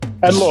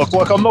And look,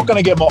 like, I'm not going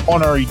to get my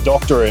honorary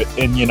doctorate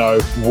in,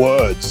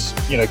 words,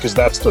 because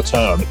that's the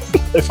term.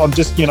 If I'm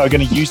just, going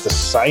to use the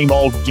same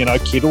old,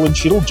 kiddle and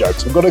shittle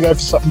jokes, I've got to go for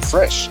something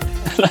fresh.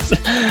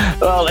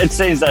 Well, it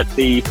seems that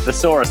the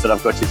thesaurus that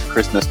I've got you for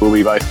Christmas will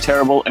be both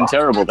terrible and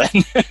terrible then.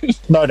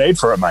 No need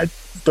for it, mate.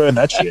 Burn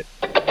that shit.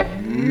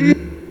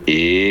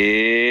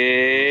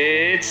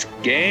 It's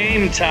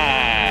game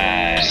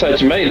time. So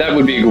to me, that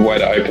would be a good way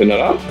to open it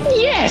up.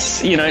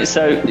 Yes.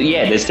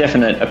 There's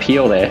definite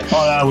appeal there.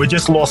 Oh, no, we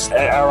just lost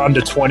our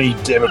under 20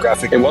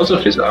 demographic. It was a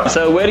fizzer.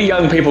 So where do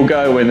young people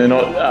go when they're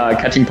not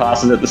catching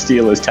passes at the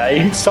Steelers,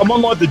 Tay?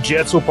 Someone like the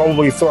Jets will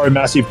probably throw a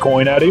massive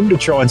coin at him to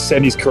try and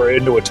send his career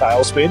into a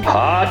tailspin.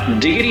 Hot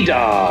diggity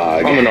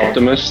dog. I'm an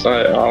optimist.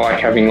 I like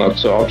having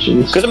lots of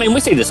options. Because, we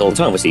see this all the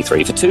time. We see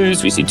 3 for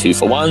 2s. We see 2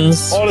 for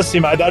 1s.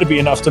 Honestly, mate, that'd be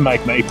enough to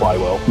make me play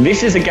well.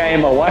 This is a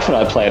game my wife and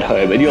I play at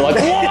home, and you're like,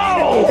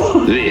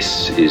 whoa!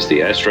 This is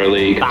the Astro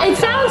League. It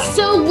sounds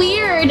so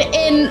weird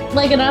in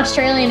like an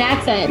Australian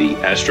accent. The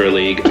Astro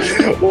League.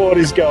 What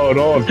is going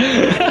on?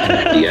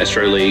 The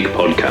Astro League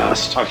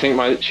podcast. I think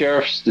my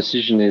sheriff's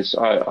decision is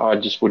I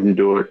just wouldn't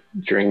do it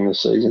during the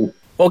season.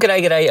 Well,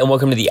 g'day, and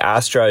welcome to the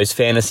Astros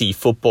Fantasy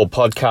Football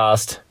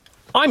Podcast.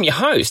 I'm your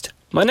host.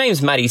 My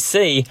name's Matty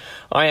C.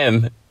 I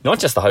am not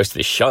just the host of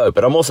this show,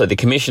 but I'm also the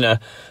commissioner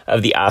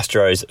of the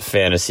Astros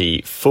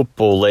Fantasy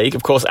Football League.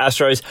 Of course,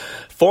 Astros,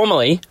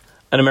 formerly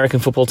an American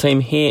football team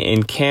here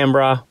in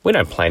Canberra. We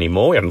don't play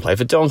anymore. We haven't played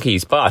for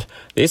donkeys, but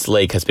this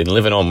league has been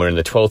living on. We're in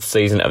the 12th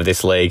season of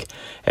this league.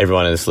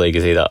 Everyone in this league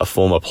is either a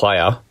former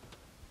player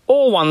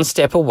or one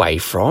step away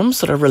from,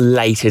 sort of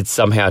related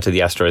somehow to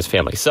the Astros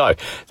family. So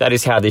that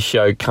is how this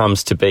show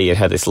comes to be and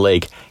how this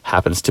league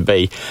happens to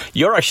be.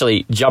 You're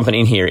actually jumping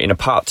in here in a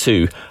part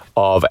 2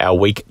 of our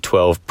Week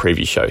 12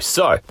 preview show.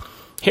 So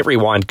hit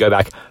rewind, go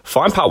back,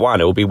 find part 1.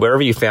 It will be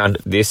wherever you found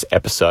this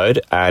episode,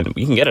 and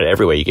you can get it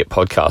everywhere you get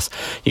podcasts.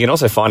 You can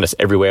also find us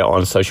everywhere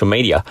on social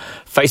media,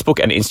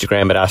 Facebook and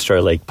Instagram at Astro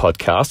League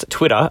Podcast,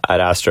 Twitter at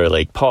Astro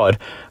League Pod,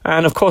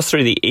 and of course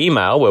through the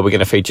email where we're going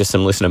to feature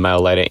some listener mail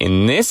later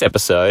in this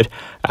episode,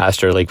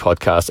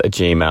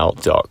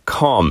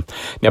 astroleaguepodcast@gmail.com.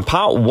 Now,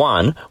 part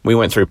 1, we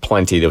went through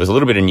plenty. There was a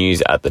little bit of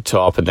news at the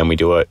top, and then we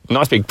do a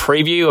nice big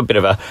preview, a bit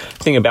of a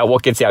thing about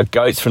what gets our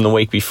goats from the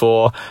week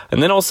before,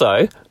 and then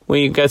also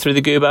we go through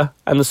the Goober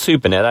and the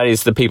Super. Now, that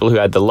is the people who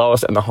had the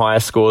lowest and the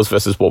highest scores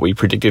versus what we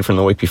predicted from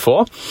the week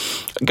before.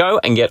 Go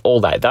and get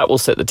all that. That will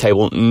set the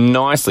table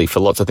nicely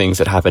for lots of things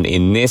that happened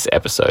in this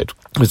episode.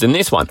 Because in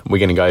this one, we're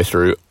going to go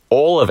through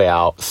all of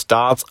our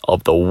starts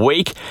of the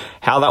week,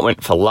 how that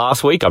went for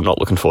last week. I'm not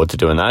looking forward to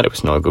doing that. It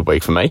was not a good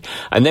week for me.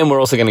 And then we're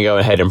also going to go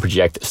ahead and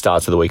project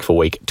starts of the week for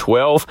week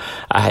 12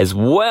 as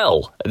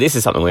well. This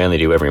is something we only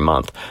do every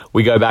month.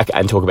 We go back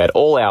and talk about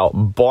all our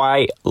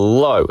buy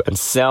low and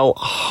sell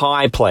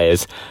high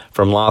players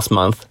from last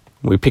month.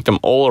 We picked them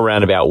all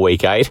around about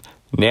week 8.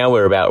 Now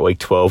we're about week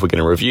 12. We're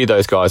going to review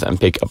those guys and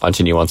pick a bunch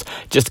of new ones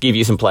just to give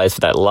you some players for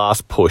that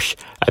last push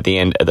at the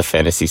end of the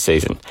fantasy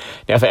season.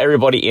 Now, for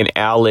everybody in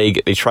our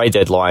league, the trade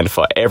deadline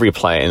for every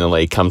player in the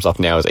league comes up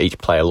now as each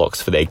player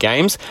locks for their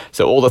games.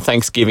 So all the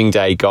Thanksgiving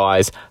Day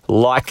guys,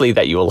 likely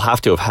that you will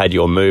have to have had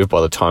your move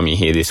by the time you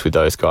hear this with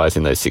those guys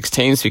in those 6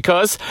 teams,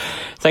 because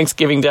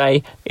Thanksgiving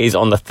Day is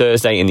on the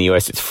Thursday in the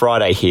US. It's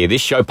Friday here.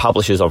 This show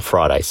publishes on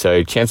Friday.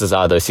 So chances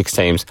are those 6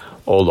 teams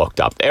all locked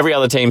up. Every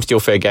other team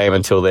still fair game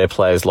until their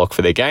players lock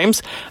for their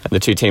games, and the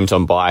 2 teams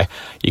on bye,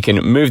 you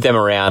can move them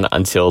around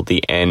until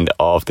the end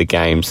of the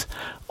games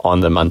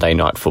on the Monday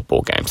Night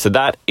Football game. So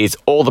that is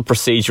all the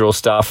procedural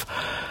stuff.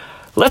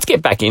 Let's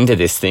get back into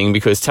this thing,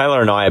 because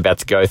Taylor and I are about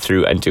to go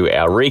through and do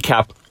our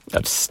recap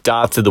of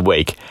starts of the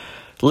week.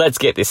 Let's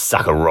get this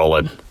sucker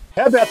rolling.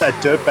 How about that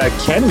dirtbag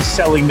Kenny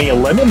selling me a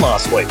lemon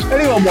last week?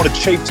 Anyone want a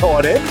cheap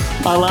tight end?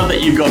 I love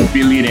that you've got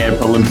billionaire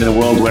problems in a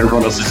world where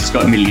everyone else has just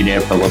got millionaire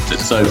problems.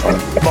 It's so fun.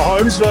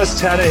 Mahomes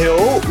versus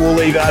Tannehill will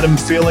leave Adam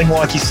feeling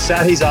like he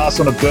sat his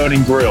ass on a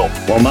burning grill.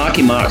 Well,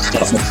 Marky Mark's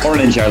got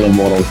McLaurin and Jalen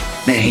Waddle.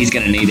 Man, he's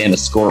going to need them to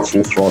score at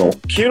full throttle.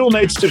 Kittle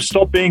needs to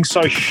stop being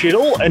so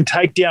shittle and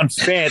take down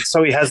Fant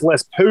so he has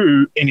less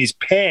poo in his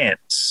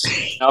pants.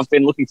 I've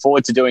been looking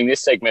forward to doing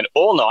this segment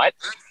all night.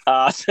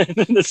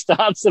 The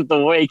starts of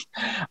the week.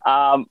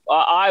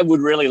 I would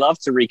really love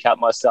to recap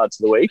my starts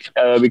of the week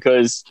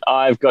because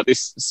I've got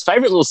this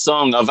favourite little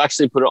song. I've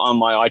actually put it on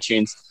my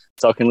iTunes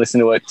so I can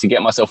listen to it to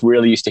get myself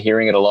really used to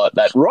hearing it a lot.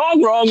 That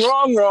wrong.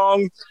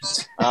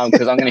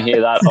 Because I'm going to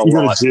hear that a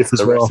lot for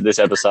the rest of this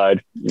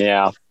episode.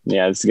 Yeah,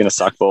 this is going to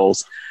suck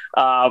balls.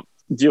 Do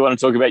you want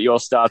to talk about your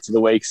starts of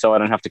the week so I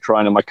don't have to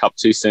cry into my cup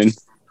too soon?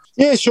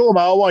 Yeah, sure,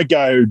 mate. I won't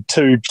go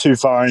too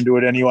far into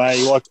it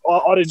anyway. Like,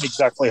 I didn't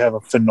exactly have a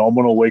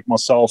phenomenal week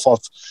myself. I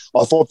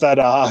thought that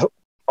I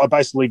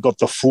basically got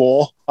the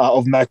floor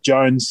of Mac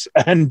Jones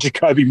and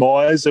Jacoby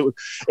Myers.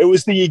 It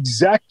was the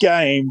exact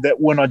game that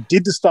when I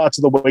did the starts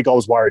of the week, I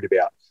was worried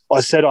about.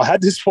 I said I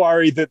had this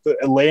worry that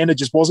the Atlanta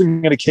just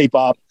wasn't going to keep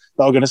up.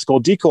 They were going to score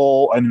dick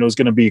all, and it was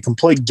going to be a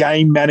complete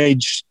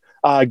game-managed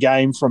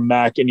game from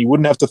Mac, and he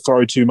wouldn't have to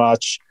throw too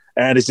much.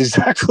 And it's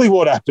exactly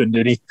what happened.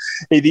 And he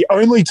the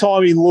only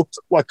time he looked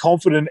like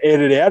confident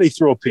aired it out, he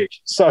threw a pick.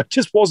 So it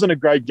just wasn't a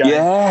great game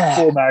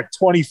for Mac.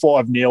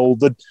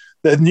 25-0.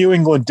 The New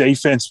England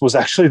defense was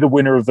actually the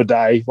winner of the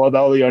day. Like, they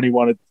were the only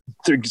one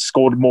that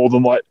scored more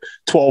than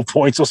 12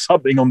 points or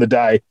something on the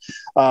day.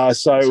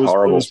 So it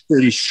was a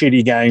pretty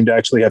shitty game to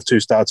actually have two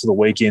starts of the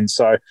weekend.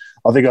 So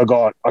I think I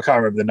can't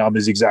remember the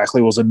numbers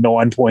exactly. It was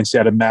 9 points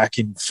out of Mac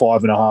and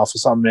 5.5 or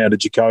something out of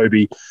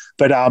Jacoby.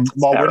 But my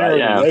winner of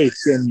the week,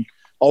 and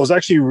I was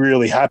actually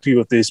really happy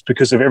with this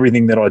because of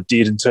everything that I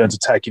did in terms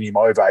of taking him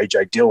over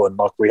AJ Dillon.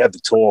 Like, we had the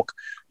talk.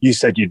 You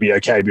said you'd be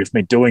okay with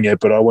me doing it,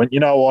 but I went, you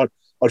know what?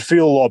 I'd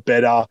feel a lot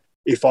better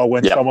if I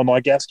went someone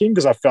like Gaskin,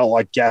 because I felt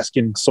like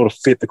Gaskin sort of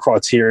fit the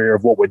criteria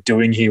of what we're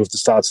doing here with the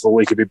starts of the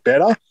week a bit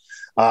better.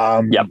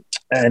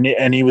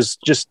 And he was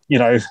just,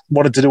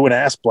 wanted to do an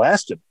ass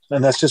blasting,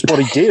 and that's just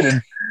what he did.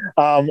 And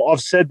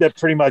I've said that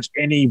pretty much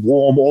any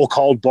warm or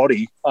cold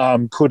body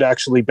could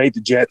actually beat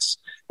the Jets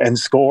and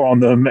score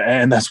on them,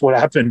 and that's what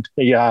happened.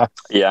 He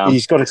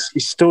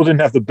still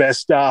didn't have the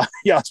best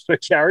yards per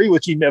carry,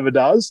 which he never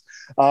does.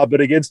 But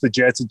against the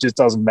Jets, it just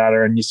doesn't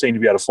matter, and you seem to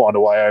be able to find a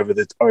way over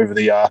the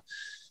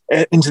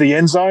into the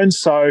end zone.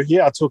 So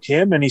I took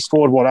him, and he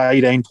scored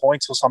 18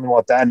 points or something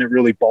like that, and it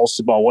really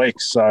bolstered my week.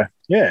 So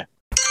Taylor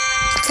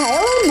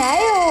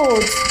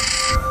nailed.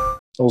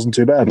 It wasn't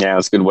too bad. Yeah, it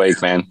was a good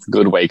week, man.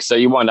 Good week. So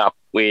you wind up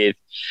with,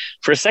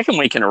 for a second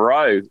week in a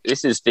row,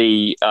 this is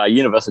the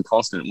universal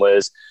constant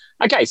was,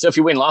 okay, so if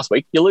you win last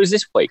week, you lose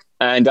this week.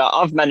 And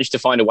I've managed to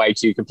find a way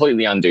to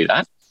completely undo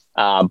that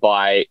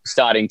by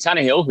starting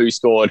Tannehill, who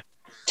scored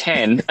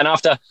 10. And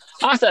after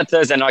that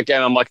Thursday night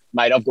game, I'm like,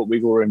 mate, I've got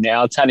wiggle room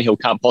now. Tannehill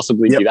can't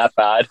possibly be that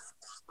bad.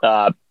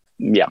 So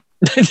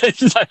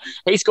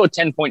he scored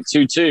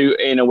 10.22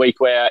 in a week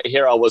where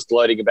here I was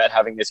gloating about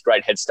having this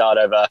great head start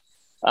over,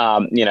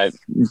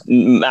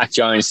 Mac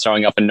Jones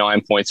throwing up a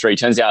 9.3.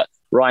 Turns out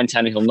Ryan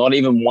Tannehill, not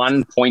even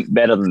 1 point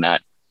better than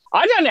that.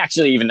 I don't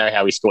actually even know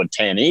how he scored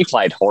 10. He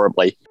played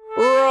horribly.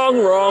 Wrong.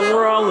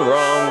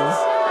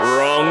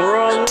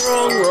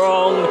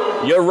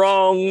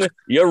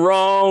 You're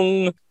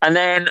wrong. And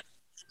then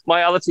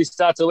my other two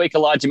starts of the week,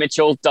 Elijah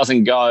Mitchell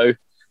doesn't go.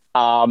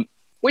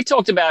 We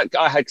talked about,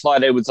 I had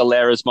Clyde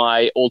Edwards-Helaire as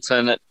my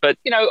alternate, but,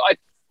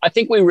 I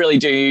think we really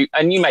do,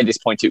 and you made this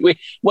point too,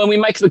 when we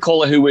make the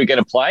call of who we're going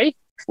to play,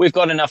 we've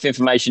got enough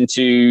information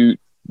to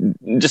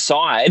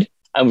decide,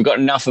 and we've got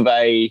enough of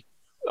a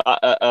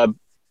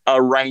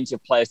range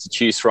of players to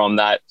choose from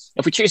that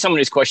if we choose someone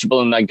who's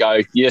questionable and they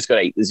go, you just got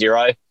to eat the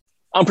zero.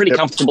 I'm pretty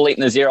comfortable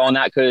eating the zero on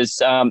that because,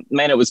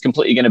 it was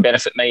completely going to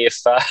benefit me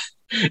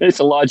if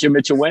Elijah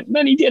Mitchell went.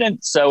 Man, he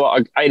didn't. So I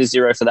ate a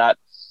zero for that.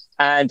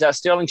 And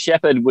Sterling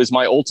Shepard was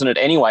my alternate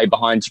anyway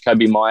behind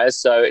Jacoby Myers.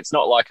 So it's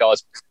not like I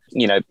was,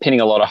 pinning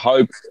a lot of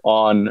hope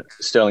on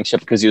Sterling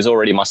Shepard because he was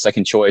already my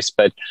second choice.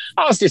 But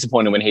I was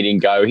disappointed when he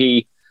didn't go.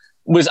 He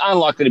was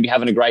unlikely to be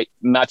having a great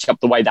matchup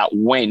the way that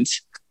went.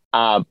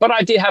 But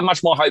I did have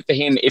much more hope for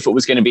him if it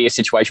was going to be a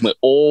situation where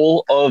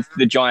all of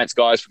the Giants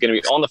guys were going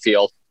to be on the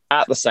field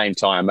at the same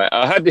time.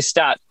 I heard this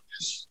stat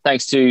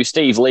thanks to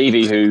Steve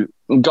Levy, who,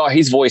 God,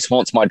 his voice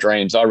haunts my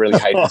dreams. I really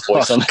hate his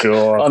voice on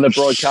the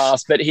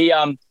broadcast. But he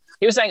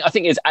was saying, I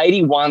think there's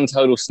 81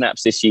 total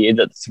snaps this year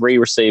that 3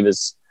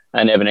 receivers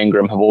and Evan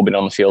Ingram have all been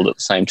on the field at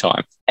the same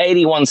time.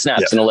 81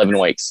 snaps in 11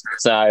 weeks.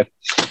 So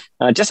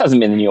it just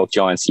hasn't been the New York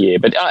Giants year.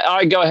 But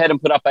I go ahead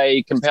and put up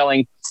a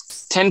compelling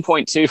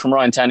 10.2 from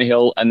Ryan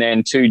Tannehill and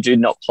then 2 did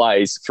not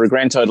plays for a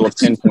grand total of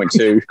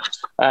 10.2.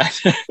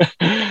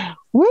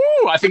 Woo!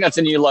 I think that's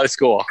a new low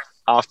score.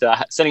 After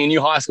setting a new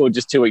high score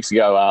just 2 weeks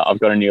ago, I've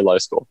got a new low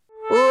score.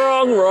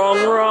 Wrong.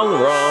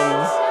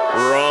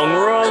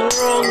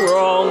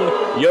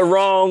 You're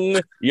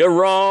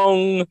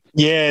wrong.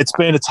 Yeah, it's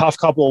been a tough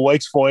couple of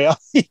weeks for you.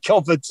 You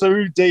got the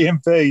 2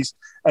 DMPs,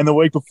 and the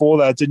week before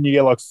that, didn't you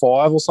get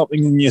 5 or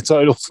something in your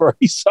total 3?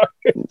 So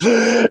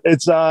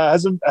it's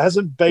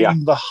hasn't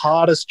been the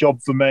hardest job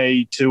for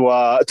me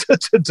to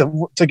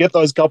get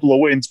those couple of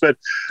wins. But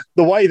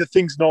the way that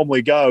things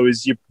normally go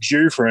is you're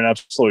due for an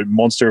absolute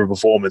monster of a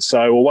performance.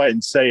 So we'll wait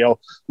and see. I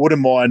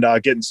wouldn't mind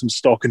getting some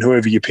stock in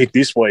whoever you pick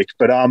this week.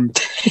 But like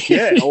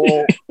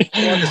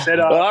I said,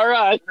 all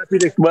right.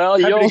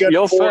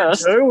 You're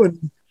first.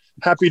 And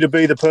happy to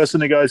be the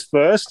person who goes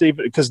first,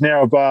 even because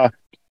now I've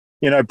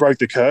broke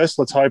the curse.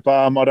 Let's hope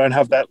I don't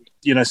have that,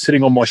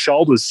 sitting on my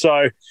shoulders. So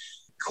my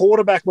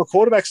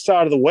quarterback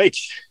start of the week.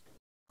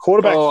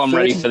 Quarterback. Oh, I'm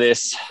ready for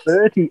this.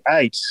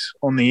 38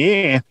 on the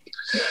air.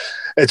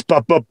 It's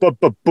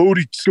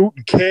Booty Scoot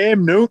and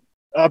Cam Newton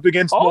up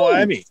against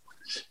Miami,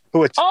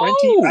 who are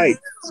 28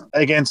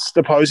 against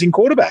opposing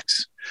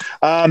quarterbacks.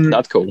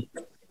 That's cool.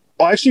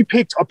 I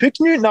picked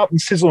Newton up in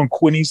Sizzle and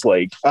Quinny's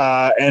league,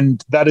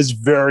 and that is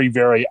very,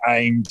 very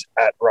aimed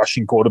at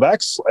rushing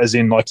quarterbacks, as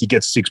in he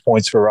gets 6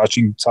 points for a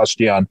rushing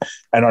touchdown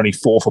and only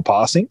 4 for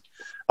passing.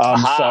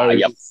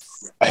 I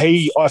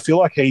feel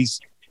like he's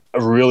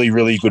a really,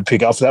 really good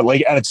pickup for that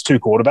league, and it's 2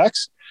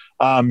 quarterbacks.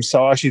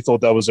 So I actually thought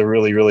that was a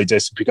really, really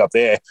decent pickup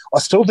there. I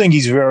still think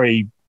he's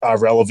very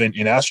relevant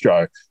in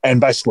Astro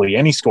and basically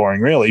any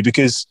scoring really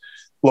because,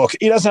 look,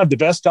 he doesn't have the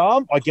best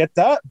arm. I get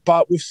that.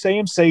 But with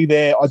CMC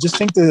there, I just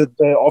think the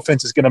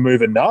offense is going to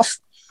move enough.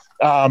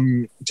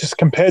 Just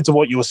compared to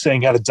what you were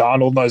seeing out of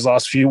Darnold in those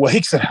last few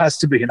weeks, it has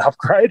to be an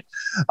upgrade.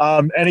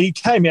 And he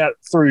came out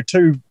through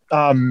two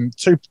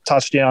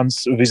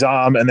touchdowns with his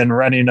arm and then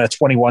ran in a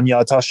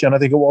 21-yard touchdown, I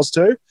think it was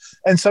too.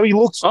 And so he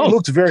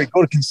looked very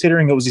good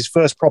considering it was his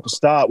first proper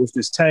start with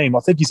this team. I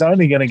think he's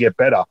only going to get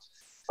better.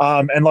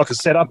 And like I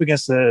said, up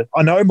against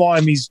I know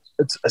Miami's,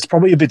 it's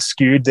probably a bit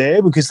skewed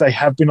there because they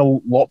have been a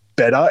lot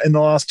better in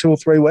the last 2 or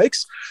 3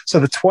 weeks. So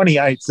the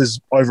 28th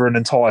is over an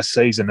entire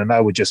season and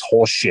they were just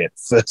horse shit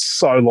for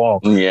so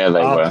long. Yeah,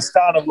 they were. It's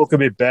starting to look a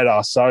bit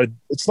better. So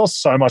it's not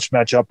so much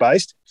matchup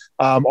based.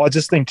 I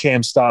just think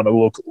Cam's starting to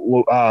look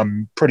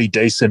pretty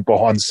decent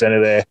behind the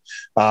center there.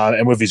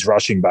 And with his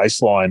rushing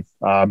baseline,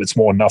 it's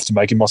more than enough to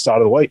make him my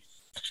start of the week.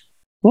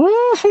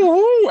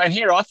 Woo-hoo-hoo. And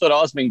here I thought I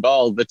was being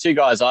bold. The 2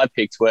 guys I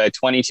picked were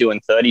 22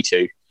 and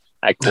 32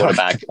 at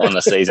quarterback on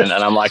the season.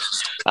 And I'm like,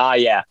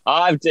 yeah,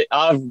 I've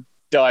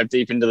dived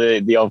deep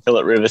into the old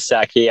Phillip Rivers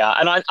sack here.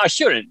 And I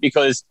shouldn't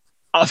because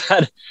I've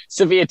had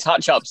severe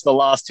touch-ups the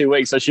last 2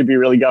 weeks. I should be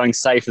really going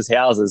safe as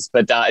houses.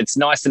 But it's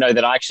nice to know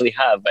that I actually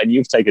have. And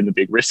you've taken the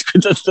big risk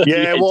with the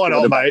 38. Yeah, why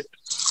not, mate?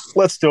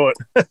 Let's do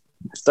it.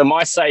 So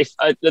my safe,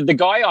 the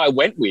guy I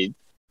went with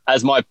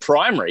as my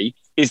primary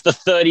is the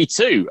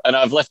 32, and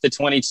I've left the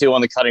 22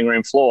 on the cutting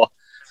room floor.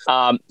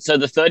 So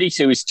the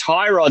 32 is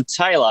Tyrod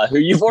Taylor, who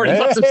you've already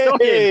got some stock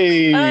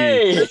in.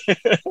 Hey!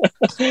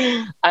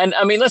 And,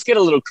 I mean, let's get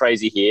a little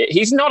crazy here.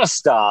 He's not a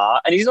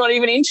star, and he's not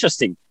even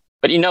interesting.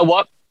 But you know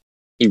what?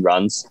 He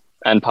runs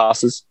and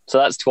passes. So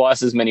that's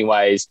twice as many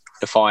ways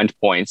to find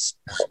points.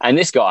 And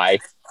this guy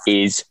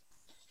is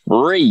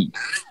free.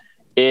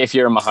 If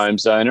you're a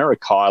Mahomes owner, a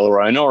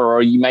Kyler owner,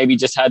 or you maybe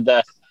just had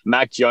the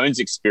Mac Jones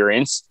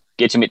experience,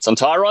 get your mitts on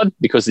Tyrod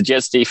because the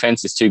Jets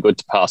defense is too good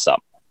to pass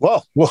up.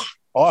 Well,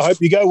 I hope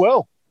you go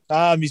well.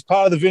 He's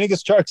part of the vinegar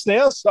strokes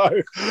now.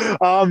 So,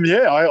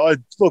 I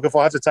look, if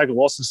I have to take a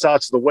loss and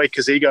starts of the week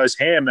because he goes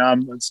ham,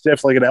 it's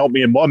definitely going to help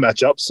me in my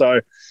matchup.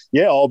 So,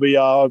 yeah, I'll be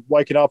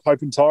waking up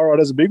hoping Tyrod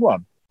has a big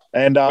one.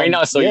 And when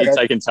I saw you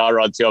taking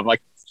Tyrod too, I'm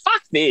like,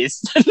 fuck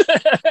this.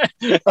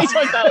 He's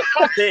like,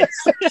 fuck this.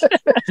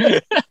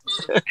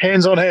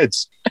 Hands on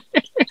heads.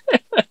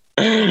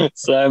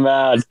 So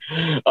mad.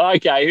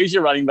 Okay, who's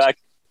your running back?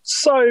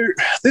 So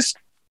this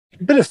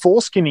bit of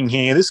foreskinning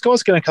here. This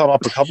guy's going to come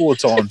up a couple of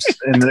times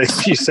in the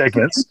next few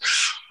segments.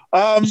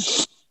 And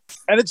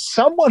it's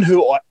someone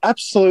who I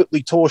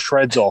absolutely tore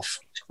shreds off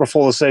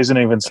before the season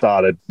even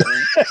started.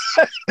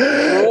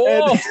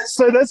 And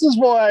so this is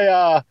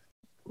why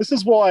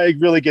it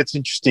really gets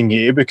interesting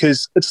here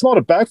because it's not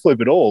a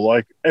backflip at all.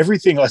 Like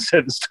everything I said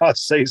at the start of the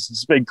season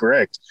has been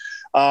correct.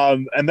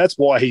 And that's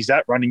why he's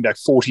at running back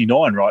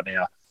 49 right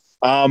now.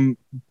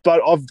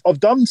 But I've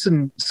done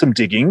some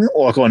digging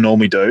like I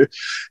normally do,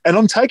 and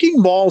I'm taking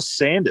Miles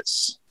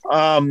Sanders,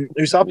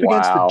 who's up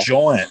against the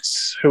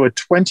Giants, who are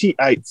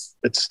 28th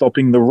at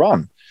stopping the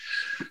run.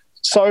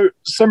 So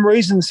some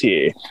reasons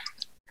here.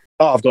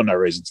 Oh, I've got no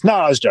reasons. No,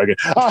 I was joking.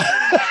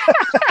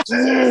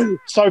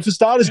 So for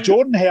starters,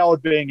 Jordan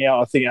Howard being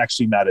out, I think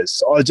actually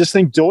matters. I just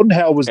think Jordan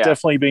Howard was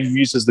definitely being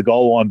used as the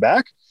goal line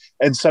back.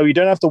 And so you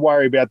don't have to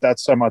worry about that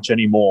so much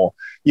anymore.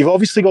 You've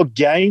obviously got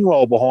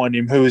Gainwell behind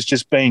him who has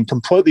just been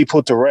completely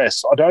put to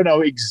rest. I don't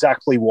know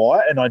exactly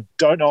why, and I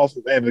don't know if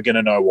we're ever going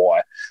to know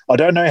why. I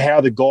don't know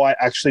how the guy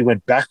actually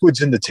went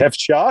backwards in the depth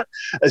chart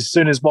as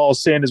soon as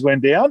Miles Sanders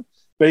went down,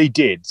 but he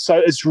did. So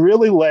it's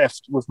really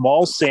left with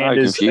Miles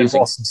Sanders and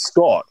Boston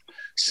Scott.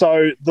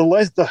 So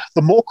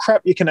the more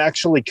crap you can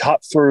actually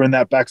cut through in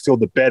that backfield,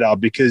 the better,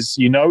 because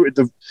you know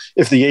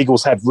if the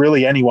Eagles have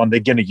really anyone,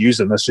 they're going to use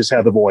them. That's just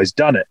how they've always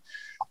done it.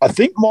 I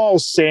think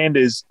Miles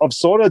Sanders, I've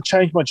sort of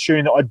changed my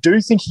tune. I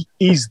do think he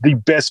is the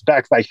best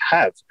back they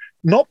have.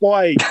 Not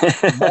by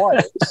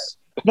miles.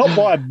 Not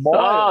by miles.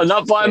 Oh,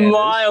 not by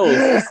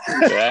miles.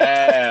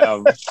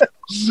 Damn.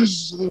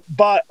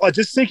 But I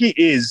just think he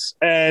is.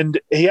 And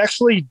he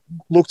actually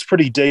looked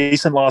pretty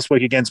decent last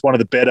week against one of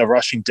the better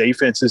rushing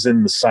defenses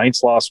in the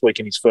Saints last week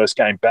in his first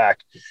game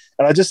back.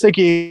 And I just think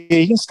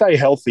he can stay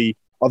healthy.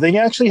 I think he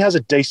actually has a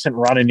decent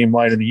run in him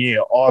later in the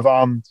year.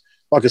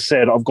 Like I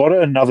said, I've got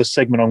another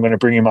segment I'm going to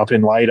bring him up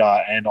in later,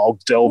 and I'll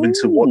delve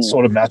into what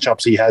sort of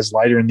matchups he has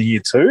later in the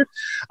year too.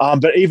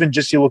 But even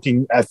just you're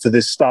looking at for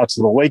this starts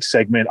of the week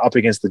segment up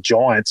against the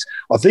Giants,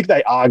 I think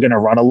they are going to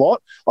run a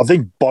lot. I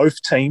think both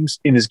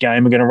teams in this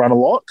game are going to run a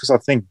lot because I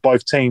think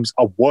both teams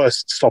are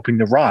worse at stopping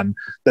the run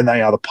than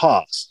they are the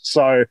pass.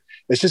 So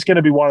it's just going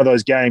to be one of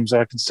those games.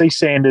 I can see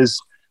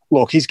Sanders.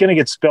 Look, he's going to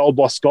get spelled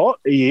by Scott.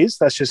 He is.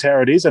 That's just how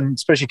it is. And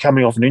especially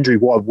coming off an injury,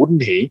 why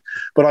wouldn't he?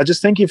 But I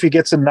just think if he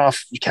gets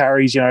enough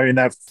carries, in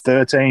that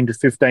 13 to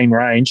 15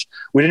 range,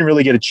 we didn't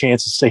really get a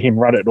chance to see him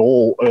run at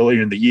all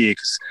earlier in the year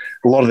because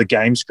a lot of the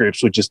game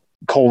scripts were just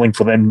calling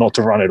for them not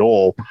to run at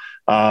all.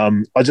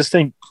 I just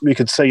think we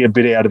could see a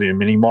bit out of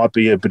him, and he might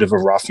be a bit of a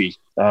roughie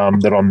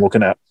that I'm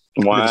looking at.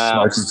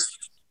 Wow.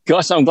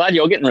 Gosh, I'm glad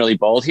you're getting really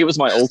bold. He was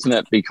my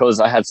alternate because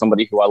I had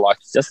somebody who I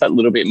liked just that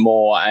little bit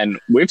more. And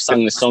we've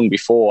sung this song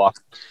before.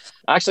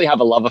 I actually have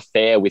a love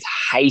affair with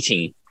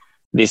hating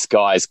this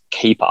guy's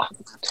keeper.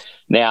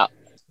 Now,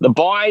 the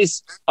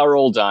buys are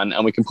all done,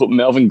 and we can put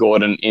Melvin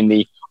Gordon in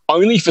the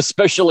only for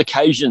special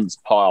occasions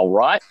pile,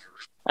 right?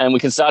 And we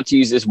can start to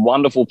use this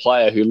wonderful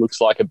player who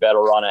looks like a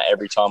better runner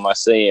every time I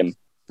see him,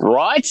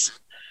 right?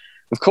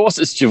 Of course,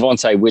 it's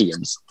Javonte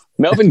Williams.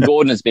 Melvin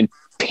Gordon has been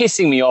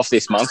pissing me off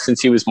this month since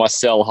he was my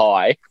sell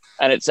high,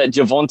 and it's at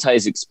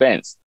Javonte's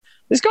expense.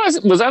 This guy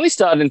was only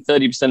started in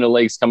 30% of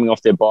leagues coming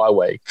off their bye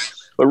week.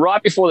 But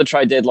right before the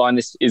trade deadline,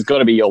 this is got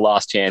to be your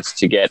last chance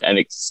to get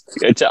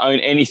to own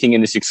anything in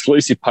this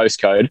exclusive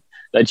postcode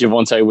that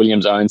Javonte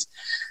Williams owns.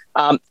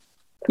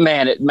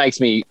 Man, it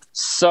makes me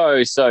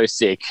so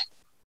sick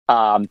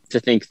to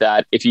think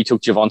that if you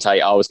took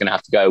Javonte, I was going to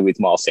have to go with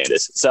Miles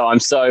Sanders. So I'm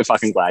so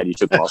fucking glad you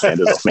took Miles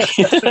Sanders off me.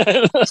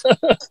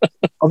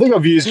 I think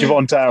I've used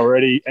Javonte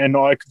already, and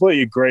I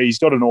completely agree. He's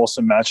got an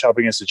awesome matchup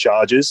against the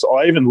Chargers.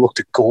 I even looked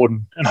at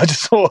Gordon, and I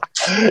just thought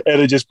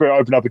it'd just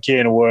open up a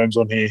can of worms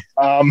on here.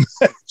 I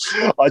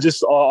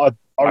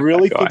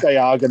really think they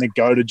are going to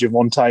go to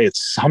Javonte at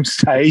some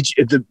stage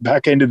at the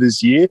back end of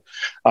this year.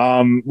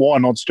 Why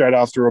not straight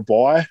after a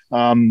bye?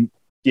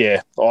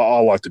 I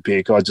like the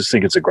pick. I just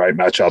think it's a great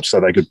matchup, so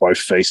they could both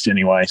feast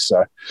anyway.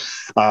 So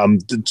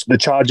the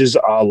Chargers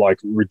are like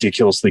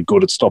ridiculously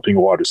good at stopping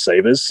wide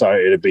receivers, so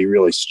it'd be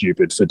really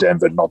stupid for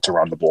Denver not to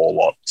run the ball a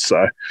lot.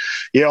 So,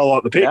 I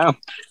like the pick. Yeah.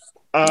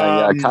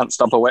 I can't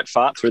stop a wet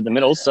fart through the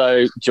middle,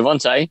 so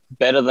Javonte,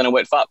 better than a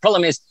wet fart.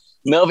 Problem is,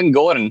 Melvin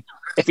Gordon,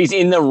 if he's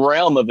in the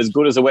realm of as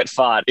good as a wet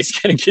fart, is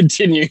going to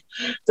continue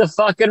to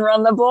fucking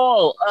run the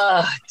ball.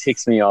 It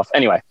ticks me off.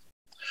 Anyway.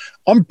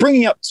 I'm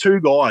bringing up two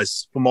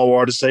guys for my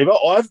wide receiver.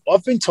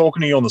 I've been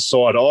talking to you on the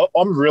side.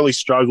 I'm really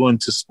struggling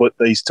to split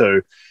these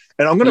two,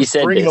 and I'm going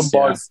to bring them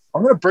both. Yeah.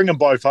 I'm going to bring them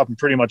both up and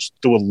pretty much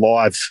do a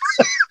live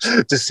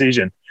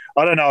decision.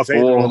 I don't know if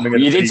either of them are going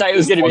to. You did say it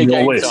was going to be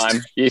game list.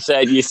 time. You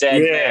said, yeah.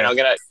 Man, I'm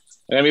going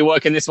to be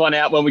working this one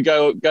out when we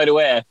go to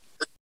air.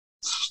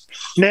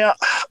 Now,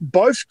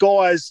 both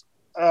guys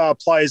are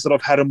players that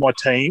I've had on my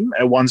team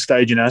at one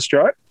stage in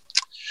Astro.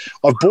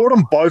 I've brought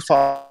them both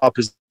up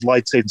as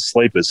late season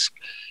sleepers.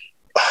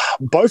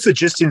 Both are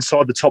just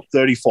inside the top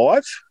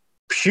 35,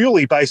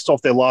 purely based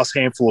off their last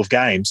handful of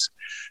games.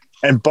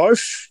 And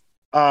both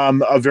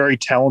are very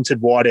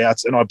talented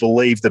wideouts, and I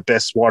believe the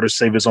best wide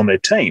receivers on their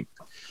team.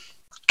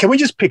 Can we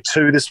just pick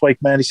two this week,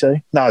 Matty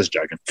C? No, I was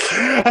joking.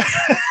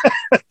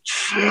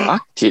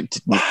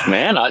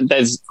 Man,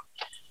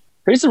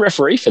 who's the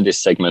referee for this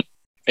segment?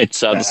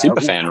 It's the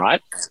Superfan,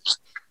 right?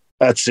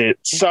 That's it.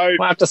 So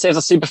we'll have to see if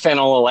the Superfan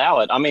will allow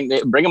it. I mean,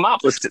 bring them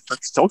up. Let's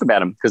talk about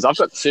them, because I've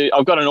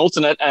got an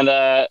alternate and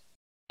a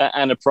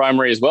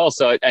primary as well.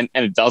 So and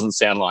it doesn't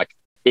sound like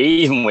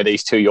even with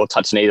these two, you're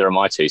touching either of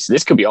my two. So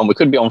this could be on. We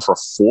could be on for a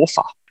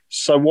fourfer.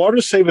 So wide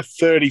receiver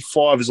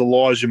 35 is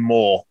Elijah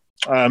Moore.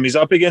 He's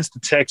up against the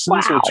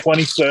Texans, who are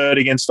 23rd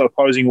against the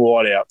opposing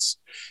wideouts.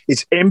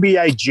 It's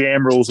NBA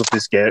Jam rules of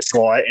this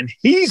guy, and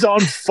he's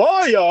on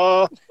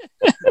fire.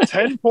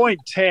 10.10,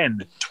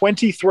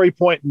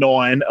 23.9,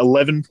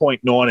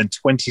 11.9, and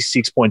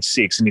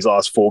 26.6 in his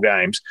last four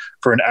games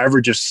for an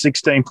average of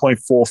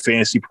 16.4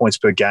 fantasy points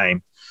per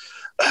game.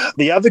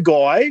 The other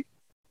guy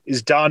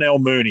is Darnell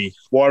Mooney,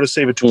 wide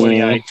receiver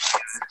 28,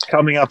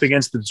 coming up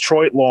against the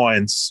Detroit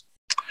Lions.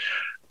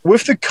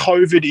 With the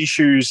COVID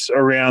issues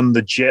around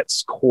the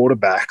Jets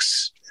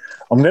quarterbacks,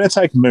 I'm going to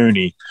take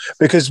Mooney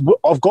because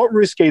I've got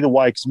risk either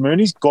way because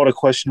Mooney's got a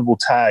questionable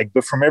tag,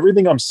 but from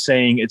everything I'm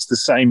seeing, it's the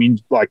same,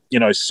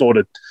 sort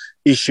of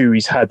issue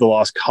he's had the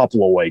last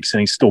couple of weeks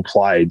and he's still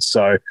played.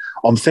 So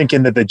I'm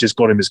thinking that they just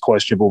got him as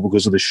questionable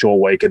because of the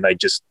short week and they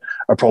just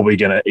are probably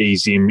going to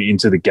ease him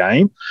into the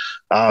game.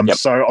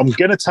 So I'm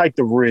going to take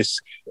the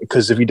risk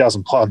because if he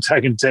doesn't play, I'm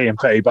taking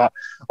TMP, but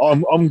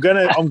I'm going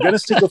to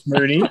stick with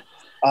Mooney.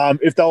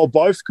 If they were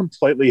both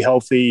completely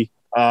healthy,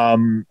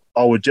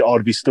 I'd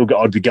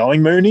be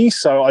going Mooney.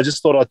 So I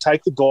just thought I'd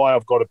take the guy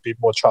I've got a bit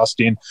more trust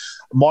in.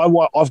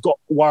 I've got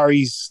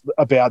worries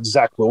about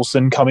Zach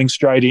Wilson coming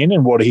straight in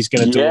and what he's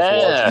going to do with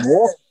Elijah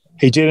Moore.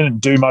 He didn't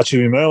do much of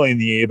him early in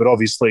the year, but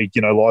obviously,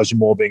 Elijah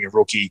Moore being a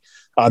rookie,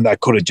 that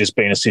could have just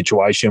been a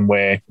situation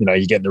where,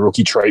 you get the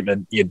rookie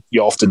treatment. You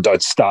often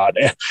don't start.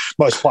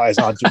 Most players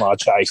aren't Jamar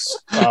Chase.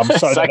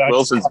 So Zach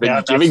Wilson's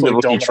been giving the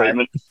rookie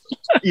treatment.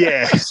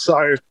 Yeah,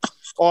 so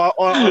I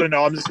don't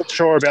know. I'm just not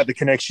sure about the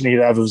connection he'd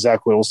have with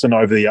Zach Wilson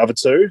over the other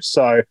two.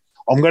 So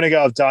I'm going to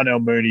go with Darnell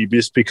Mooney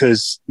just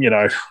because,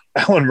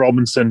 Allen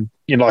Robinson,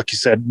 like you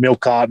said,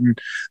 milk carton.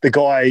 The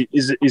guy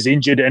is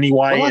injured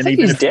anyway. Well, I think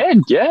he's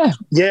dead, yeah.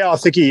 Yeah, I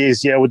think he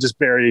is. Yeah, we'll just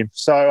bury him.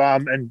 So,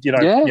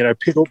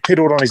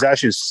 piddled on his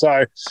ashes.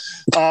 So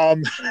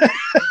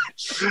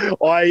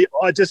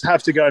I just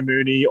have to go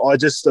Mooney.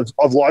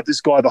 I've liked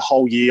this guy the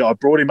whole year. I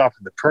brought him up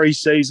in the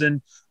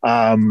preseason.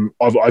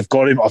 I've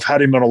got him. I've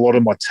had him on a lot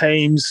of my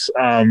teams.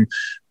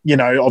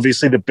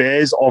 Obviously the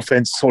Bears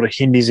offense sort of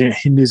hinders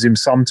him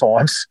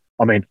sometimes.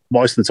 I mean,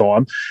 most of the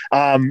time.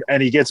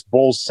 And he gets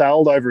balls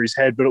sailed over his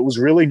head, but it was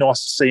really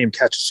nice to see him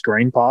catch a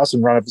screen pass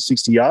and run up for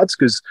 60 yards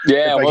because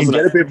if they can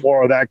get a bit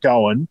more of that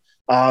going,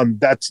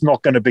 that's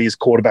not going to be as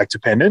quarterback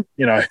dependent.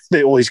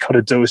 All he's got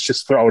to do is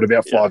just throw it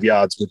about 5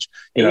 yards, which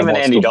even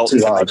Andy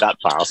Dalton can make that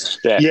pass.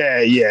 Yeah,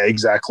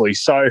 exactly.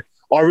 So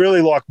I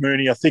really like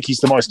Mooney. I think he's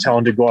the most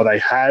talented guy they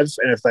have,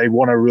 and if they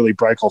want to really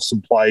break off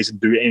some plays and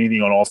do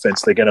anything on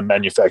offense, they're going to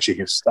manufacture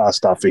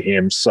stuff for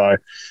him. So,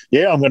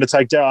 yeah, I'm going to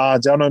take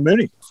Darnell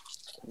Mooney.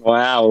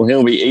 Wow,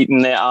 he'll be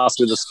eating their ass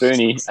with a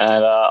spoonie,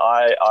 and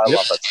I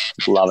love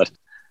it. Love it.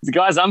 The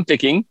guys I'm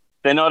picking,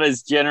 they're not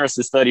as generous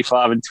as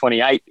 35 and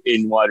 28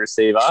 in wide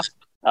receiver.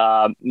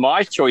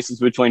 My choice is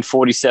between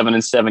 47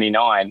 and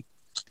 79.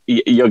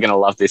 You're going to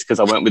love this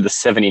because I went with the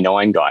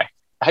 79 guy.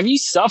 Have you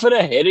suffered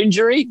a head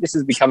injury? This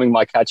is becoming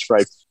my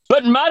catchphrase.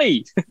 But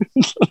Matty,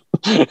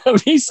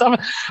 have you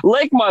suffered?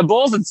 Lick my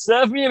balls and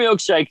serve me a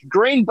milkshake.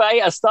 Green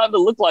Bay are starting to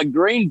look like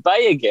Green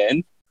Bay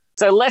again.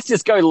 So let's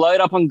just go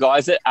load up on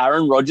guys that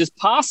Aaron Rodgers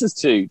passes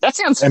to. That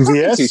sounds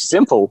fucking too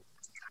simple.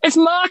 It's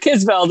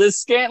Marquez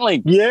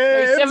Valdez-Scantling.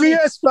 Yeah,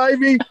 MVS,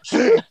 baby.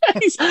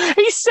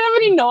 he's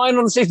 79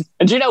 on the season.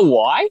 And do you know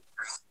why?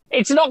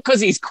 It's not because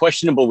he's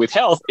questionable with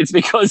health. It's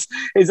because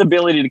his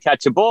ability to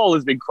catch a ball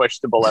has been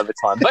questionable over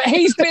time. But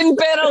he's been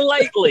better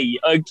lately,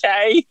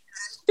 okay?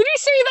 Did you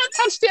see that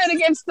touchdown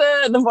against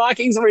the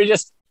Vikings where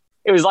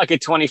it was like a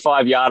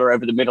 25-yarder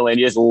over the middle and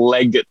he just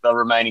legged it the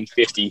remaining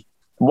 50?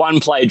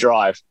 One-play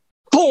drive.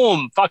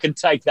 Boom! Fucking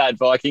take that,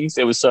 Vikings.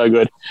 It was so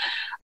good.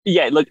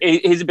 Yeah, look,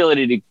 his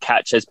ability to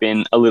catch has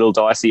been a little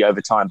dicey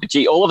over time. But,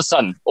 gee, all of a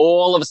sudden,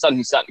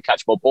 he's starting to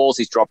catch more balls.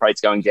 His drop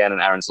rate's going down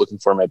and Aaron's looking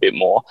for him a bit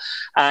more.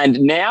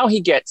 And now he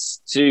gets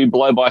to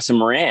blow by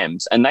some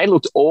Rams, and they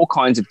looked all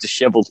kinds of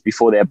disheveled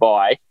before their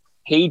bye.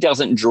 He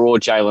doesn't draw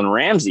Jalen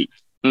Ramsey.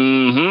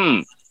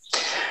 The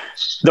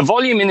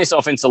volume in this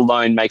offense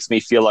alone makes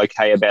me feel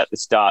okay about the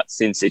start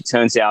since it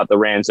turns out the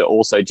Rams are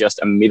also just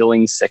a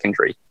middling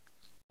secondary.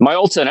 My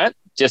alternate,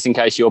 just in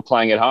case you're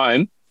playing at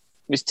home,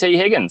 is T.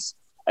 Higgins.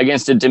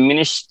 Against a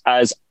diminished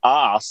as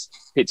arse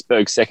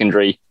Pittsburgh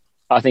secondary,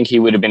 I think he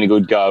would have been a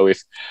good go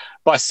if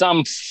by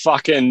some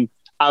fucking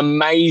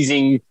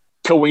amazing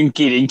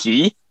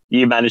coinky-dinky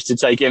you managed to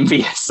take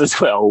MVS as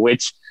well,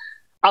 which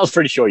I was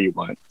pretty sure you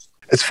won't.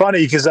 It's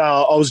funny because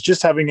I was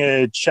just having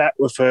a chat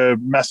with a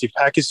massive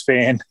Packers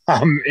fan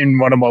in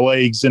one of my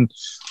leagues, and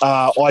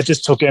I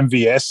just took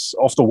MVS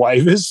off the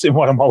waivers in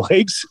one of my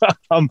leagues.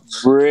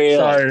 Really?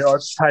 So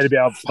I paid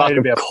about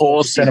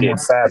 4% of my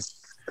fab.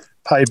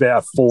 Pay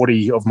about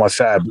 40 of my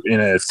fab in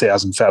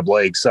 1,000 fab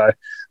league. So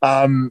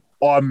I'm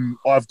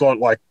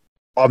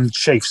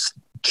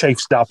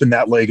chiefed up in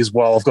that league as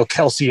well. I've got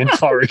Kelsey and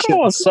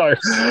Tyreek. So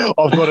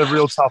I've got a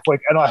real tough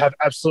week, and I have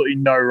absolutely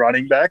no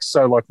running backs.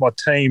 So like my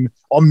team,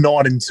 I'm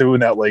 9-2 in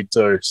that league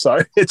too. So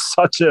it's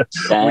such a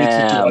weird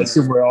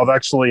situation where I've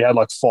actually had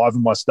like 5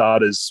 of my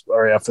starters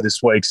are out for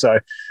this week. So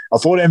I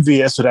thought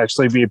MVS would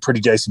actually be a pretty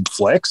decent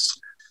flex.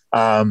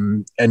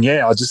 And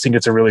yeah, I just think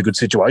it's a really good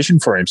situation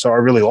for him. So I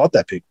really like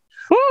that pick.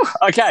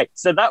 Okay,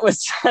 so that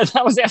was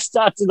our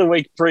start to the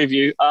week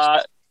preview.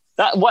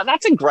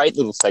 That's a great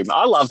little segment.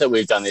 I love that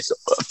we've done this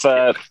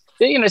for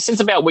since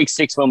about week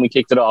 6 when we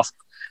kicked it off.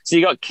 So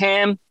you got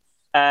Cam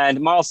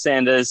and Miles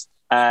Sanders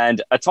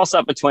and a toss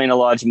up between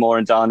Elijah Moore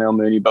and Darnell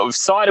Mooney, but we've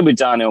sided with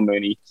Darnell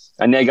Mooney,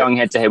 and they're going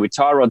head to head with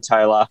Tyrod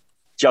Taylor,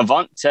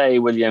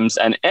 Javonte Williams,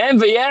 and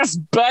MVS,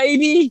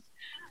 baby.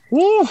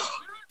 Woo!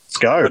 Let's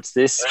go. What's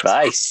this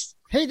space?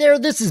 Hey there,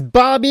 this is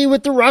Bobby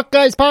with the Rock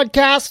Guys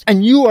Podcast,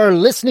 and you are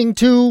listening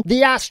to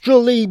the Astro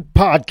League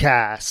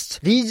Podcast.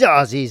 These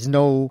Aussies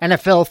know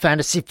NFL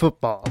fantasy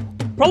football.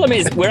 Problem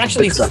is, we're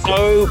actually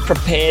so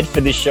prepared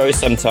for this show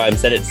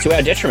sometimes that it's to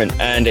our detriment,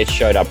 and it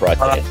showed up right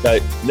there. So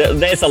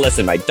there's a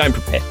lesson, mate. Don't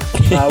prepare.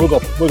 We've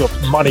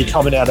got money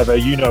coming out of our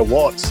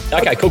you-know-what.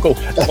 Okay, cool.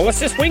 Well, let's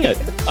just wing it.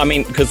 I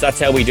mean, because that's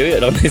how we do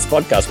it on this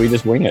podcast. We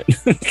just wing it.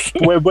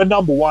 We're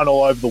number one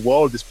all over the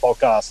world, this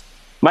podcast.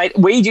 Mate,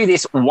 we do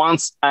this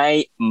once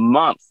a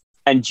month,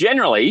 and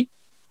generally,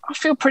 I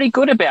feel pretty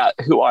good about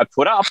who I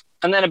put up,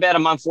 and then about a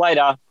month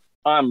later,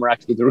 I'm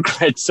racked with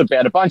regrets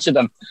about a bunch of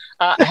them.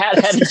 How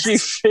did you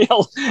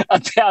feel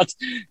about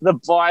the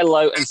buy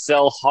low and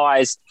sell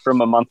highs from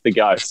a month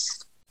ago?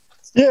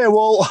 Yeah,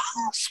 well,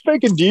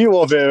 speaking to you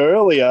of it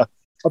earlier,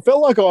 I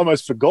felt like I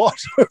almost forgot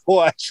who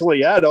I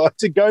actually had. I had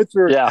to go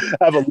through and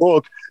have a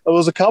look. There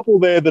was a couple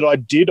there that I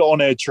did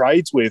on-air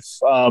trades with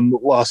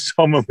last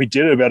time when we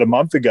did it about a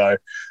month ago.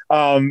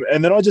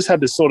 And then I just had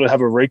to sort of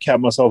have a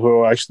recap myself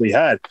who I actually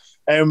had.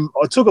 And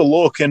I took a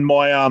look, and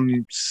my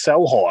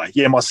sell high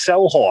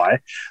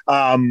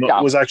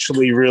was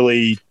actually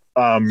really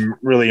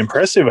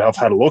impressive. I've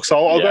had a look. So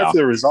I'll go for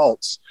the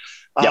results.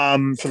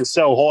 For the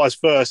sell highs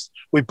first,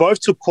 we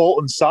both took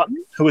Cortland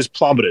Sutton, who has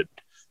plummeted.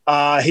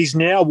 He's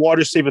now wide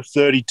receiver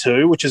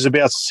 32, which is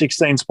about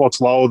 16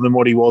 spots lower than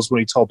what he was when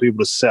he told people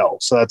to sell.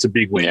 So that's a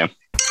big win. Yeah.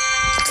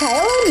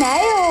 Taylor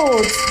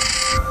nailed.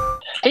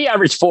 He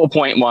averaged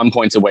 4.1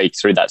 points a week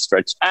through that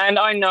stretch. And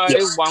I know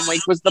 1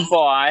 week was the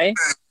bye,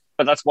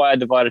 but that's why I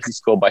divided his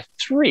score by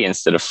 3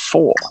 instead of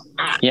 4.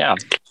 Yeah,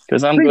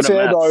 because I'm good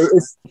fair, at maths. though,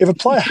 if a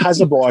player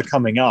has a bye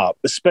coming up,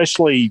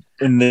 especially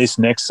in this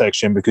next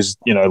section, because,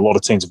 you know, a lot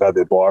of teams have had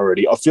their bye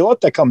already, I feel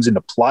like that comes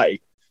into play.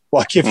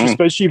 Like,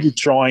 especially if you're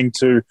trying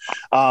to,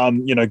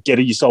 you know, get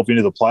yourself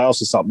into the playoffs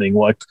or something,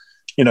 like,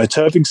 you know,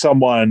 turfing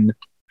someone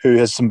who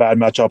has some bad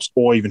matchups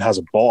or even has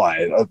a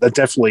bye, that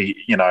definitely,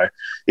 you know,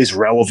 is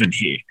relevant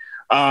here.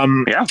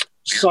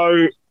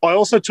 So I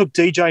also took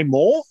DJ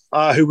Moore,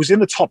 who was in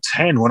the top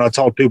 10 when I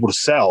told people to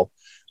sell,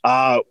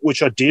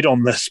 which I did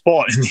on the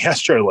spot in the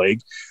Astro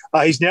League.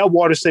 He's now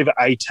wide receiver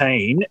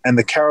 18, and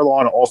the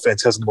Carolina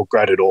offense hasn't looked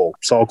great at all.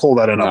 So I'll call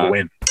that another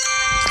win.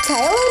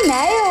 Taylor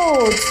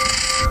nailed.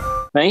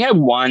 Now, he had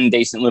one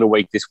decent little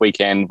week this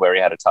weekend where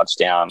he had a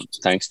touchdown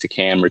thanks to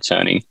Cam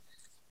returning.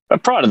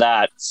 But prior to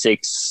that,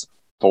 6,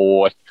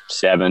 4,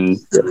 7.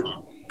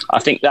 I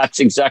think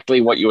that's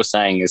exactly what you were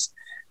saying is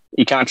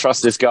you can't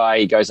trust this guy.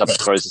 He goes up and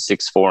throws a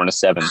 6, 4, and a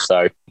 7.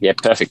 So, yeah,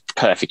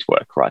 perfect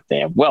work right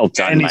there. Well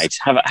done, mate.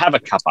 Have a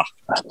cuppa.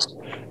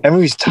 And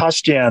with his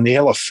touchdown, he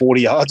had like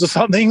 40 yards or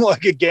something.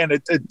 Like, again,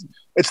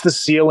 it's the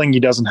ceiling he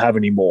doesn't have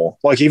anymore.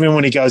 Like, even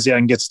when he goes out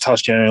and gets a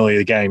touchdown early in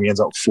the game, he ends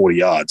up with 40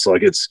 yards.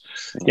 Like, it's,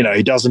 you know,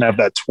 he doesn't have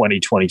that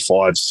 20,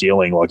 25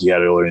 ceiling like he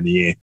had earlier in the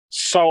year.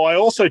 So I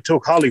also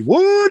took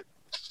Hollywood.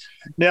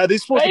 Now,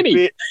 this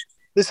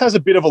has a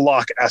bit of a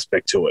luck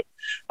aspect to it.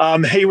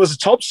 He was a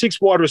top 6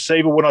 wide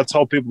receiver when I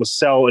told people to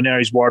sell, and now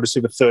he's wide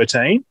receiver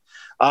 13.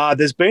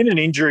 There's been an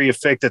injury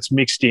effect that's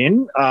mixed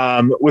in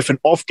with an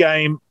off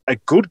game, a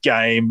good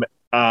game,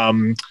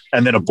 and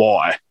then a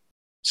bye.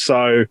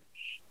 So,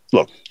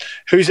 look,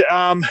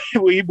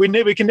 we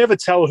can never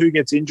tell who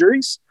gets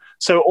injuries.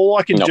 So all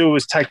I can do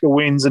is take the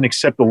wins and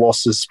accept the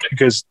losses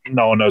because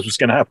no one knows what's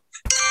going to happen.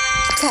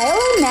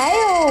 Taylor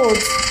nailed.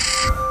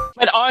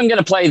 But I'm going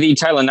to play the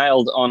Taylor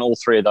nailed on all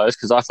 3 of those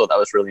because I thought that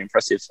was really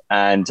impressive.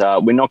 And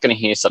we're not going to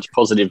hear such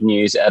positive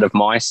news out of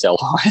my sell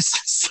highs.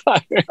 So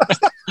we've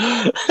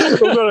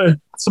got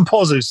some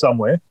positives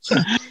somewhere.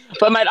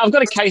 But, mate, I've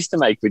got a case to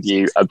make with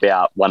you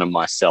about one of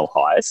my sell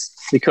highs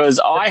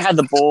because I had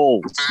the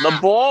balls.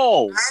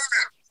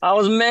 I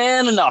was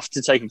man enough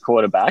to take a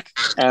quarterback,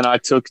 and I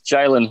took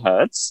Jalen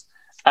Hurts.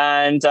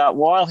 And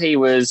while he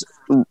was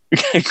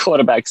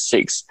quarterback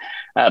 6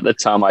 at the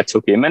time I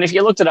took him, and if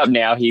you looked it up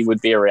now, he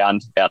would be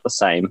around about the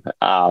same.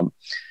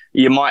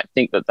 You might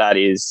think that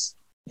is,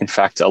 in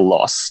fact, a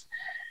loss.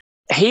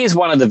 He is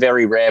one of the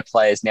very rare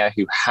players now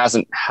who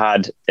hasn't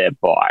had their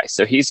bye.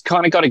 So he's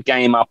kind of got a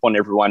game up on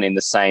everyone in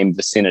the same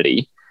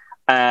vicinity.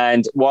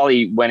 And while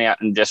he went out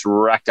and just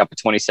racked up a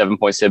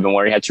 27.7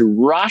 where he had to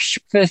rush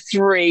for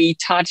 3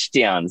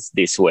 touchdowns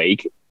this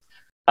week,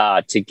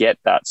 to get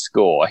that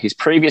score. His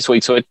previous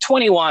weeks were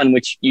 21,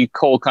 which you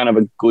call kind of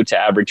a good to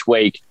average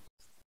week,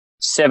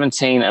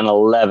 17 and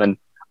 11.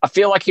 I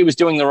feel like he was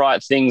doing the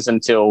right things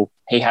until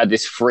he had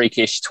this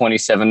freakish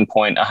 27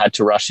 point. I had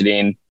to rush it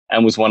in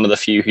and was one of the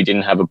few who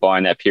didn't have a bye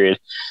in that period.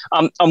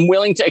 I'm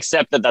willing to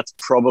accept that that's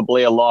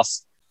probably a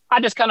loss. I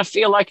just kind of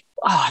feel like,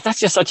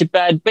 that's just such a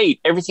bad beat.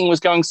 Everything was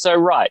going so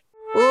right.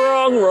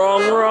 Wrong.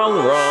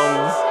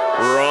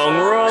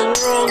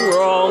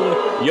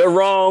 You're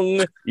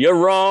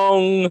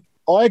wrong.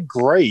 I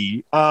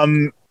agree.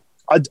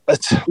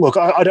 Look,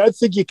 I don't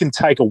think you can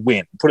take a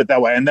win, put it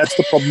that way. And that's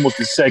the problem with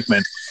this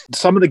segment.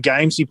 Some of the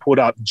games he put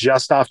up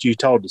just after you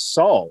told to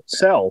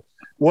sell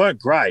weren't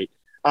great.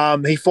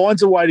 He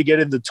finds a way to get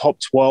in the top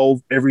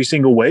 12 every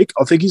single week.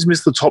 I think he's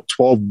missed the top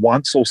 12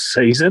 once all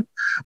season.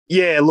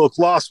 Yeah, look,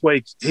 last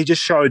week he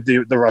just showed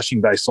the rushing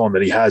baseline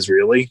that he has,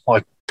 really.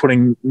 Like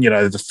putting,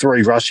 the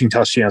 3 rushing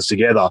touchdowns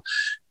together.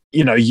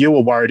 You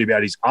were worried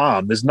about his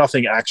arm. There's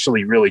nothing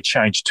actually really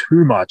changed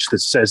too much that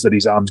says that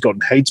his arm's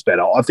gotten heaps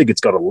better. I think it's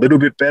got a little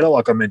bit better,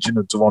 like I mentioned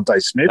with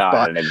Devontae Smith,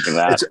 but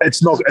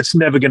it's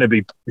never going to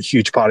be a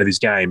huge part of his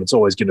game. It's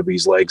always going to be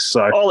his legs.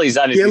 So all he's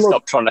done is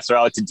stop trying to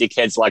throw it to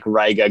dickheads like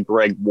Rager,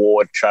 Greg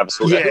Ward, Travis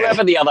Wood,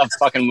 whoever the other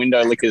fucking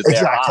window lickers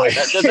there are.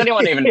 Does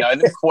anyone even know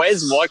them?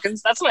 Quez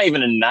Watkins? That's not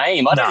even a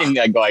name. I don't even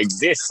think that guy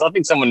exists. I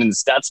think someone in the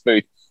stats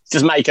booth is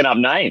just making up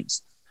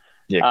names.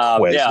 I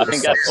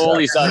think that's all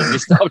he's done. He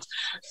stopped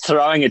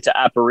throwing it to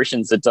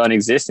apparitions that don't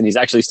exist, and he's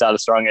actually started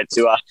throwing it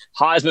to a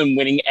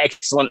Heisman-winning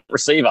excellent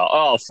receiver.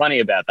 Oh, funny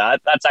about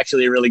that. That's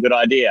actually a really good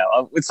idea.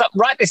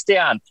 Write this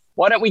down.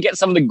 Why don't we get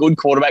some of the good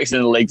quarterbacks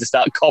in the league to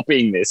start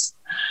copying this?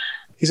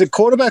 He's a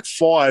quarterback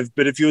 5,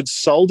 but if you had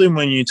sold him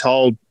when you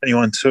told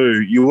anyone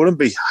 2, you wouldn't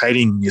be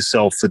hating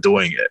yourself for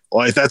doing it.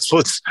 Like that's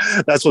what's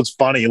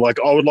funny. Like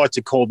I would like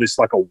to call this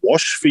like a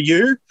wash for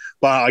you,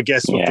 but I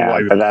guess with the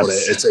way we put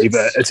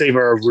it, it's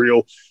either a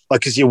real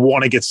because you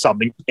want to get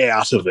something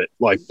out of it,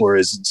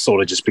 whereas it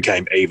sort of just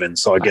became even.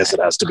 So I guess it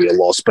has to be a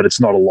loss, but it's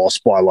not a loss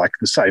by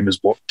the same as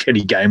what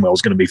Kenny Gainwell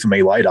is going to be for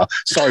me later.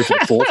 Sorry for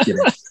the fourth.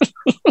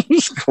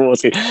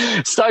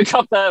 Stoke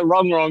up the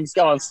wrongs.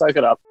 Go on, stoke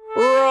it up.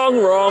 Wrong.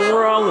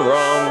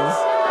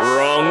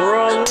 Wrong,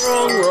 wrong,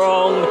 wrong,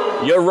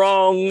 wrong. You're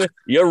wrong.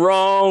 You're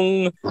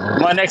wrong.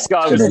 My next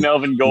guy was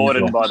Melvin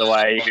Gordon, by the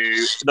way, who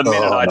the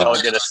minute I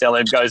told you to sell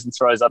him goes and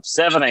throws up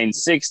 17,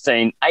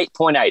 16,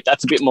 8.8.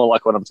 That's a bit more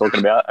like what I'm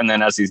talking about. And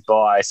then as his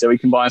buy. So he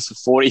combines for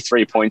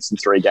 43 points in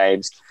 3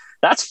 games.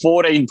 That's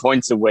 14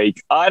 points a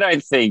week. I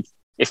don't think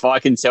if I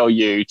can tell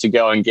you to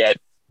go and get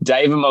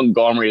David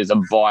Montgomery as a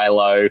buy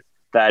low,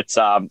 that,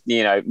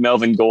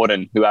 Melvin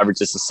Gordon, who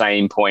averages the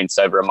same points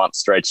over a month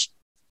stretch,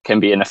 can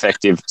be an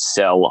effective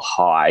sell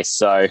high.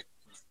 So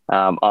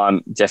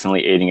I'm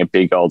definitely eating a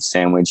big old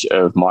sandwich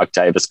of Mike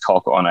Davis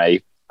cock on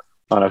a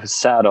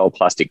sad old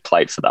plastic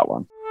plate for that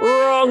one.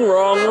 Wrong,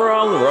 wrong,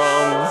 wrong,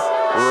 wrong.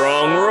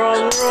 Wrong,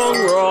 wrong, wrong,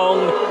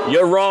 wrong.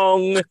 You're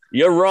wrong.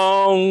 You're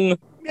wrong.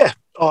 Yeah,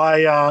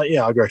 I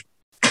agree.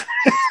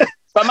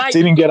 But mate,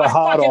 didn't get a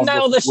hard fucking on.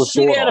 nailed the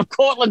shit out of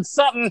Cortland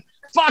Sutton.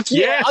 Fuck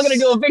yeah, Yes. I'm going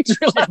to do a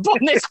victory lap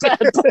on this bad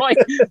boy.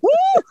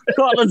 Woo!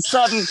 Cortland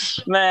Sutton.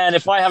 Man,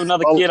 if I have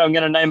another kid, I'm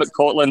going to name it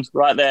Cortland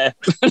right there.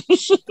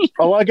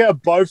 I like how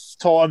both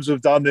times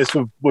we've done this,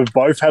 we've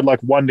both had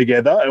like one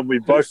together and we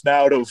both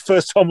nailed it.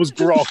 First time was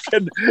Gronk,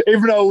 and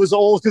even though it was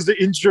all because of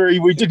injury,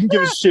 we didn't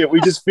give a shit.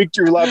 We just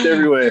victory lapped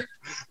everywhere.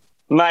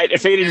 Mate,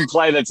 if he didn't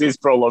play, that's his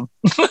problem.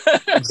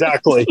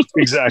 Exactly.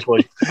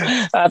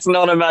 That's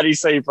not a Matty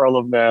C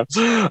problem now.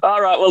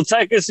 All right, well,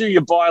 take us through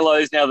your buy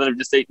lows now that I've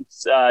just eaten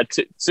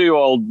two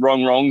old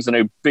wrongs and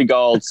a big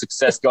old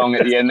success gong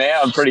at the end there.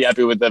 I'm pretty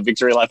happy with the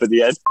victory lap at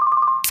the end.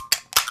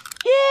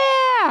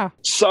 Yeah.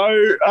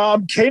 So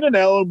Keenan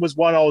Allen was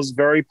one I was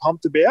very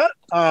pumped about.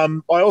 I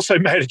also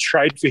made a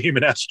trade for him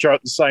and Astro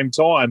at the same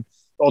time.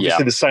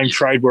 Obviously, the same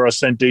trade where I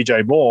sent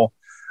DJ Moore.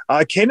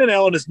 Keenan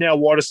Allen is now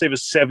wide receiver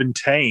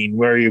 17,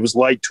 where he was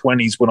late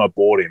 20s when I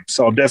bought him.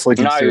 So I'm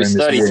definitely considering he was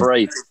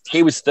 33.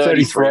 He was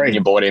 33 when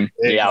you bought him.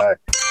 Yeah.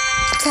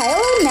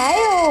 Taylor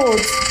nailed.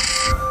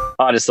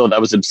 I just thought that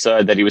was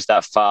absurd that he was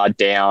that far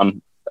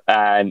down.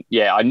 And,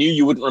 yeah, I knew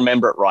you wouldn't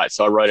remember it right,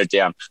 so I wrote it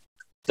down.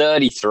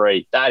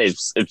 33. That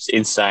is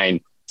insane.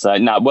 So,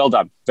 no, well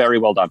done. Very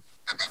well done.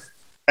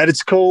 And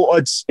it's cool.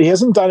 He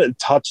hasn't done it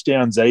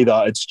touchdowns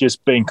either. It's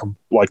just been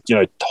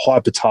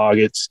hyper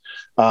targets.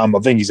 I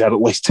think he's had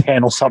at least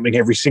 10 or something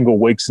every single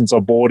week since I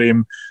bought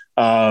him.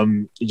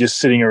 Just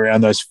sitting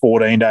around those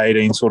 14 to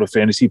 18 sort of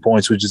fantasy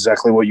points, which is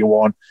exactly what you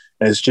want.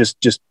 And it's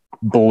just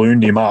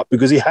ballooned him up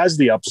because he has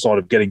the upside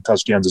of getting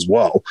touchdowns as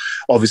well.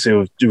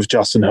 Obviously, it was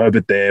Justin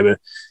Herbert there, but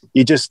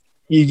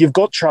you've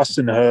got trust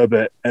in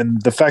Herbert,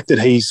 and the fact that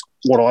he's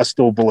what I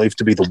still believe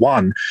to be the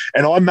one.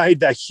 And I made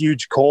that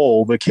huge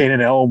call that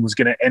Keenan Allen was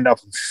going to end up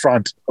in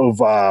front of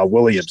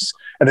Williams.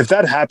 And if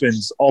that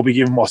happens, I'll be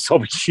giving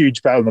myself a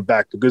huge pat on the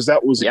back because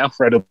that was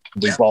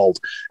incredibly bold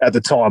at the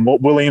time.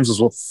 Williams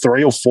was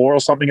 3 or 4 or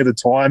something at the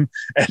time,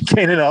 and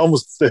Keenan Allen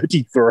was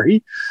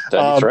 33.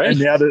 And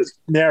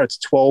now it's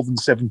 12 and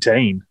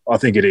 17, I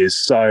think it is.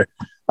 So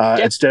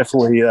it's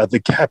definitely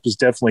the gap is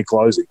definitely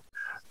closing.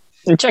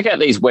 And check out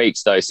these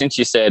weeks, though, since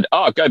you said,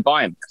 go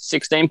buy him.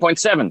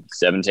 16.7,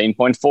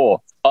 17.4,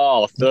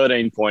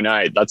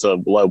 13.8. That's a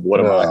low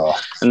watermark.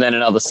 And then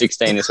another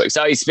 16 this week.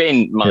 So he's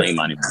been money.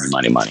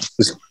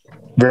 It's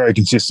very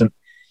consistent.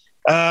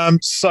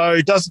 So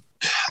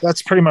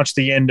that's pretty much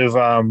the end of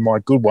my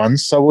good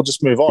ones. So we'll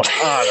just move on.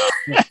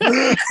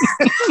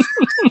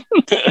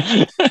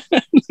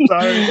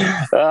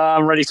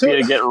 I'm ready for you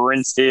to get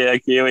rinsed here.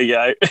 Here we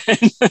go.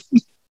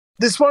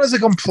 This one is a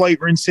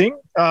complete rinsing.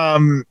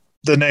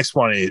 The next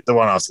one, the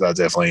one after that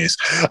definitely is.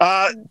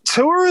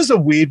 Tua is a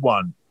weird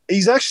one.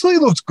 He's actually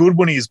looked good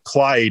when he's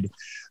played,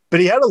 but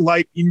he had a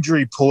late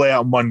injury pull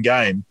out in one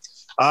game.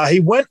 He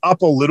went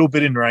up a little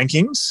bit in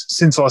rankings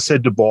since I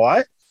said to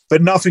buy,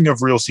 but nothing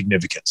of real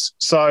significance.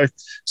 So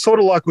sort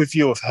of like with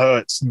you with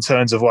Hurts in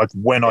terms of like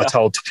when I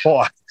told to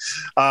buy.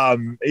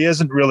 He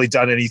hasn't really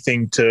done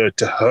anything to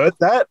hurt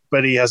that,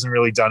 but he hasn't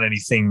really done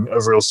anything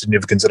of real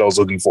significance that I was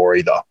looking for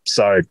either.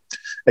 So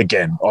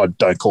again, I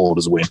don't call it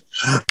as a win.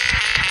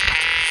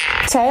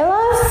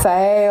 Taylor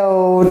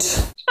failed.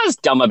 That's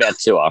dumb about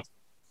Tua.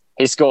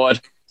 He scored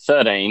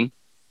 13,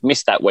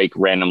 missed that week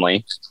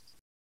randomly,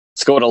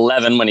 scored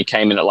 11 when he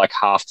came in at like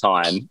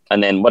halftime,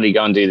 and then what did he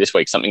go and do this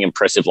week? Something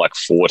impressive like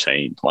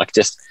 14. Like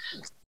just,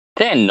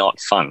 they're not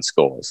fun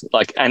scores.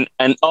 Like, and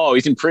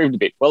he's improved a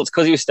bit. Well, it's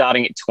because he was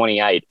starting at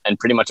 28, and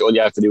pretty much all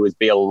you have to do is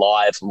be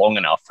alive long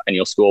enough and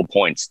you'll score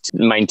points to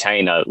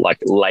maintain a like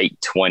late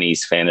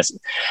 20s fantasy.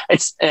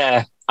 It's,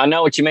 I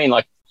know what you mean.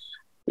 Like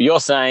you're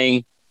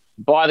saying,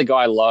 buy the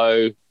guy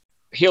low,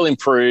 he'll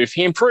improve.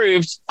 He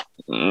improved.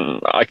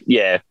 I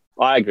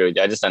agree with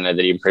you. I just don't know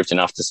that he improved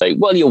enough to say,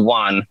 well, you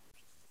won.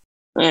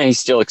 He's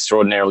still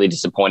extraordinarily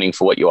disappointing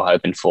for what you were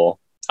hoping for.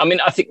 I mean,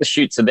 I think the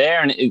shoots are there,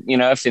 and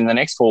if in the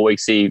next 4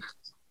 weeks he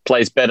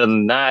plays better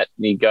than that,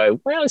 and you go,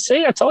 well,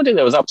 see, I told you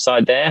there was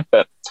upside there.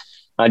 But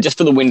just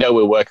for the window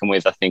we're working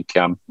with, I think,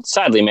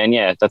 sadly, man,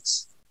 that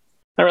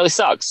really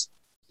sucks.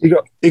 He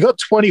got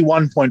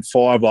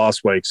 21.5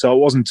 last week, so it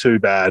wasn't too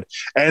bad.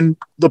 And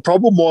the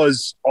problem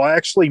was, I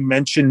actually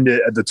mentioned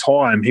it at the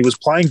time. He was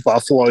playing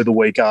Buffalo the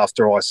week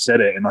after I said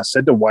it, and I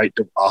said to wait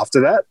till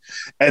after that.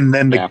 And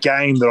then the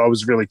game that I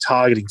was really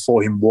targeting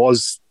for him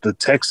was the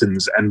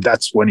Texans, and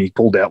that's when he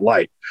pulled out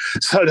late.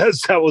 So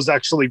that was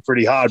actually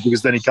pretty hard,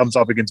 because then he comes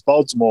up against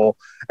Baltimore,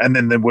 and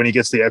then when he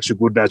gets the extra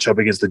good matchup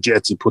against the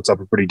Jets, he puts up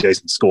a pretty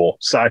decent score.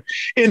 So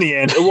in the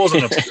end, it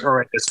wasn't a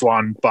horrendous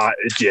one, but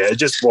it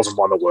just wasn't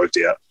one that worked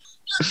out.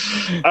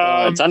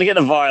 Time to get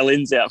the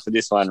violins out for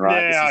this one,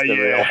 right? Yeah, this is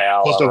the real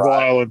howler, Got the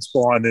violence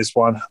behind this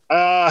one.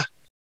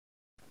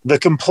 The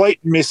complete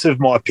miss of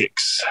my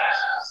picks.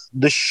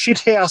 The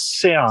shithouse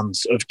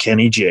sounds of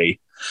Kenny G.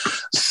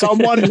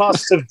 Someone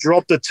must have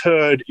dropped a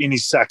turd in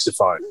his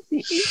saxophone.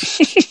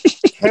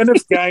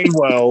 Kenneth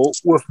Gainwell,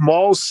 with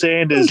Miles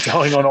Sanders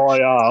going on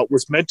IR,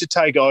 was meant to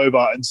take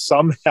over and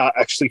somehow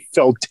actually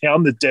fell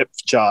down the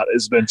depth chart,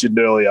 as mentioned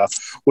earlier,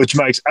 which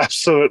makes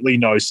absolutely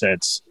no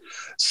sense.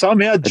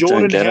 Somehow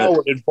Jordan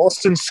Howard and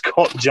Boston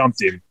Scott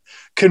jumped him.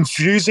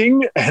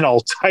 Confusing, and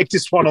I'll take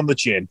this one on the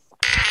chin.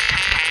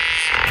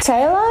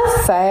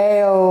 Taylor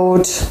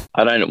failed.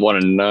 I don't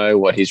want to know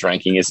what his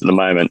ranking is at the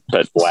moment,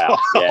 but wow.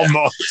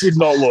 Yeah. Did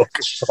not look.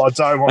 I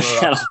don't want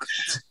to know.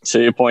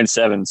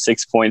 2.7,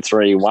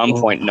 6.3,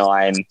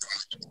 1.9.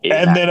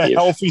 And then a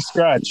healthy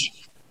scratch.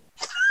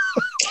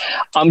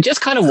 I'm just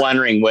kind of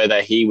wondering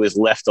whether he was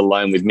left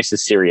alone with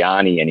Mrs.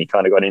 Sirianni and he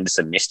kind of got into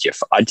some mischief.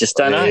 I just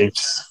don't know.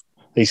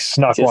 He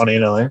snuck one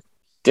in, I think.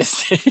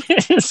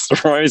 Just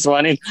throws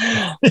one in.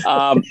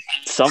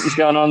 Something's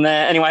going on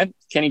there. Anyway,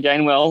 Kenny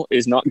Gainwell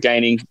is not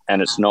gaining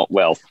and it's not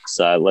well.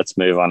 So let's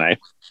move on, eh?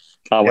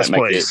 I won't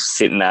make you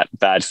sit in that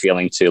bad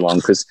feeling too long,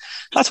 because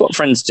that's what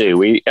friends do.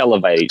 We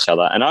elevate each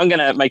other. And I'm going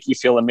to make you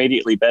feel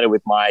immediately better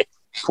with my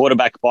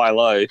quarterback buy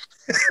low.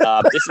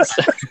 This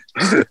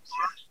is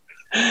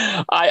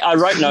I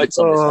wrote notes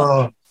on this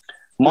one.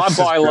 My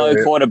buy low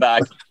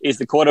quarterback is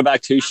the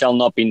quarterback who shall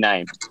not be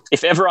named.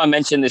 If ever I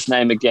mention this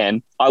name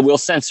again, I will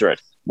censor it.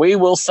 We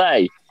will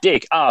say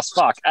dick, ass,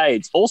 fuck,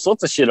 AIDS, all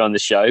sorts of shit on the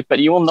show, but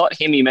you will not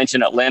hear me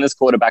mention Atlanta's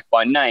quarterback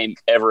by name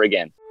ever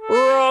again.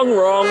 Wrong.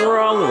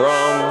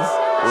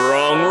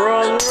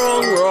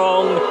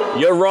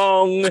 You're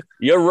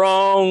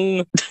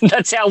wrong.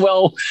 That's how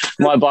well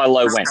my buy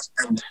low went.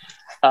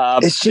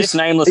 This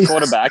nameless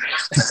quarterback...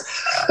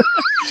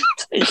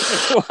 He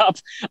threw up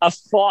a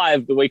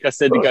 5 the week I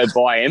said to go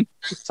buy him.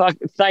 So,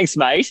 thanks,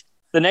 mate.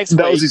 The next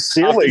week,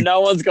 after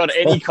no one's got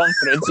any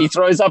confidence, he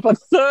throws up a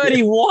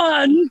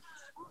 31.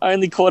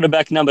 Only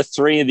quarterback number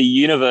 3 in the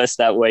universe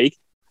that week.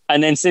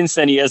 And then since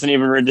then, he hasn't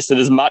even registered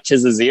as much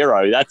as a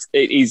 0.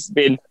 He's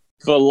been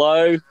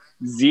below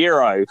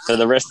 0 for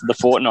the rest of the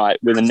fortnight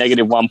with a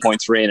negative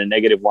 1.3 and a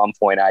negative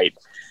 1.8.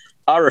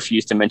 I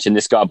refuse to mention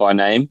this guy by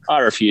name. I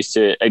refuse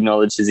to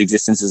acknowledge his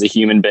existence as a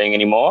human being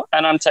anymore,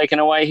 and I'm taking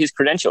away his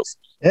credentials.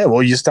 Yeah,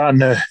 well, you're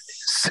starting to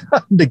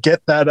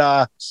get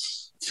that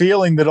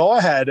feeling that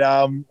I had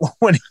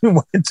when he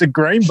went to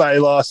Green Bay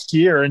last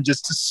year and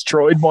just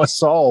destroyed my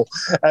soul.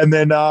 And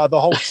then the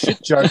whole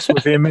shit jokes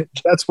with him,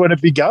 that's when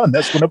it began.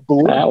 That's when it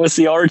blew. That was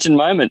the origin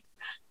moment.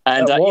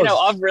 And,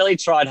 I've really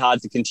tried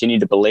hard to continue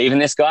to believe in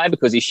this guy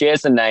because he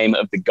shares the name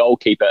of the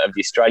goalkeeper of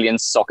the Australian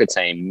soccer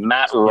team,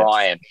 Matt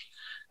Ryan.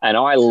 And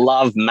I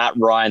love Matt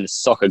Ryan, the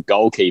soccer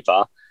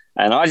goalkeeper.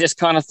 And I just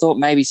kind of thought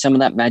maybe some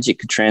of that magic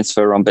could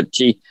transfer on. But,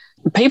 gee,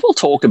 people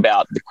talk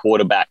about the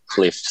quarterback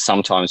cliff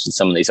sometimes with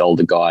some of these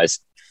older guys.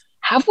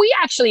 Have we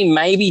actually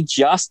maybe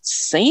just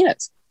seen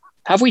it?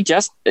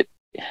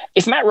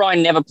 If Matt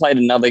Ryan never played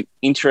another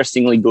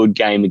interestingly good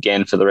game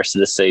again for the rest of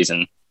the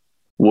season,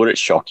 would it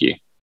shock you?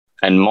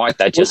 And might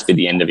that just be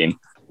the end of him?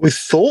 We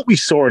thought we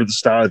saw it at the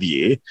start of the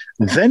year.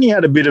 Then he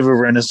had a bit of a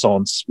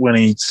renaissance when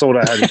he sort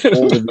of had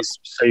all of his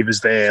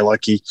receivers there.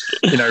 Like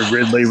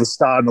Ridley was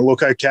starting to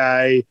look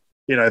okay.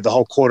 The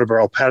whole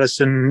Cordero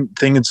Patterson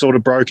thing had sort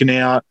of broken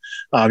out.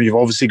 You've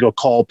obviously got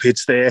Kyle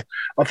Pitts there.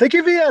 I think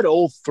if he had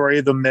all 3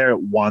 of them there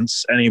at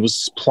once and he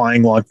was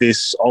playing like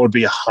this, I would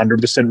be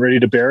 100% ready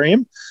to bury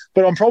him.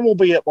 But I'm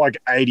probably at like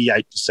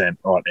 88%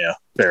 right now,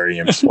 bury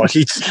him.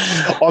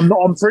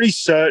 I'm pretty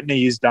certain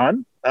he is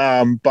done.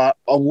 But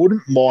I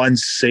wouldn't mind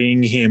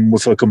seeing him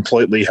with a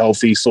completely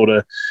healthy sort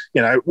of,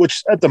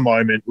 which at the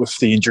moment with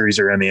the injuries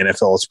around the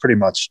NFL, it's pretty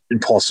much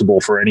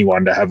impossible for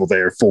anyone to have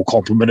their full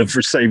complement of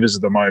receivers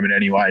at the moment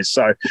anyway.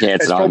 So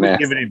it's probably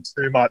giving him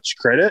too much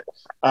credit.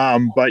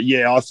 But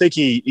yeah, I think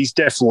he's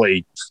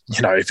definitely,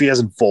 if he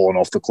hasn't fallen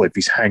off the cliff,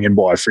 he's hanging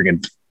by a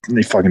friggin'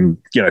 fucking,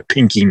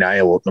 pinky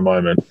nail at the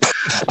moment.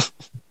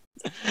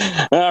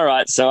 All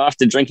right, so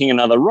after drinking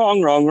another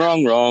wrong,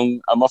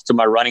 I'm off to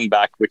my running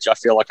back, which I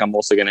feel like I'm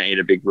also going to eat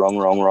a big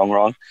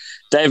wrong.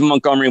 David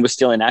Montgomery was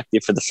still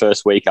inactive for the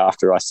first week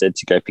after I said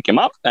to go pick him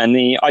up, and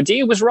the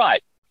idea was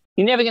right.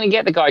 You're never going to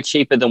get the guy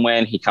cheaper than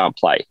when he can't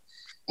play.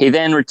 He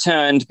then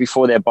returned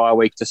before their bye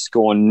week to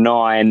score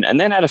 9 and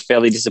then had a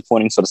fairly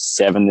disappointing sort of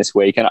 7 this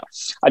week. And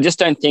I just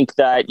don't think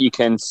that you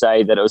can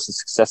say that it was a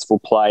successful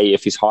play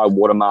if his high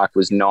watermark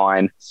was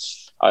 9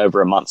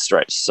 over a month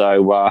stretch.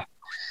 So,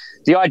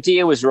 The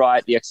idea was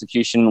right. The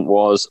execution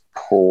was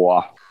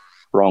poor.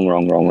 Wrong.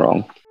 Wrong.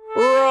 Wrong.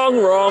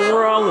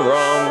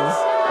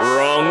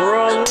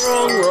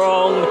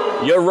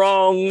 You're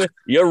wrong.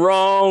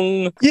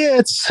 Yeah,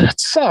 it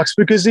sucks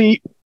because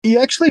he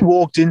actually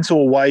walked into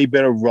a way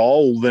better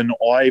role than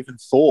I even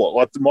thought.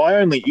 Like, my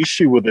only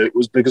issue with it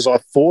was because I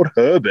thought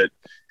Herbert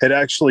had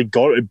actually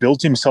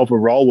built himself a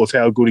role with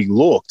how good he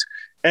looked.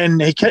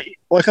 And I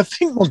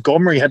think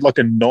Montgomery had like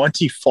a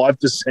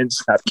 95%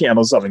 snap count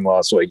or something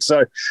last week.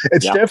 So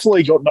it's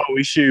definitely got no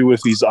issue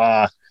with his,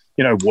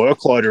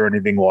 workload or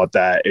anything like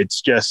that.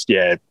 It's just,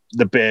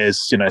 the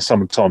Bears,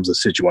 sometimes the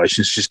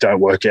situations just don't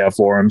work out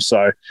for him.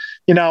 So,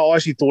 I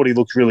actually thought he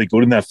looked really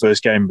good in that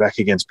first game back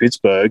against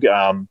Pittsburgh.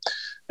 I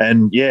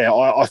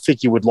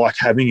think you would like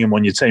having him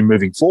on your team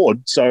moving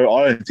forward. So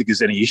I don't think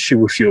there's any issue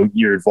with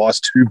your advice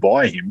to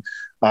buy him.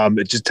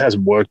 It just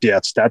hasn't worked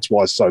out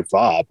stats-wise so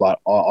far, but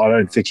I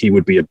don't think he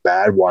would be a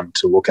bad one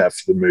to look at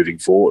for the moving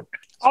forward.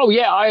 Oh,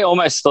 yeah, I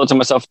almost thought to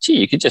myself, gee,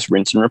 you could just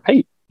rinse and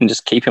repeat and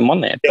just keep him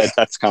on there. Yeah. But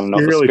that's kind of not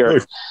the really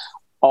spirit could.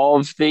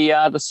 of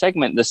the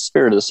segment. The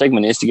spirit of the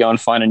segment is to go and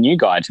find a new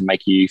guy to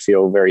make you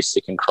feel very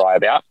sick and cry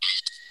about.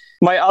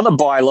 My other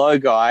buy low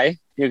guy,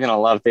 you're going to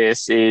love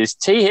this, is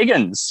T.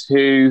 Higgins,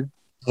 who,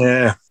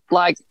 so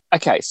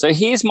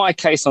here's my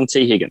case on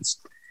T. Higgins.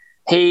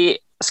 He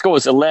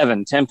scores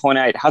 11,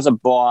 10.8, has a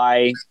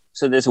bye.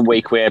 So there's a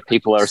week where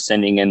people are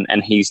ascending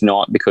and he's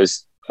not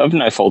because of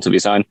no fault of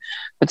his own.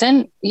 But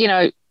then,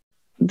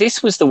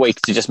 this was the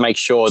week to just make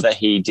sure that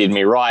he did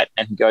me right,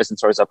 and he goes and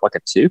throws up like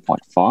a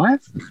 2.5,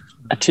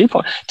 a 2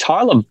 point.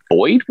 Tyler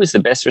Boyd was the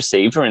best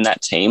receiver in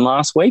that team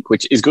last week,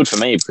 which is good for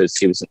me because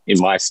he was in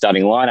my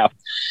starting lineup.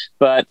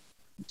 But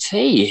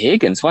T.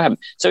 Higgins, what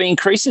happened? So he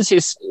increases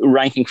his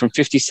ranking from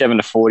 57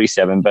 to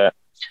 47, but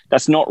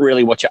that's not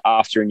really what you're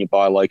after in your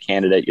buy low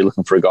candidate. You're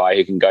looking for a guy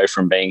who can go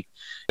from being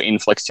in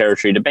flex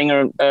territory to being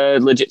a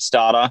legit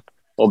starter,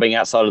 or being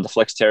outside of the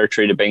flex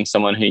territory to being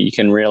someone who you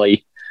can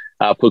really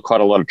put quite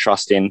a lot of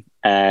trust in.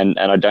 And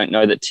I don't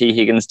know that T.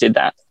 Higgins did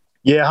that.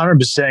 Yeah,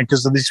 100%,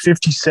 because this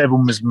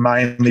 57 was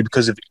mainly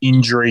because of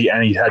injury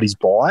and he had his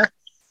bye.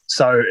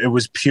 So it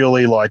was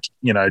purely like,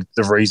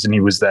 the reason he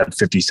was that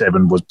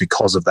 57 was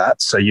because of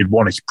that. So you'd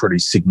want a pretty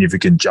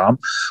significant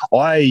jump.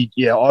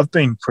 I've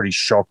been pretty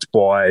shocked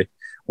by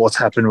what's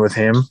happened with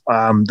him.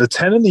 The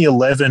 10 and the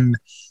 11,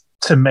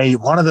 to me,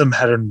 one of them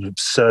had an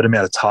absurd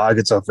amount of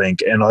targets, I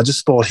think. And I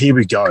just thought, here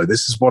we go.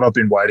 This is what I've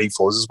been waiting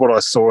for. This is what I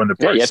saw in the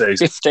preseason.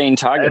 15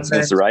 targets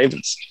against the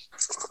Ravens.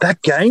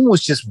 That game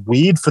was just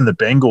weird from the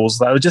Bengals.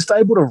 They were just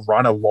able to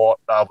run a lot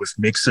with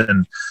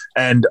Mixon.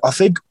 And I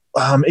think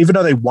even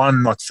though they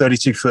won like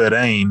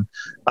 32-13,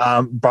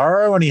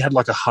 Burrow only had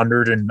like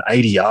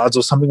 180 yards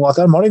or something like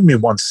that. It might even be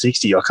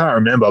 160. I can't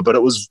remember, but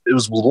it was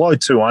below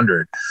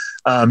 200.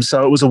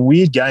 So it was a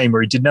weird game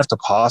where he didn't have to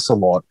pass a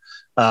lot.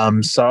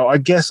 So I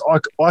guess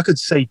I could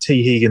see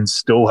T. Higgins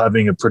still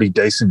having a pretty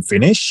decent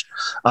finish.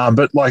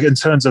 But like in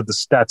terms of the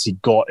stats he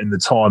got in the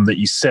time that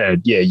you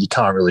said, you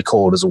can't really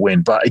call it as a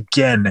win. But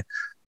again,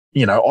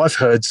 I've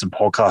heard some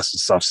podcasts and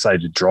stuff say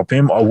to drop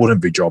him. I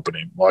wouldn't be dropping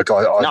him. I would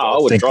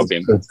think drop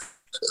him.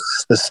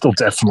 There's still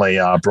definitely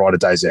brighter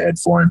days ahead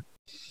for him.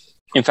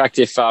 In fact,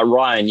 if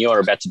Ryan, you're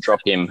about to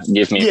drop him,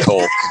 give me a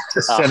call.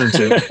 Just send him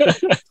to me.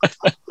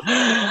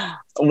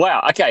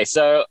 Wow. Okay.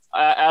 So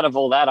out of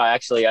all that, I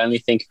actually only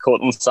think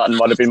Cortland Sutton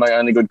might have been my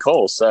only good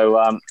call. So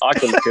I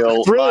can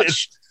feel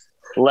much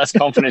less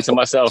confidence in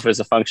myself as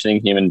a functioning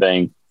human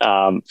being.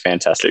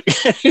 Fantastic.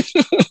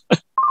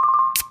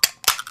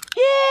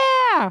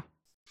 Yeah.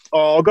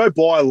 I'll go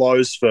buy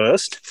lows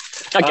first.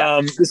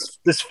 Okay.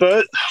 This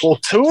first,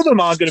 two of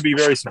them aren't going to be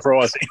very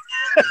surprising.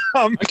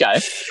 Okay.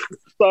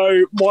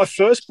 So my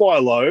first buy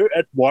low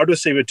at wide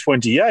receiver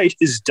 28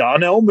 is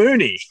Darnell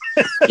Mooney.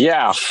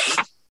 Yeah.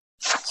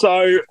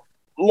 So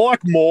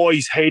like Moore,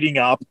 he's heating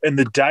up, and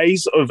the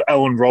days of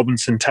Allen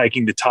Robinson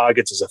taking the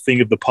targets is a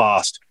thing of the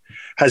past.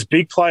 Has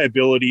big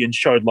playability and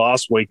showed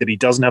last week that he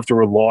doesn't have to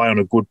rely on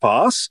a good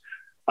pass.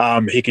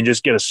 He can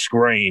just get a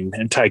screen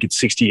and take it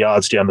 60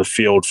 yards down the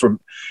field from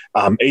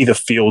either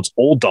Fields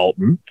or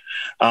Dalton.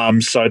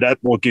 So that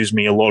what gives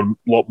me a lot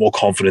more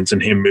confidence in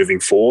him moving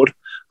forward.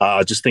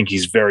 I just think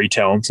he's very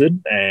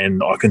talented,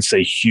 and I can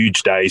see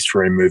huge days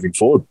for him moving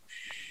forward.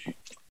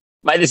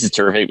 Mate, this is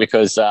terrific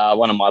because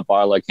one of my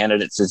buy low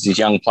candidates is this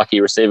young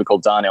plucky receiver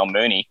called Darnell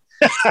Mooney,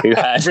 who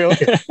had had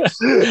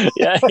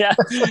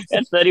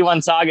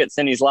 31 targets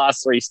in his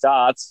last 3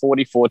 starts,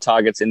 44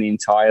 targets in the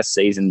entire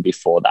season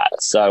before that.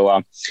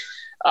 So,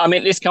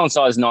 this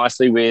coincides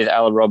nicely with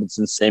Allen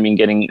Robinson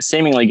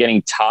seemingly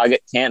getting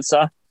target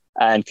cancer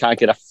and can't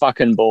get a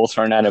fucking ball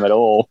thrown at him at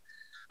all.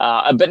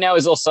 But now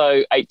he's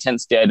also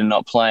 8/10 dead and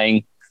not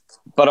playing.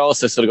 But I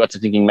also sort of got to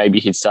thinking maybe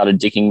he'd started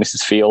dicking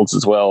Mrs. Fields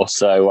as well.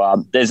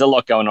 So there's a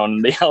lot going on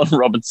in the Allen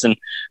Robinson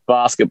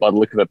basket by the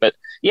look of it. But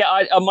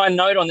yeah, my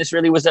note on this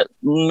really was that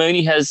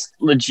Mooney has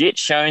legit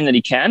shown that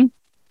he can,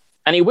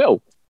 and he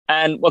will.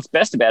 And what's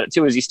best about it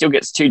too is he still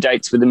gets 2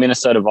 dates with the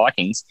Minnesota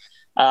Vikings,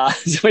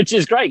 which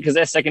is great because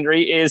their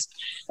secondary is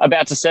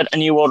about to set a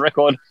new world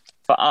record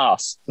for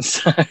us.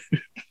 So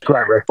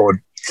Great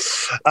record.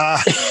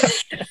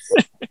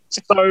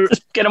 So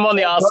get him on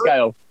the R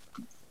scale.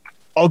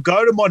 I'll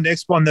go to my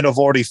next one that I've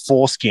already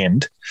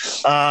foreskinned.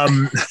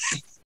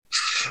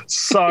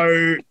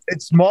 So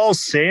it's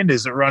Miles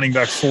Sanders at running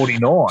back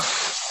 49.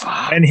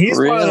 And here's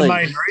one of the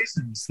main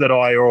reasons that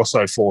I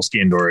also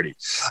foreskinned already.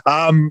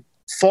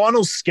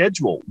 Final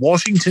schedule,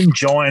 Washington,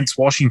 Giants,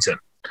 Washington.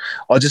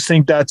 I just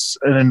think that's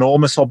an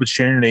enormous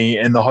opportunity,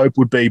 and the hope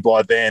would be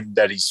by then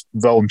that he's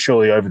well and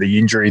truly over the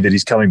injury that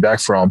he's coming back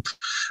from.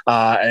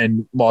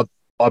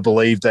 I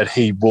believe that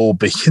he will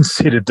be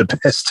considered the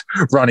best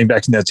running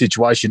back in that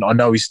situation. I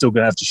know he's still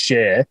going to have to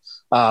share,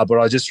 but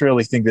I just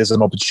really think there's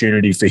an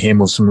opportunity for him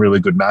with some really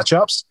good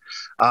matchups.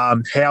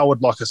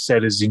 Howard, like I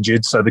said, is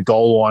injured, so the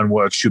goal line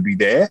work should be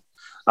there.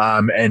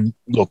 And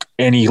look,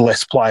 any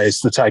less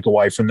players to take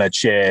away from that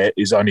share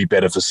is only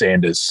better for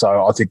Sanders.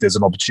 So I think there's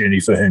an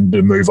opportunity for him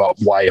to move up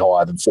way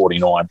higher than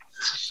 49.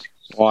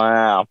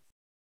 Wow.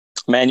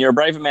 Man, you're a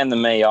braver man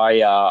than me.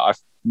 I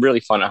really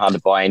find it hard to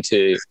buy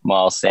into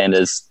Miles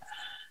Sanders.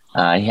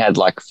 He had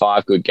like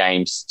 5 good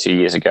games 2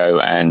 years ago,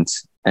 and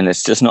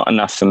it's just not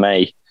enough for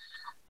me.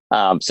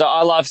 So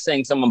I love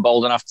seeing someone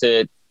bold enough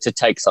to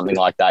take something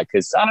like that,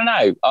 because, I don't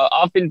know,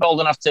 I've been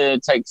bold enough to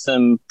take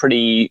some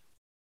pretty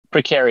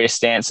precarious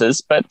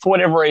stances, but for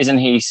whatever reason,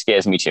 he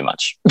scares me too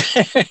much.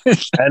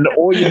 And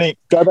all you need,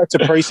 go back to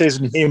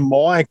preseason, hear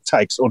my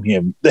takes on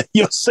him.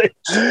 You'll see,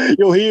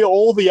 you'll hear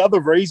all the other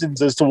reasons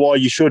as to why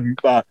you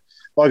shouldn't. But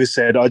like I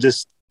said, I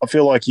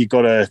feel like you've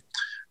got to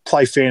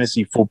play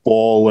fantasy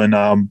football and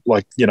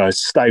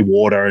stay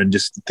water, and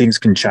just things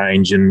can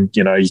change, and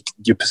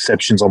your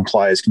perceptions on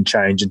players can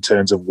change in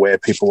terms of where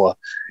people are.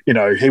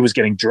 He was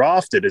getting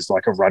drafted as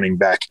like a running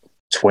back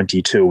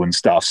 22 and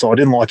stuff, so I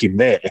didn't like him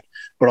there,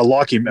 but I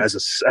like him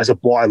as a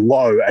buy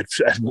low at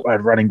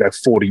running back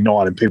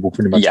 49, and people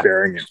pretty much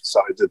burying him.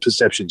 So the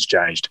perception's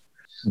changed.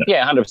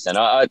 Yeah,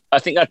 100%. I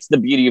think that's the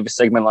beauty of a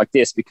segment like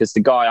this, because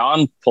the guy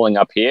I'm pulling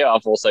up here,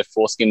 I've also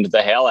foreskinned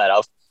the hell out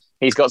of.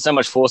 He's got so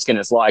much foreskin,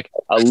 it's like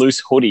a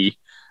loose hoodie,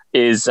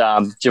 is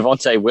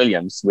Javonte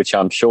Williams, which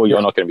I'm sure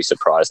you're not going to be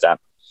surprised at.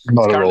 He's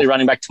currently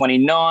running back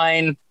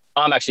 29.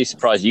 I'm actually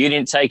surprised you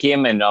didn't take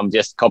him, and I'm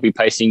just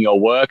copy-pasting your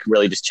work,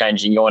 really just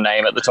changing your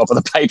name at the top of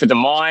the paper to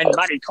mine.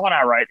 Matty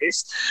Connor wrote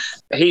this.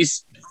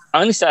 He's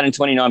only starting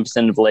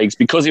 29% of leagues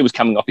because he was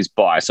coming off his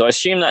bye. So I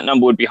assume that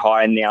number would be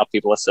higher now.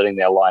 People are setting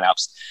their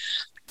lineups.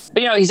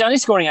 But, he's only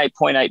scoring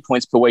 8.8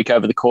 points per week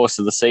over the course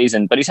of the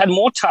season, but he's had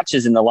more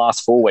touches in the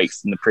last 4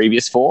 weeks than the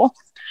previous 4.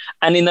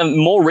 And in the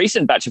more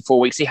recent batch of 4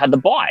 weeks, he had the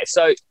bye.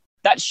 So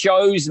that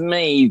shows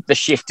me the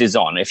shift is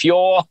on. If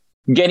you're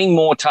getting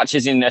more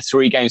touches in a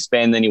 3-game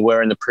span than you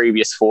were in the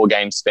previous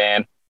 4-game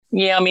span,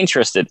 I'm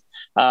interested.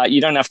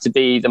 You don't have to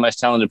be the most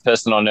talented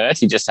person on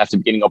earth. You just have to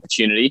be getting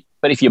opportunity.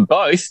 But if you're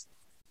both,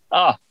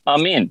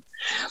 I'm in.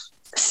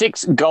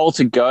 6 goal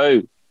to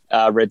go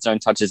red zone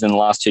touches in the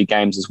last 2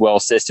 games as well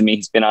says to me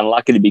he's been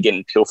unlucky to be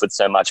getting pilfered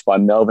so much by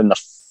Melvin,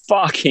 the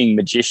fucking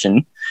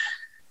magician.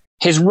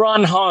 His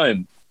run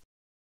home.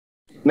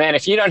 Man,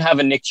 if you don't have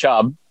a Nick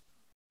Chubb,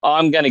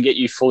 I'm going to get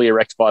you fully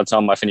erect by the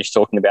time I finish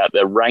talking about the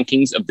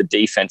rankings of the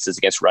defenses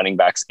against running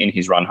backs in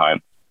his run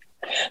home.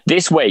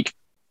 This week,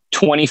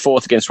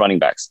 24th against running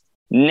backs.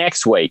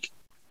 Next week,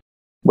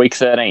 week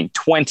 13,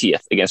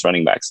 20th against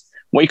running backs.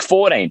 Week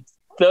 14,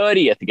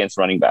 30th against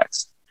running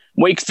backs.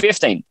 Week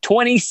 15,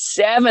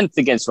 27th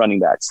against running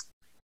backs.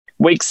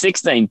 Week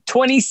 16,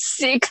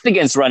 26th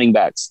against running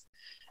backs.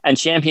 And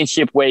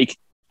championship week,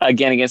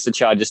 again against the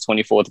Chargers,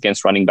 24th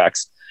against running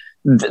backs.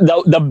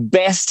 The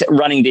best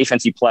running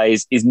defense he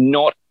plays is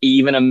not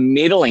even a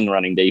middling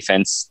running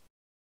defense.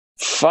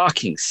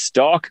 Fucking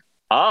stock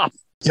up.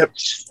 Yep.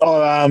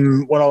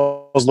 When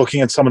I was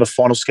looking at some of the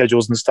final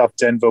schedules and stuff,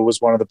 Denver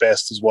was one of the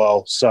best as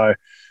well. So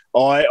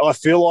I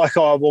feel like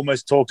I've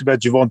almost talked about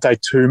Javonte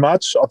too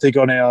much. I think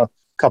on our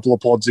couple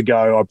of pods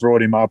ago, I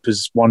brought him up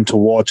as one to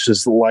watch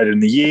as later in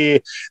the year.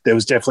 There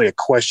was definitely a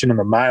question in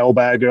the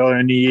mailbag earlier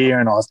in the year,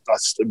 and I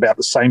about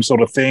the same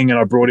sort of thing, and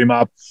I brought him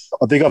up.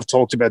 I think I've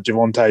talked about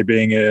Javonte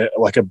being a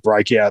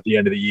breakout at the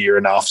end of the year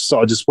enough, so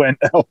I just went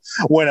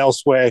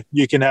elsewhere.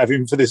 You can have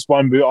him for this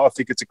one, but I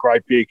think it's a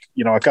great pick.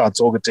 I can't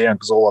talk it down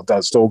because all I've done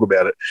is talk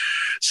about it.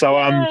 So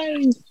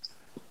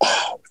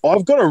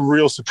I've got a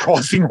real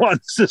surprising one.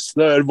 It's this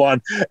third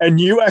one,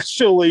 and you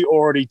actually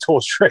already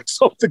tore tricks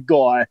off the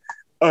guy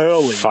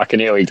early. Fucking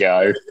here we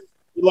go.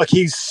 Like,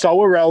 he's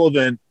so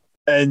irrelevant,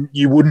 and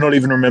you would not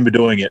even remember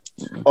doing it,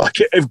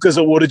 because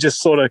it would have just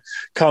sort of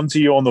come to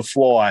you on the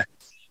fly.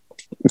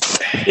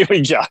 Here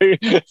we go.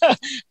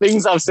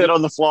 Things I've said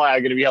on the fly are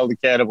going to be held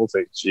accountable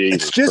to.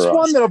 Jesus it's just Christ.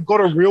 One that I've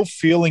got a real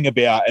feeling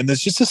about, and there's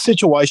just a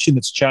situation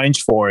that's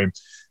changed for him.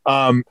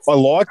 I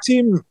liked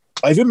him.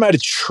 I even made a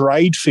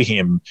trade for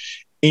him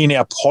in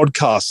our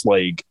podcast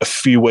league a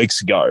few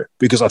weeks ago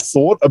because I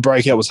thought a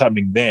breakout was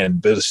happening then,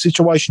 but a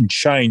situation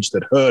changed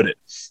that hurt it.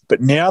 But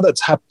now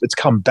it's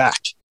come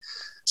back.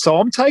 So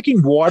I'm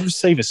taking wide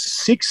receiver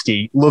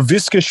 60,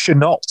 Laviska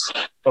Shenault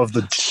of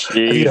the.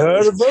 Have you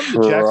heard of them?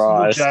 The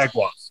Jacksonville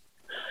Jaguars.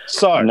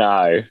 So No,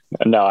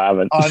 I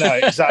haven't. I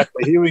know,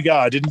 exactly. Here we go.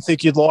 I didn't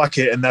think you'd like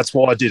it, and that's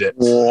why I did it.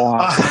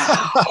 Wow.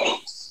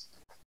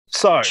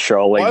 So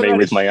Trolling I've me had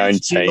with a my own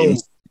huge giggle team.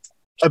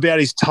 about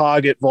his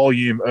target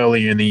volume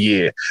earlier in the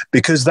year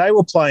because they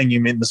were playing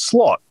him in the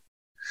slot.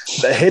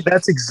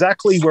 That's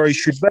exactly where he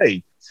should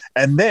be.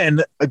 And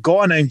then a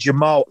guy named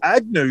Jamal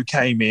Agnew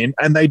came in,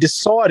 and they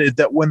decided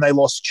that when they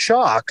lost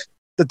Shark,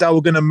 that they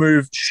were going to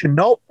move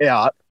Chenault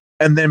out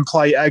and then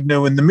play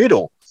Agnew in the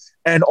middle.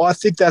 And I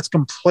think that's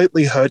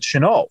completely hurt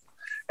Chenault.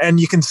 And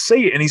you can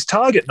see it in his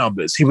target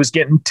numbers. He was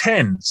getting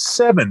 10,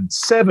 7,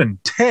 7,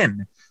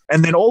 10.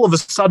 And then all of a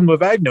sudden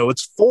with Agnew,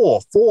 it's 4,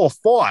 4,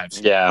 5.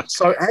 Yeah.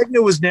 So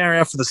Agnew is now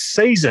out for the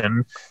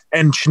season,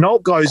 and Chenault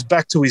goes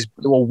back to his,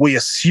 well, we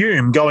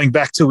assume going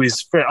back to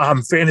his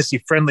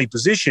fantasy-friendly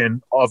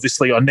position.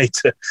 Obviously, I need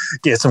to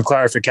get some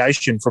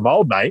clarification from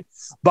old mate.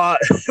 But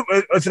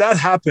if that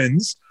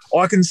happens,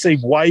 I can see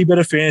way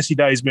better fantasy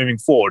days moving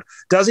forward.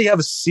 Does he have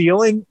a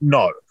ceiling?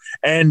 No.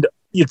 And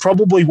you'd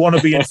probably want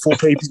to be in full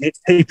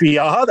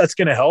PPR. That's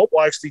going to help.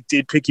 I actually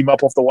did pick him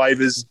up off the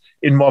waivers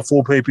in my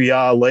full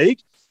PPR league,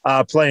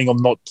 planning on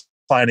not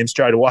playing him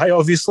straight away,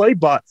 obviously.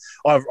 But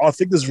I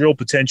think there's real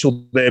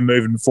potential there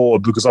moving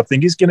forward because I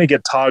think he's going to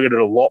get targeted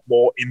a lot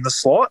more in the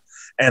slot.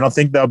 And I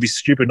think they'll be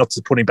stupid not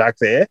to put him back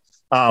there.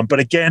 But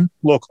again,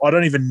 look, I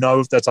don't even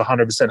know if that's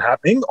 100%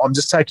 happening. I'm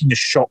just taking a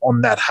shot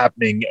on that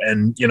happening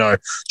and,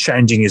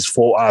 changing his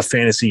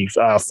fantasy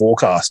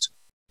forecast.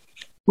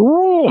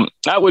 Ooh,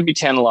 that would be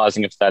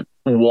tantalizing if that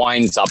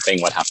winds up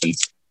being what happens.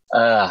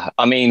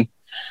 I mean,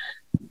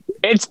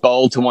 it's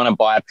bold to want to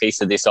buy a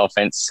piece of this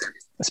offense,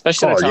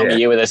 especially the time of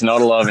year where there's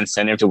not a lot of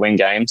incentive to win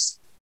games.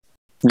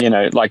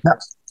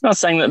 Not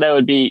saying that they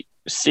would be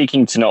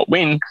seeking to not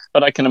win,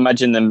 but I can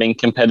imagine them being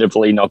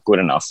competitively not good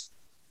enough,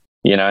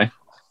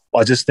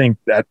 I just think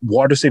that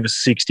wide receiver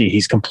 60,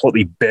 he's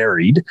completely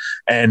buried,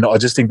 and I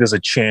just think there's a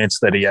chance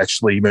that he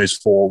actually moves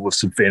forward with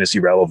some fantasy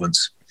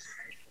relevance.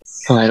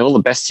 All right, all the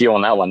best to you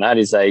on that one. That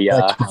is a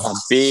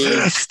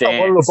big stance. I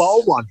wanted a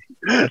bold one.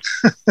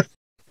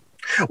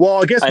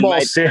 Well, I guess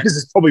Miles Sanders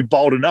is probably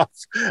bold enough.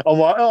 I'm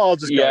like, I'll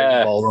just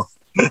go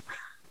bolder.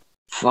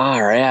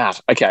 Far out.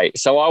 Okay,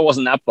 so I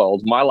wasn't that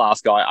bold. My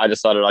last guy, I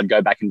decided I'd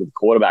go back into the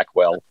quarterback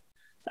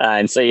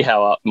and see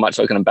how much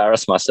I can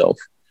embarrass myself.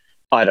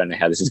 I don't know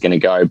how this is going to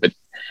go, but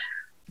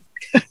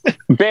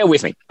bear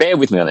with me. Bear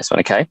with me on this one,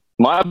 okay?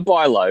 My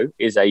buy low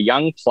is a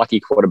young, plucky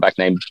quarterback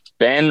named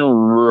Ben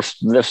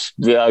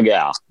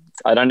Roethlisberger.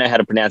 I don't know how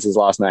to pronounce his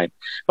last name,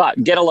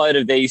 but get a load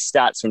of these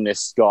stats from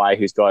this guy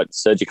who's got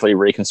surgically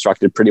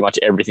reconstructed pretty much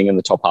everything in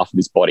the top half of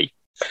his body.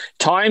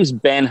 Times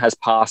Ben has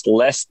passed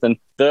less than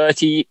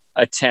 30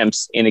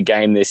 attempts in a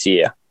game this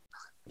year,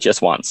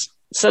 just once.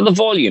 So the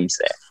volume's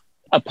there.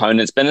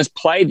 Opponents Ben has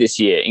played this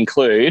year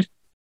include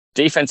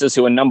defenses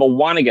who are number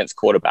 1 against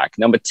quarterback,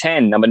 number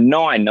 10, number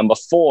 9, number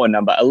 4,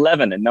 number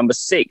 11, and number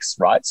 6,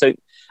 right? So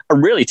a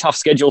really tough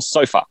schedule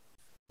so far.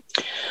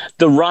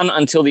 The run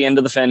until the end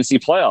of the fantasy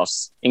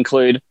playoffs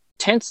include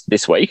 10th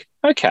this week.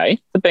 Okay,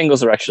 the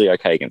Bengals are actually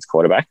okay against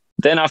quarterback.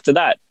 Then after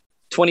that,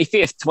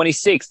 25th,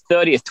 26th,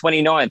 30th,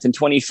 29th, and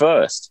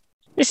 21st.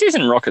 This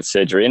isn't rocket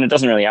surgery, and it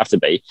doesn't really have to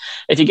be.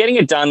 If you're getting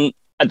it done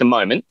at the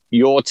moment,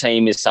 your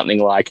team is something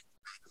like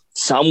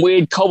some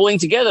weird cobbling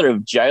together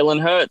of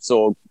Jalen Hurts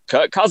or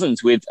Kirk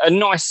Cousins with a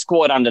nice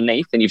squad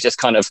underneath, and you've just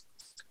kind of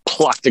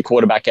plucked a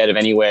quarterback out of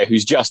anywhere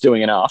who's just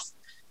doing enough.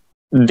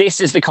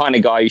 This is the kind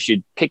of guy you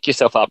should pick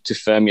yourself up to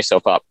firm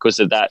yourself up because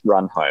of that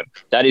run home.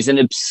 That is an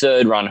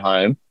absurd run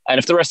home. And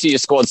if the rest of your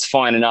squad's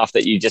fine enough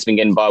that you've just been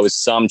getting by with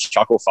some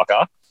chuckle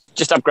fucker,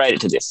 just upgrade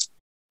it to this.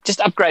 Just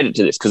upgrade it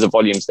to this because the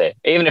volume's there,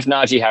 even if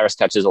Najee Harris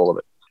catches all of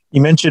it.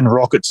 You mentioned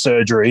rocket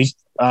surgery.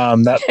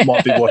 That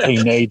might be what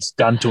he needs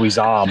done to his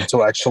arm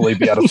to actually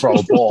be able to throw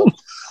a ball.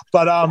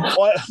 But I'm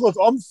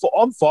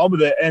fine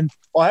with it, and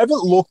I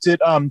haven't looked at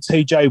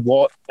T.J.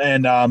 Watt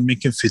and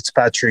Minka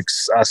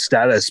Fitzpatrick's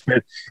status.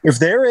 But if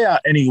they're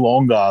out any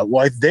longer,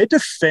 their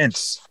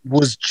defense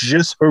was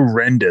just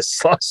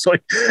horrendous last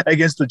week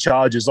against the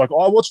Chargers. I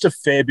watched a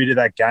fair bit of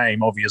that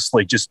game,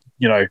 obviously, just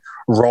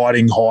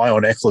riding high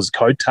on Eckler's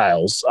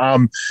coattails.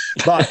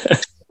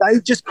 But they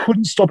just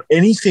couldn't stop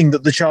anything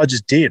that the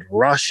Chargers did,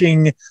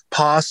 rushing,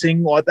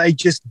 passing. They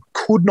just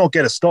could not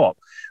get a stop.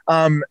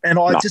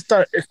 Just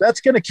don't, if that's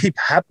going to keep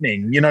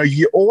happening,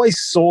 you always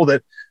saw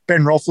that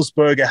Ben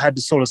Roethlisberger had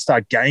to sort of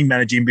start game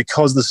managing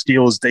because the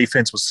Steelers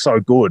defense was so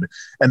good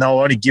and they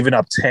were only giving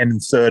up 10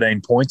 and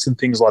 13 points and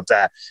things like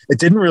that. It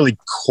didn't really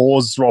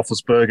cause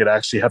Roethlisberger to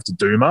actually have to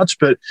do much,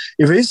 but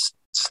if his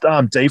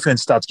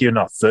defense starts giving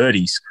up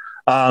 30s,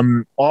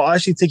 I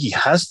actually think he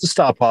has to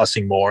start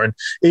passing more. And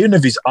even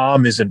if his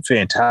arm isn't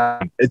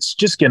fantastic, it's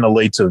just going to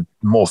lead to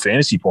more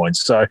fantasy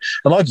points. So,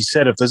 and like you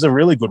said, if there's a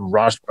really good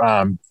rush,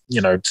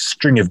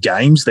 string of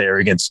games there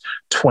against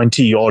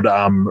 20-odd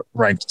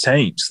ranked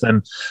teams,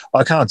 then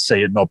I can't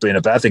see it not being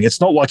a bad thing. It's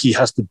not like he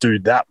has to do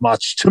that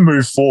much to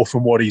move forward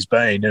from what he's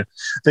been. And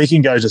if he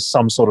can go to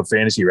some sort of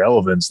fantasy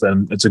relevance,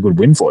 then it's a good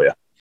win for you.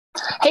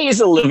 He is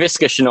a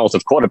Laviska Chenault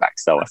of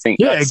quarterbacks, though. I think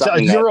Yeah, that's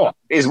exactly. something You're that right.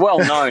 is well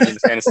known in the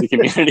fantasy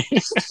community.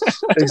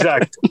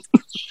 Exactly.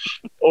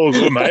 All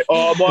good, mate.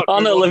 Oh, I might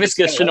On the move to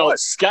Laviska St. Chenault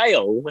Ives.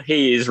 scale,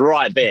 he is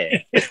right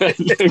there.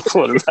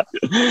 Quarterback.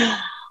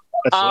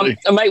 Absolutely.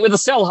 Mate, with the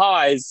sell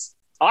highs,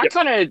 I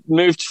kind of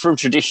moved from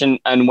tradition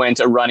and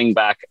went a running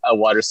back, a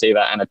wide receiver,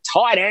 and a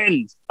tight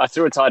end. I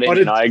threw a tight end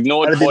and I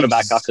ignored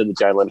quarterback after the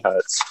Jalen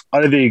Hurts.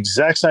 I did the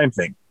exact same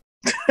thing.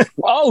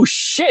 Oh,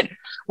 shit.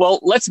 Well,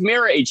 let's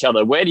mirror each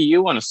other. Where do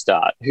you want to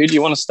start? Who do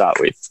you want to start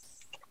with?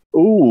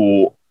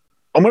 Ooh,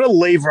 I'm going to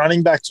leave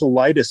running back till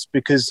latest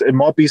because it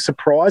might be a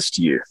surprise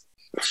to you.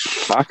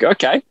 Fuck,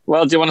 okay.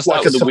 Well, do you want to start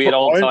Like with a the weird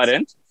old surprise? tight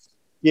end?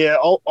 Yeah,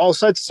 I'll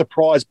say it's a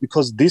surprise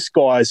because this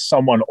guy is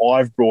someone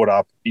I've brought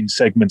up in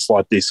segments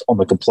like this on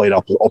the complete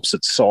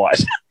opposite side,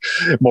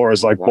 more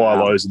as like buy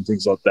lows and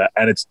things like that.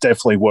 And it's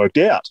definitely worked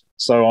out.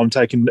 So I'm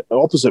taking the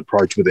opposite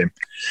approach with him.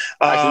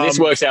 Actually, this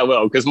works out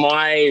well because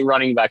my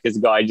running back is a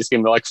guy just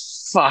going to be like,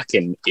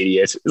 fucking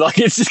idiot. Like,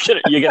 it's just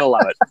you're going to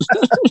love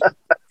it.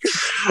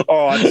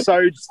 All right,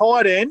 so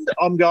tight end,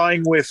 I'm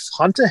going with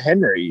Hunter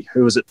Henry,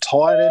 who is at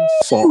tight end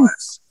 5.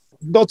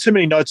 Not too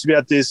many notes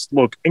about this.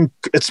 Look,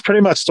 it's pretty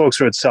much talks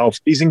for itself.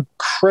 He's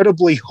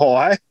incredibly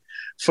high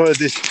for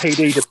this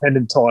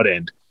TD-dependent tight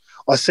end.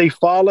 I see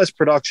far less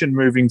production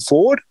moving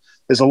forward.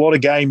 There's a lot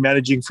of game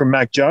managing from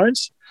Mac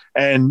Jones,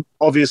 and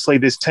obviously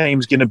this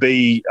team's going to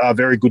be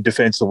very good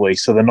defensively,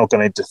 so they're not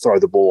going to have to throw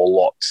the ball a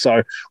lot.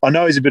 So I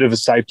know he's a bit of a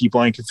safety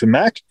blanket for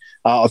Mac.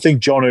 I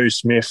think Jonnu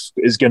Smith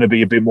is going to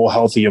be a bit more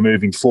healthier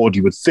moving forward,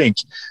 you would think.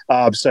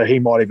 So he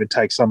might even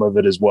take some of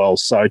it as well.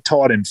 So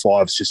tight end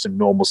 5 is just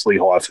enormously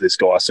high for this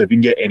guy. So if you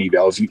can get any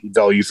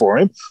value for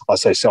him, I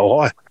say sell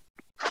high.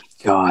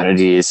 God,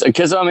 it is.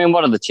 Because, I mean,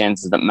 what are the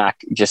chances that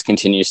Mac just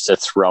continues to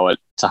throw it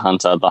to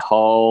Hunter the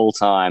whole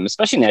time,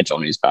 especially now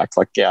Jonnu's back?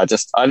 Like, yeah, I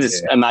just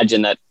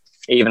imagine that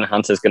even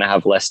Hunter's going to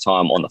have less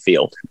time on the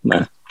field.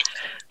 No.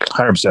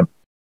 100%.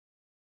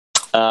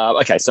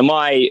 Okay, so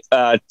my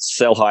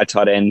sell high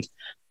tight end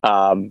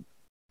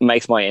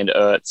makes my end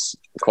Ertz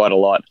quite a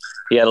lot.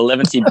 He had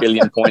 11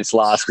 billion points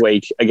last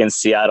week against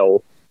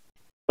Seattle.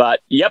 But,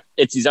 yep,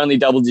 it's his only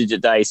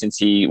double-digit day since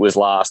he was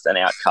last an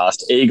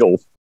outcast Eagle.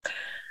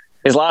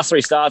 His last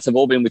 3 starts have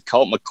all been with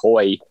Colt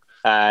McCoy,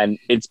 and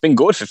it's been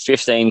good for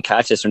 15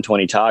 catches from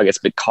 20 targets,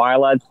 but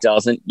Kyler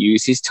doesn't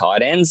use his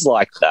tight ends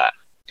like that.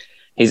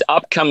 His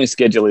upcoming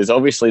schedule is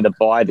obviously the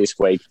bye this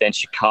week, then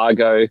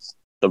Chicago,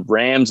 the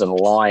Rams and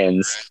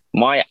Lions.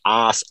 My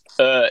ass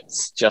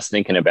hurts just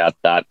thinking about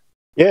that.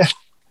 Yeah.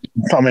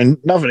 I mean,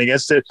 nothing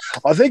against it.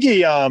 I think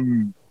he,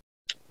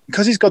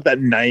 because he's got that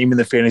name in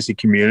the fantasy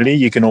community,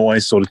 you can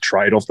always sort of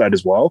trade off that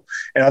as well.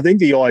 And I think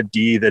the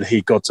idea that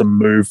he got to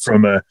move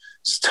from a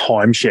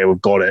timeshare,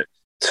 we've got it,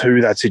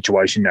 to that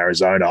situation in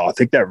Arizona, I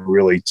think that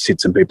really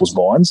sits in people's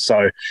minds.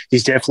 So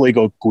he's definitely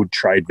got good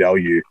trade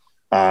value.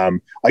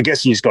 I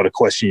guess you just got to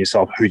question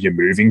yourself who you're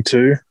moving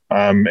to,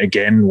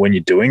 again, when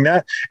you're doing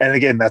that. And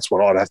again, that's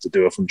what I'd have to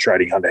do if I'm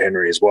trading Hunter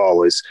Henry as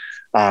well is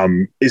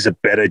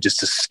it better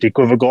just to stick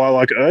with a guy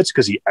like Ertz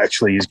because he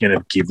actually is going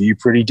to give you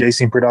pretty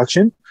decent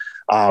production.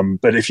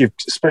 But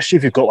especially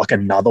if you've got like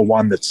another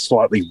one that's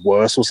slightly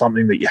worse or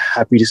something that you're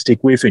happy to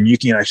stick with and you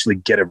can actually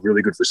get a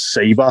really good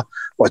receiver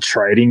by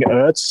trading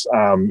Ertz,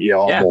 I'm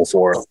all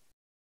for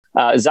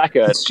it. Zach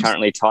Ertz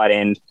currently tight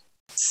end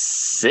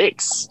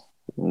 6.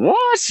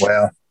 What?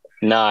 Wow.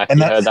 No,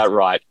 you heard that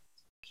right.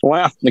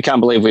 Wow. I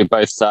can't believe we've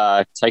both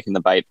taken the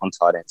bait on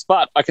tight ends.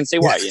 But I can see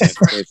why.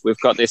 We've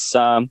got this,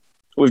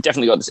 we've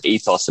definitely got this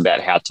ethos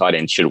about how tight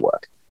ends should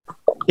work.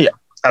 Yeah,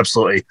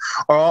 absolutely.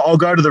 I'll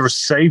go to the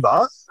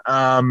receiver.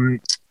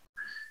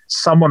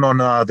 Someone on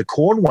the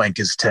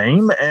Cornwankers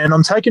team, and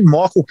I'm taking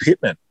Michael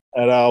Pittman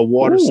at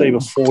wide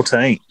receiver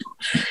 14.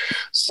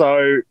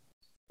 So,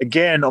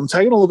 again, I'm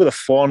taking a look at the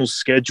final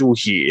schedule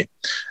here.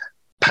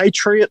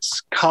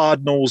 Patriots,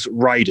 Cardinals,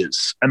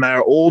 Raiders, and they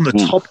are all in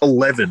the top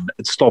 11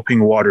 at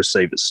stopping wide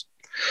receivers.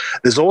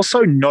 There's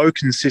also no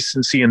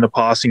consistency in the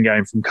passing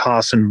game from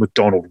Carson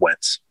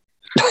McDonald-Wentz.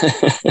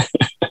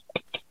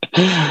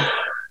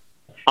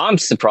 I'm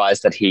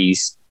surprised that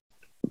he's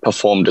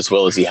performed as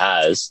well as he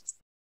has,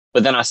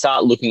 but then I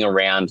start looking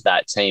around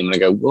that team and I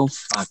go, well,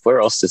 fuck, where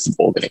else is the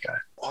ball going to go?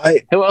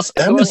 Who else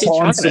is he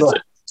chucking it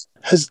to?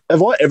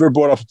 Have I ever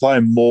brought up a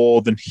player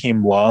more than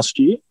him last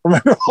year?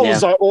 Remember, I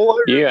was like all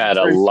over. You had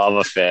a love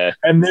affair.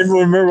 And then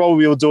remember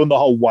we were doing the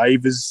whole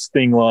waivers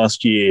thing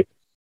last year.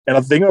 And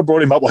I think I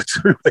brought him up like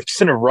 2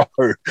 weeks in a row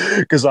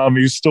because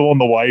he was still on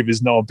the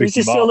waivers. No one picked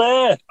him up. He's still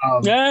there.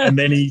 And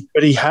then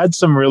he had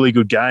some really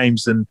good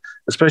games, and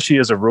especially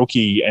as a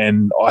rookie.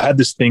 And I had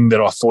this thing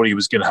that I thought he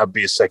was going to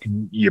be a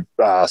second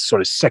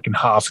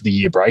half of the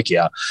year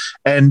breakout.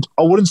 And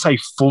I wouldn't say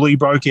fully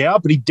broke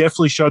out, but he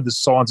definitely showed the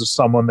signs of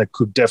someone that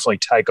could definitely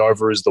take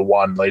over as the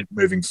one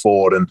moving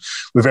forward. And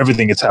with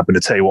everything that's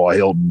happened to T.Y.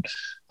 Hilton,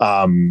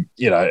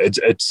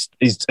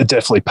 He's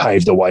definitely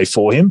paved the way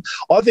for him.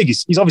 I think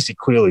he's obviously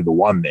clearly the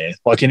one there.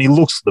 Like, and he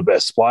looks the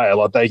best player.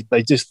 Like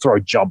they just throw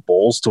jump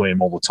balls to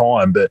him all the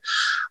time. But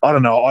I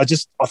don't know. I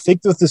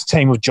think that this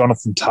team with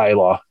Jonathan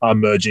Taylor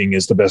emerging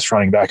as the best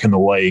running back in the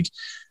league,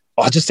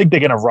 I just think they're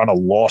going to run a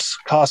lot.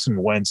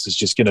 Carson Wentz is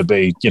just going to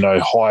be,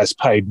 highest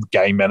paid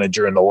game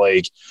manager in the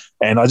league.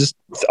 And I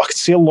could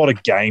see a lot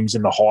of games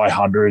in the high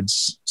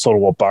hundreds, sort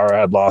of what Burrow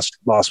had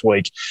last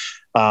week.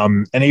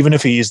 And even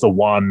if he is the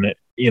one,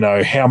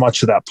 how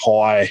much of that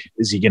pie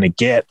is he going to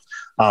get?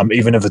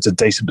 Even if it's a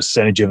decent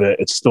percentage of it,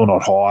 it's still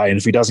not high. And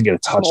if he doesn't get a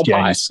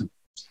touchdown,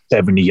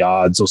 70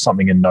 yards or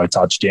something and no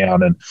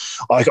touchdown. And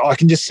I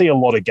can just see a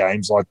lot of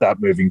games like that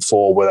moving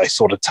forward where they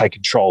sort of take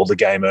control of the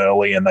game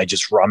early and they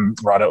just run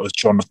it with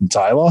Jonathan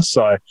Taylor.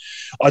 So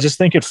I just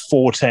think at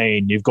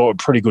 14, you've got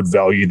pretty good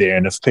value there.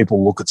 And if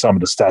people look at some of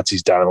the stats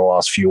he's done in the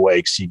last few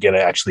weeks, you're going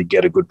to actually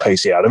get a good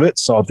piece out of it.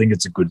 So I think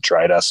it's a good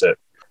trade asset.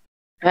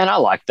 And I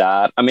like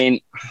that. I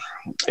mean,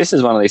 this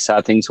is one of these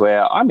sad things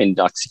where I'm in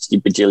like 60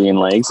 bajillion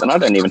leagues and I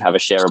don't even have a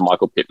share of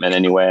Michael Pittman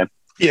anywhere.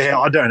 Yeah,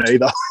 I don't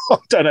either. I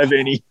don't have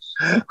any.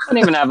 I don't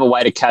even have a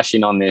way to cash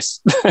in on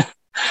this.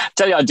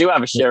 Tell you, I do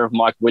have a share of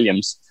Mike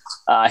Williams.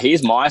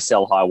 He's my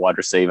sell high wide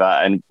receiver,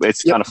 and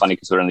it's kind of funny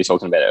because we were only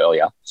talking about it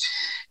earlier.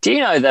 Do you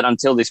know that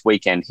until this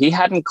weekend, he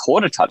hadn't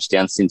caught a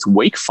touchdown since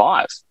week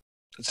 5?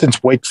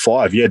 Since week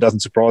 5, yeah, it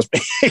doesn't surprise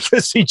me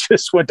because he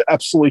just went to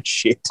absolute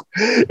shit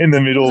in the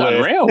middle there.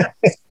 Unreal.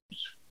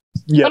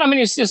 Yeah. But I mean,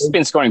 he's just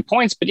been scoring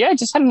points, but yeah,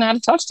 just hadn't had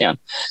a touchdown.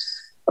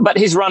 But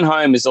his run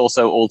home is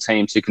also all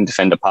teams who can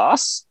defend a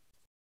pass.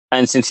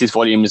 And since his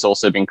volume has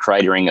also been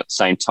cratering at the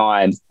same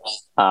time,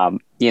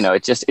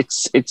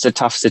 it's a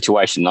tough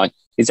situation. Like,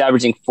 he's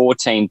averaging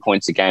 14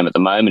 points a game at the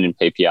moment in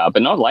PPR,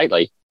 but not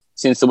lately.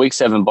 Since the week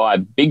 7 bye,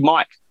 Big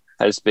Mike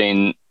has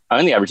been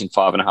only averaging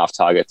 5.5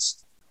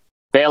 targets,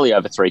 barely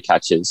over 3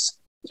 catches,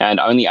 and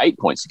only 8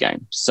 points a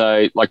game.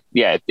 So,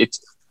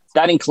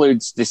 that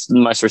includes this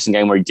most recent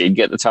game where he did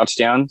get the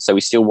touchdown. So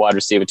he's still wide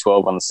receiver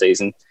 12 on the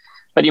season.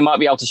 But you might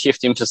be able to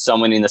shift him to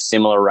someone in a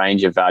similar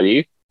range of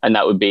value, and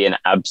that would be an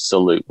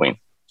absolute win.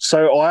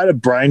 So I had a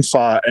brain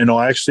fart and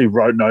I actually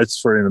wrote notes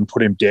for him and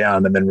put him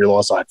down and then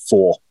realised I had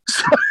 4.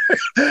 So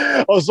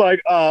I was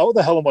like, what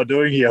the hell am I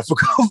doing here?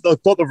 I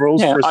got the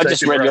rules for a second. I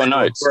just read your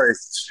notes.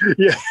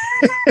 Yeah.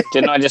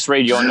 Didn't I just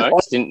read your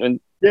notes?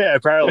 Yeah,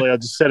 apparently I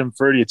just sent him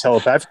through to you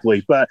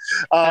telepathically. But,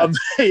 I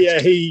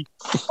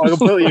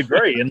completely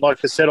agree. And like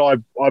I said,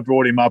 I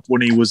brought him up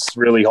when he was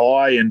really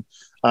high and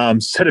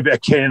said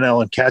about Keenan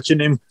Allen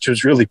catching him, which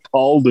was really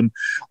bold. And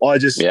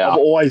I've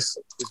always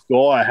this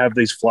guy have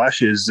these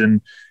flashes and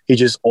he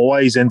just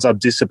always ends up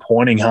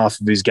disappointing half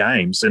of his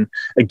games. And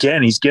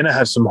again, he's going to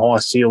have some high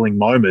ceiling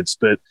moments,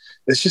 but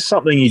it's just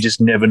something you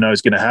just never know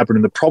is going to happen.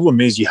 And the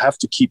problem is you have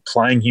to keep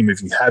playing him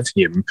if you have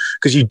him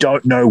because you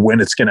don't know when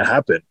it's going to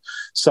happen.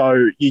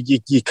 So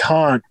you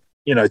can't,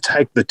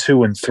 take the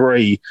 2 and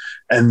 3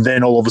 and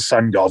then all of a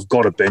sudden go, I've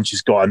got to bench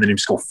this guy and then him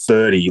score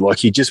 30.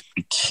 Like, you just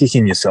be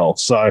kicking yourself.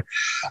 So,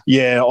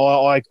 yeah,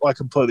 I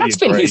completely agree. That's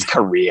been his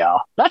career.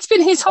 That's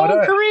been his whole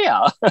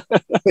career.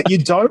 But you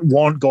don't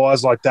want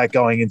guys like that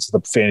going into the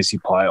fantasy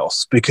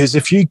playoffs because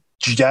if you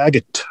jag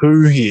a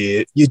 2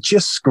 here, you're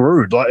just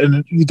screwed. Like,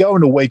 and you go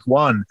into week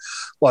 1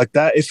 like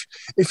that.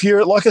 If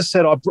you're, like I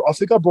said, I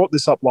think I brought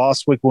this up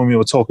last week when we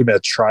were talking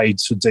about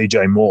trades for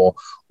DJ Moore.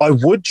 I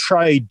would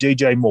trade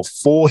DJ Moore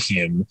for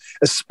him,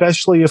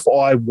 especially if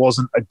I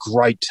wasn't a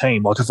great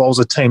team. Like if I was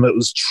a team that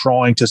was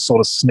trying to sort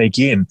of sneak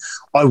in,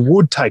 I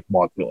would take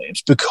Mike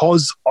Williams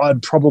because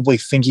I'm probably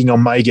thinking I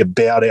may get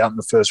bowed out in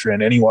the first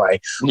round anyway.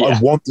 Yeah. I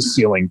want the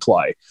ceiling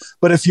play.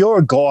 But if you're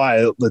a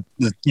guy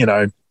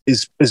that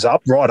is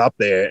right up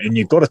there and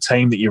you've got a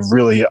team that you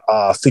really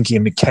are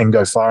thinking that can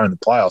go far in the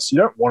playoffs, you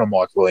don't want a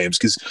Mike Williams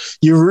because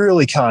you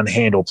really can't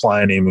handle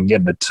playing him and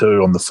getting a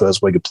 2 on the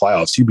first week of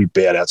playoffs. You'd be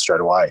bowed out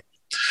straight away.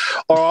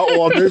 All right,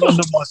 well, I'll move on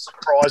to my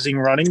surprising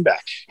running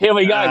back. Here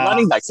we go,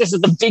 running backs. This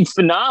is the big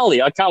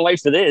finale. I can't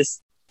wait for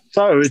this.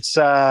 So it's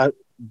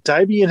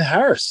Damian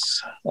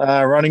Harris,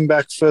 running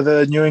back for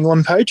the New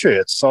England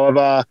Patriots. So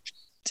I've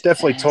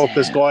definitely talked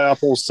this guy up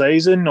all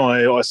season.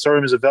 I saw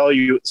him as a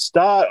value at the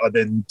start. I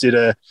then did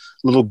a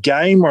little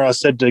game where I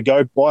said to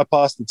go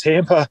bypass the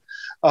Tampa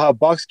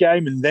Bucks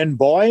game and then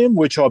buy him,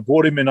 which I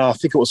bought him in, I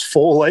think it was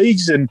 4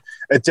 leagues, and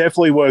it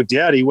definitely worked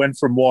out. He went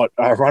from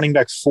running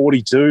back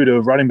 42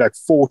 to running back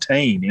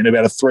 14 in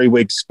about a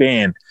 3-week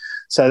span.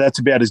 So that's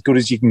about as good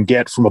as you can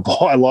get from a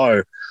buy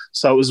low.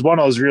 So it was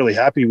one I was really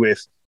happy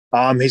with.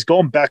 He's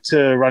gone back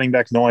to running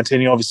back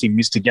 19. He obviously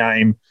missed a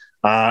game.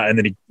 And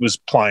then he was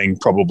playing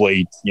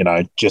probably,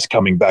 just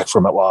coming back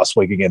from it last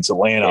week against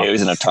Atlanta. Yeah, he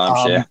was in a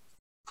timeshare.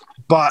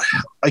 But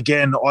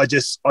again, I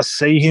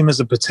see him as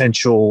a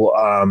potential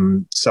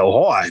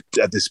sell high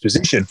at this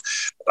position.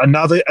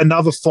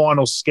 Another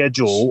final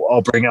schedule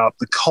I'll bring up,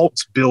 the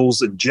Colts,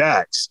 Bills, and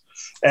Jags.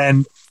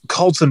 And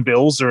Colts and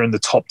Bills are in the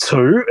top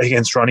 2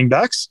 against running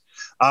backs.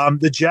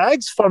 The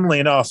Jags, funnily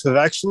enough, have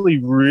actually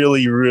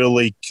really,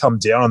 really come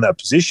down on that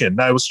position.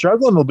 They were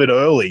struggling a little bit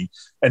early,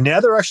 and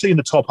now they're actually in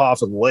the top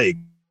half of the league.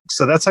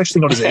 So that's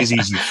actually not as easy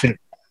as you think.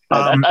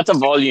 That's a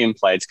volume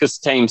play. It's because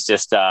teams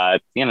just, they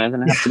don't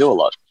have to do a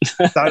lot.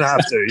 Don't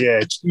have to,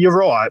 yeah. You're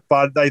right,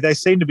 but they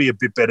seem to be a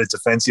bit better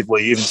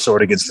defensively. You even saw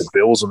it against the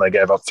Bills when they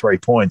gave up 3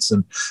 points,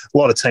 and a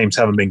lot of teams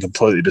haven't been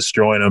completely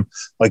destroying them.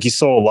 Like you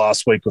saw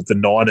last week with the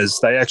Niners,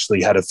 they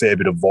actually had a fair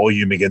bit of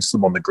volume against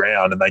them on the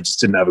ground, and they just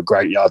didn't have a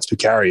great yards per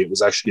carry. It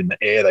was actually in the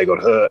air they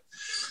got hurt.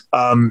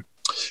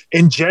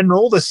 In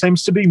general, there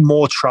seems to be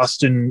more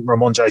trust in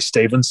Ramondre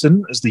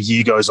Stevenson as the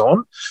year goes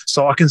on.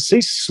 So I can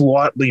see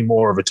slightly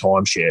more of a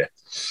timeshare.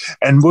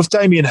 And with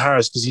Damian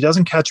Harris, because he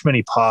doesn't catch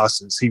many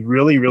passes, he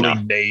really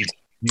needs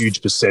a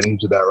huge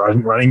percentage of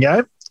that running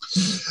game.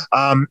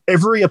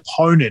 Every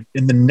opponent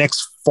in the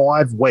next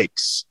 5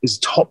 weeks is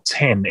top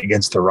 10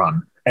 against the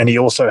run. And he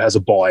also has a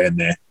bye in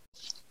there.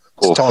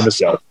 It's time to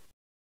sell.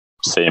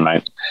 See you,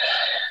 mate.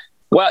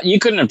 Well, you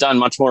couldn't have done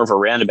much more of a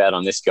roundabout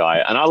on this guy,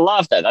 and I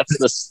love that.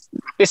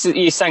 This is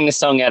you sang the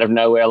song out of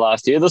nowhere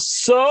last year, "The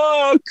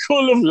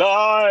Circle of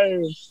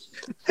Life,"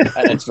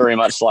 and it's very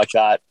much like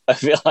that. I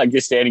feel like you're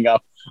standing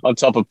up on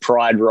top of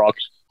Pride Rock,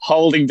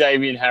 holding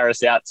Damian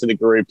Harris out to the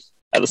group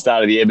at the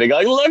start of the year, being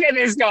like, "Look at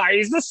this guy,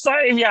 he's the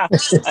savior."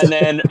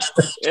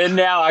 and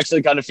now I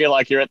actually kind of feel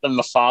like you're at the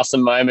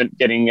Mufasa moment,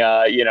 getting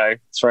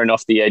thrown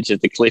off the edge of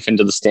the cliff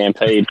into the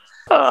stampede.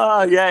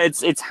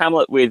 It's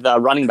Hamlet with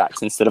running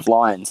backs instead of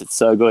lions. It's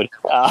so good.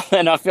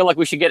 And I feel like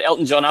we should get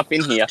Elton John up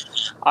in here.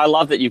 I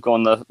love that you've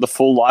gone the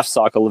full life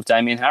cycle of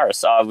Damian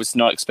Harris. I was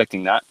not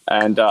expecting that.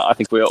 And I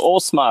think we are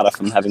all smarter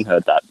from having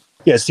heard that.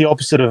 Yeah, it's the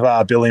opposite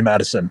of Billy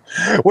Madison.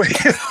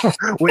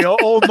 We are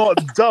all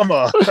not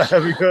dumber for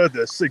having heard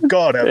this.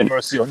 God have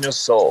mercy on your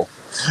soul.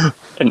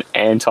 An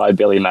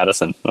anti-Billy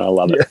Madison. I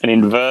love it. An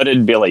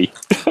inverted Billy.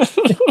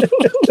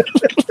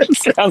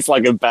 Sounds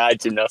like a bad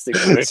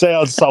gymnastics move.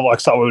 Sounds like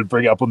someone would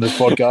bring up on this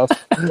podcast.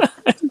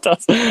 It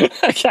does.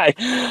 Okay.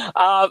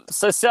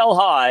 So sell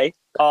high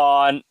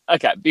on...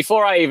 Okay,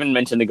 before I even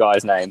mention the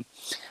guy's name,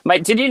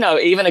 mate, did you know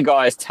even a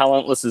guy as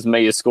talentless as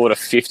me has scored a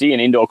 50 in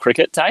indoor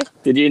cricket, Tay?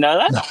 Did you know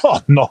that?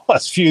 Oh,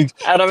 nice. Few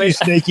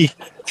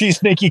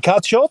sneaky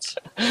cut shots.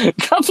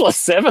 Couple of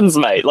sevens,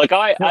 mate. Like,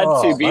 I had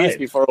 2 beers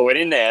before I went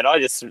in there, and I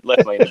just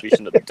left my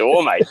inhibition at the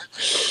door, mate.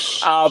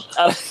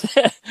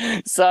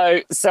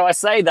 So I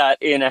say that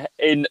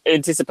in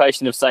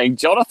anticipation of saying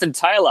Jonathan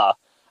Taylor,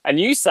 and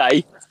you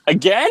say,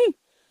 again?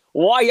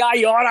 Why are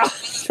you on?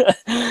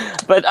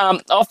 But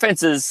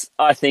offenses,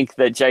 I think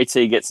that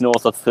JT gets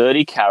north of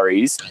 30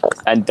 carries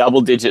and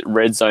double-digit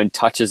red zone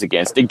touches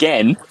against.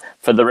 Again,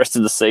 for the rest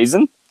of the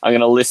season, I'm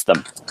going to list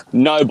them.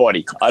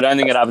 Nobody. I don't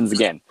think it happens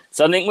again.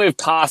 So I think we've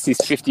passed his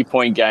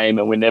 50-point game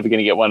and we're never going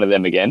to get one of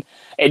them again.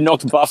 It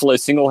knocked Buffalo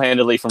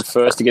single-handedly from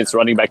first against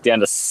running back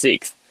down to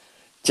 6th.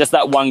 Just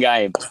that one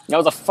game. That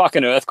was a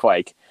fucking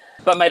earthquake.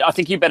 But, mate, I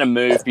think you better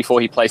move before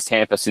he plays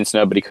Tampa since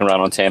nobody can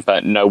run on Tampa.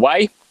 No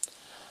way.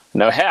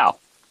 No how.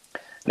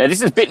 Now,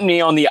 this has bitten me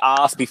on the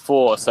arse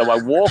before, so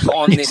I walk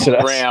on this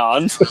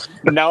ground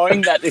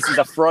knowing that this is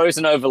a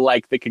frozen over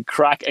lake that could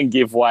crack and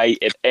give way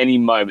at any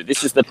moment.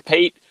 This is the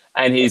Pete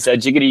and his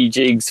jiggity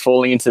jigs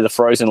falling into the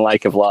frozen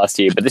lake of last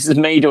year, but this is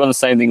me doing the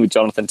same thing with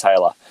Jonathan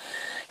Taylor.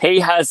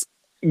 He has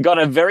got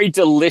a very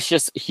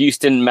delicious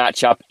Houston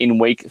matchup in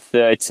week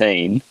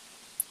 13,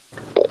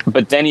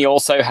 but then he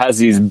also has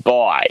his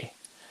bye.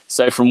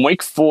 So from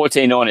week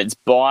 14 on, it's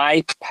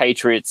bye,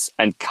 Patriots,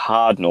 and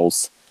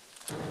Cardinals.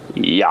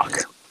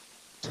 Yuck.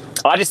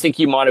 I just think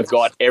you might have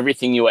got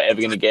everything you were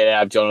ever going to get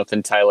out of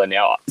Jonathan Taylor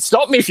now.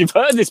 Stop me if you've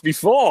heard this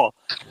before.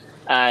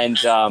 And,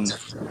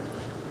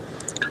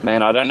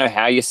 man, I don't know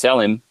how you sell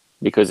him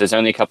because there's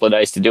only a couple of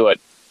days to do it.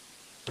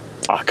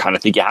 I kind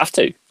of think you have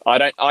to.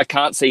 I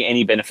can't see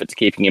any benefit to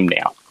keeping him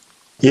now.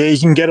 Yeah,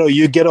 you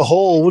get a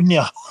haul, wouldn't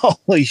you?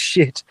 Holy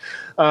shit.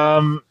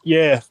 I'm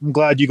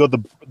glad you got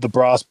the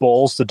brass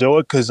balls to do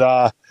it because,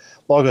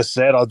 like I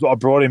said, I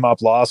brought him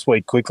up last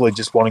week quickly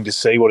just wanting to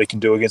see what he can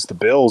do against the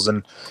Bills,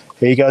 and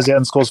he goes out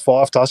and scores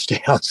 5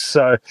 touchdowns.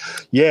 So,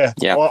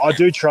 I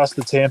do trust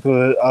the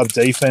Tampa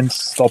defense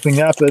stopping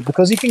that, but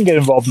because he can get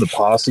involved in the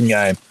passing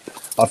game,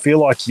 I feel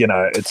like,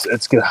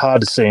 it's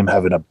hard to see him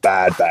having a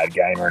bad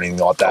game or anything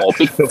like that.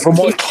 But from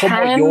what you're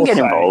saying,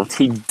 involved,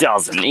 he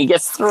doesn't. He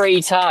gets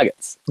 3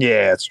 targets.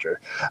 Yeah, that's true.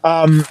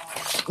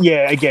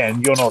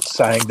 Again, you're not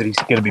saying that he's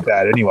going to be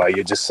bad anyway.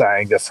 You're just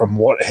saying that from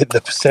what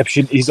the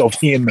perception is of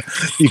him,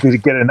 you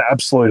could get an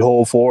absolute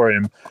haul for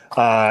him,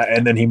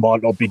 and then he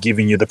might not be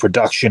giving you the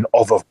production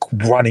of a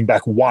running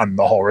back one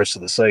the whole rest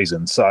of the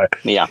season. So,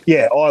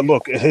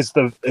 look, it is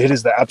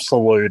the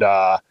absolute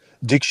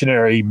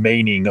dictionary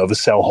meaning of a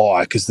sell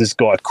high because this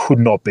guy could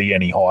not be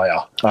any higher.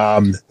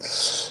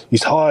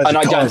 He's high, and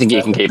I don't think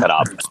he can keep it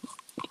up.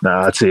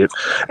 No, that's it.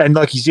 And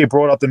like you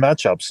brought up the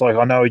matchups. Like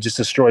I know he just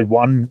destroyed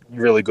one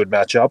really good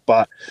matchup,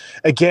 but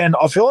again,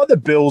 I feel like the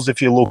Bills,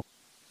 if you look,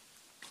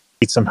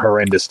 it's some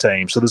horrendous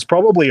teams. So there's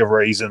probably a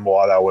reason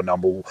why they were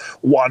number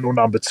 1 or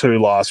number 2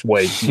 last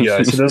week.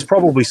 So there's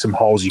probably some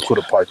holes you could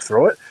have poked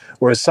through it.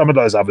 Whereas some of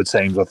those other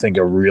teams, I think,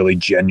 are really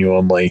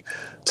genuinely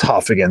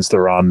tough against the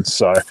run.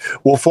 So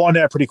we'll find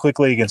out pretty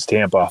quickly against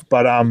Tampa.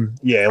 But,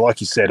 yeah,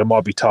 like you said, it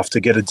might be tough to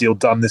get a deal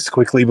done this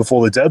quickly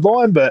before the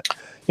deadline. But,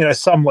 you know,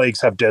 some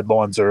leagues have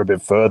deadlines that are a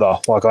bit further.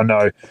 Like I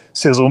know,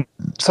 Sizzle,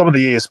 some of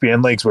the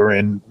ESPN leagues we're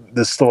in,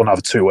 there's still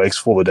another 2 weeks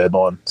for the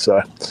deadline.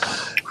 So,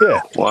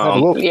 yeah.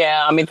 Well,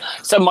 yeah, I mean,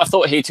 so my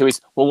thought here too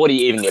is, well, what do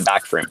you even get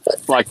back for him?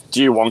 Like,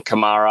 do you want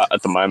Kamara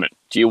at the moment?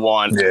 Do you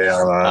want,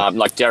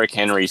 like, Derrick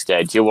Henry's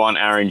dead? Do you want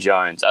Aaron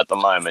Jones at the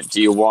moment?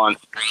 Do you want,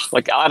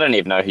 like, I don't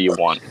even know who you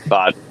want,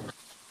 but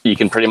you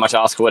can pretty much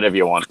ask for whatever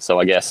you want. So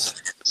I guess,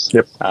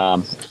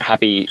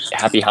 happy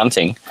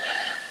hunting.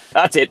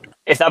 That's it.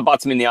 If that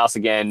bites me in the ass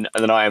again,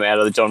 then I am out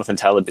of the Jonathan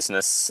Taylor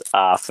business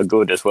for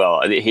good as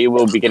well. He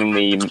will be getting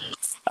the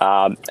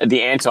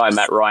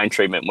anti-Matt Ryan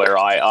treatment, where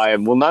I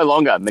will no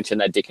longer mention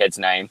that dickhead's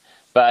name,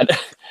 but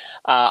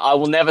I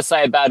will never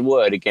say a bad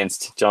word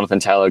against Jonathan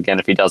Taylor again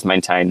if he does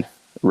maintain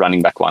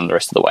running back one the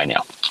rest of the way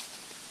now.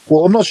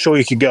 Well, I'm not sure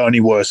you could go any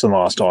worse than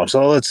last time,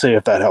 so let's see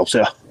if that helps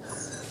out.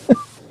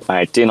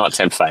 Mate, do not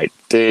tempt fate.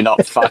 Do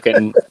not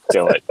fucking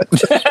do it.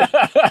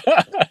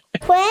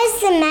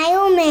 Where's the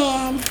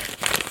mailman?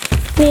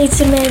 Need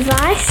some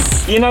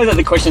advice? You know that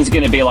the question's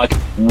going to be like,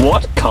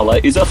 what colour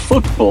is a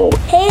football?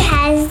 Who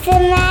has the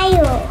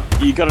mail?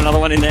 You got another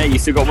one in there? You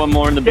still got one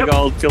more in the big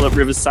old Philip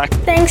Rivers sack?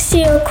 Thanks to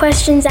your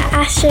questions at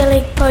Astro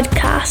League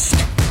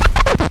Podcast.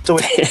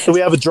 Do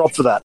we have a drop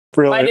for that?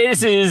 Brilliant. Mate,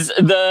 this is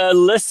the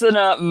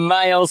listener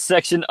mail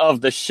section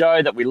of the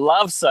show that we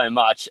love so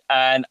much,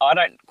 and I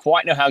don't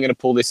quite know how I'm going to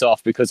pull this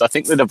off because I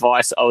think the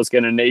device I was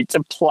going to need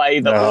to play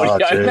the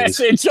audio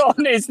message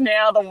on is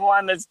now the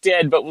one that's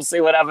dead, but we'll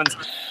see what happens.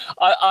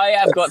 I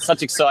have got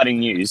such exciting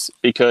news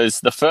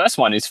because the first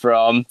one is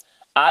from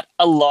at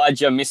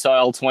Elijah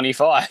Missile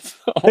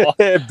 25.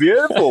 Yeah,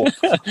 beautiful.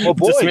 Oh,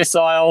 boy. Just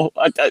Missile,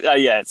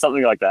 yeah,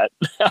 something like that.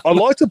 I'd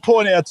like to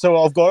point out, so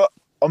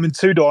I'm in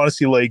 2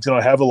 dynasty leagues and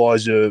I have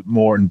Elijah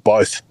Moore in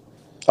both.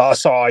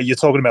 Sorry, you're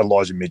talking about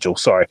Elijah Mitchell.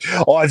 Sorry.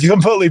 I've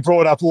completely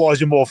brought up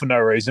Elijah Moore for no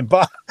reason.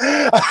 But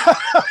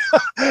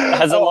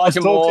has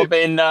Elijah Moore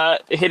been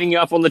hitting you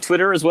up on the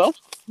Twitter as well?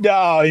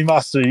 No, he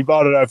must have.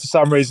 I don't know. For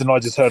some reason, I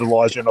just heard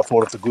Elijah and I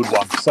thought it's a good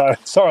one. So,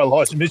 sorry,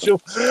 Elijah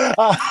Mitchell.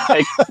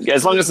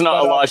 As long as it's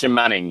not Elijah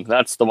Manning,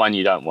 that's the one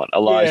you don't want.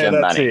 Elijah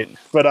Manning. It.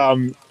 But,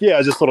 yeah,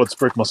 I just thought I'd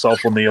spruik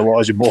myself on the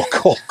Elijah Moore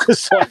call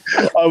because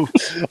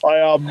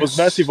I was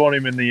massive on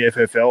him in the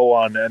FFL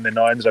one and then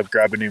I ended up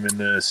grabbing him in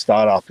the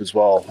startup as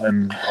well.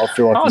 And I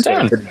feel like he's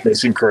got a pretty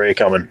decent career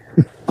coming.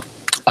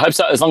 I hope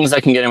so, as long as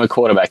they can get him a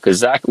quarterback because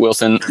Zach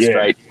Wilson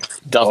straight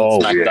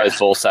doesn't smack those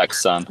ball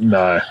sacks, son.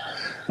 No.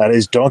 That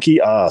is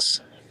donkey ass.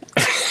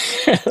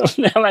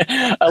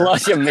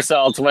 Elijah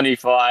Missile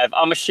 25.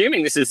 I'm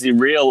assuming this is the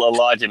real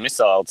Elijah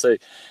Missile too.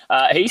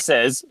 He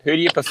says, who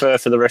do you prefer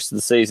for the rest of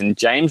the season,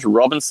 James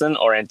Robinson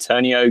or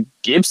Antonio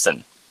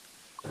Gibson?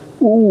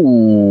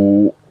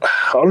 Ooh,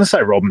 I want to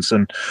say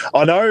Robinson.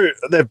 I know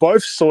they've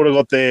both sort of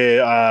got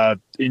their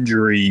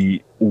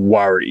injury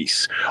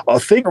worries. I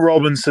think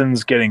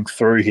Robinson's getting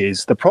through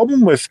his. The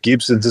problem with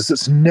Gibson's is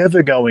it's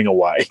never going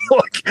away.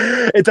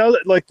 It does.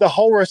 Like the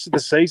whole rest of the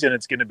season,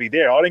 it's going to be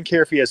there. I don't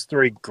care if he has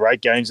 3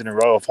 great games in a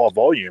row of high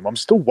volume. I'm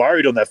still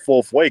worried on that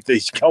 4th week that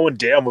he's going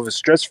down with a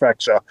stress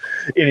fracture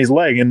in his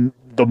leg, and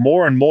the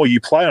more and more you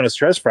play on a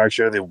stress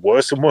fracture, the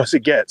worse and worse it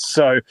gets.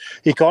 So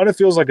he kind of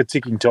feels like a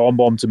ticking time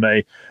bomb to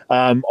me.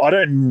 I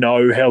don't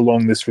know how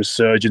long this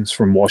resurgence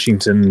from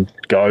Washington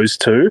goes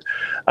to.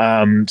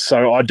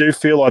 So I do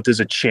feel like there's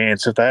a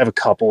chance if they have a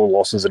couple of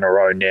losses in a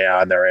row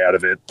now and they're out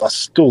of it, I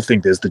still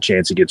think there's the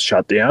chance he gets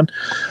shut down.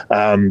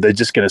 They're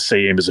just going to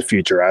see him as a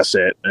future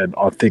asset, and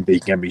I think that he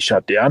can be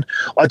shut down.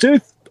 I do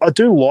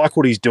like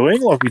what he's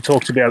doing, like we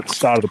talked about at the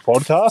start of the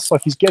podcast.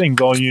 Like he's getting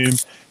volume,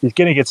 he's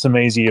going to get some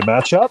easier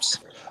matchups.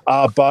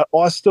 But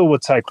I still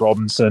would take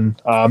Robinson.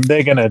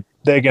 They're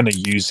gonna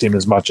use him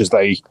as much as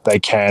they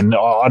can.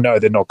 I know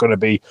they're not going to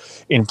be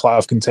in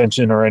playoff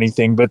contention or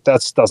anything, but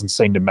that doesn't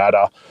seem to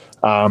matter.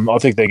 I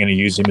think they're going to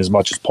use him as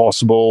much as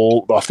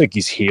possible. I think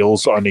his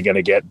heel's only going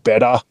to get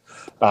better.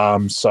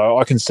 So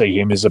I can see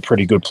him as a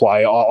pretty good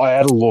play. I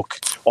had a look.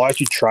 I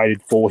actually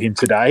traded for him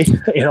today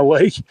in a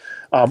league.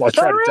 I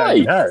traded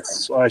Damian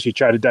Harris. I actually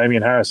traded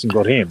Damian Harris and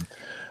got him.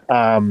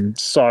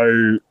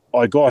 So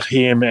I got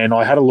him and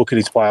I had a look at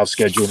his playoff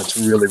schedule and it's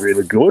really,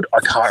 really good. I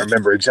can't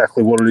remember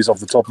exactly what it is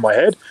off the top of my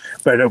head,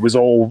 but it was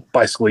all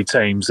basically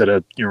teams that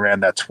are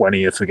around that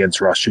 20th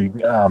against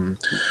rushing,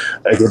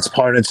 against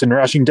opponents in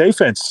rushing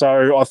defense.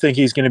 So I think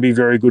he's going to be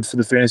very good for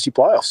the fantasy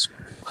playoffs.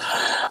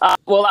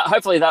 Well,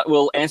 hopefully that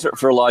will answer it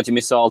for Elijah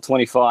Missile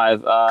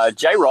 25.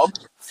 J-Rob,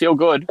 feel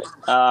good.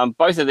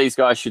 Both of these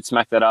guys should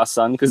smack that ass,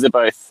 son, because they're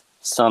both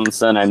son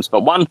surnames,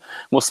 but one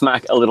will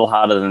smack a little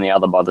harder than the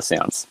other by the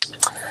sounds.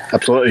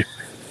 Absolutely.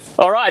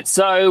 All right,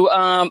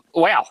 so,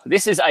 wow,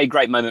 this is a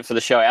great moment for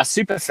the show. Our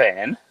super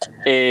fan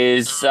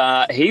is,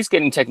 he's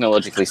getting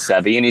technologically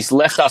savvy and he's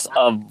left us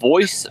a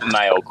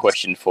voicemail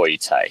question for you,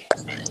 Tay.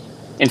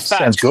 In fact,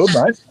 sounds good,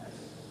 mate.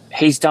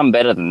 He's done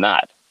better than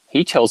that.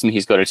 he tells me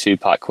he's got a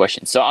 2-part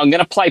question. So I'm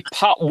going to play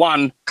part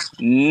 1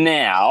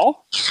 now.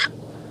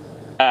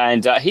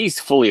 And he's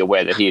fully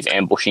aware that he is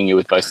ambushing you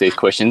with both these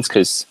questions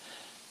because,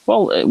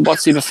 well, what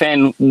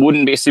superfan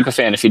wouldn't be a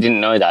superfan if he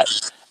didn't know that?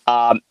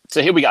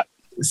 So here we go.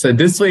 So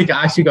this week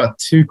I actually got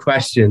 2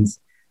 questions.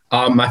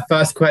 My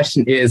first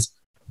question is,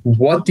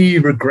 what do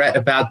you regret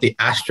about the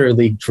Astro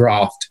League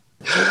draft?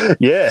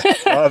 Yeah,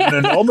 I have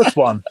an enormous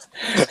one.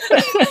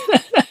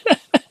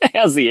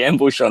 How's the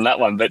ambush on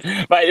that one? But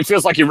mate, it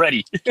feels like you're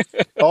ready.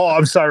 Oh,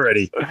 I'm so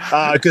ready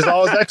because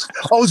I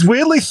was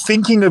weirdly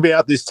thinking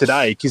about this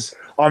today because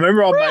I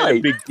remember I made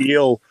a big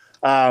deal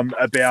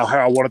about how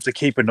I wanted to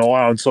keep an eye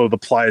on sort of the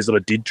players that I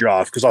did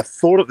draft because I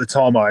thought at the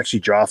time I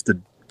actually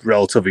drafted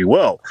relatively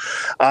well.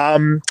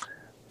 Alan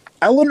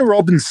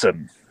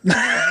Robinson.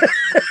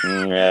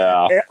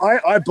 Yeah,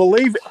 I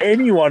believe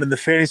anyone in the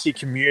fantasy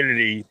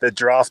community that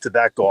drafted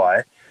that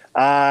guy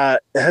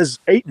has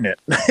eaten it,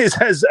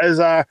 has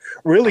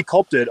really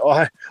copped it.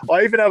 I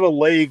even have a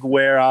league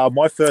where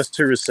my first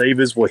 2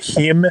 receivers were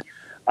him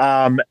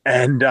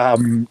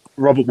and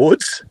Robert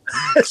Woods.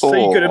 So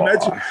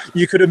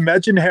you could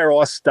imagine how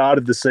I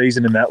started the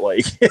season in that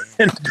league.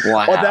 And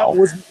wow.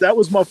 that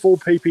was my full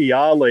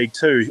PPR league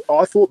too.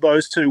 I thought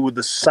those 2 were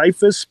the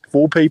safest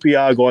full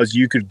PPR guys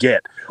you could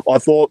get. I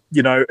thought,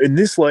 in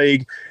this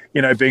league,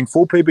 being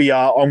full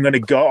PPR, I'm not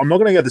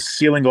going to go the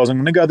ceiling guys. I'm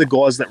going to go the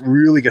guys that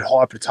really get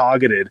hyper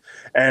targeted.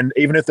 And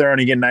even if they're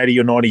only getting 80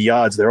 or 90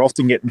 yards, they're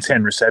often getting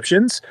 10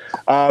 receptions.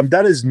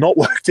 That has not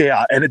worked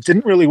out. And it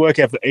didn't really work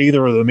out for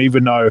either of them,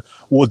 even though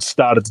Woods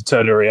started to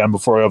turn it around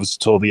before he obviously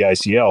tore the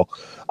ACL.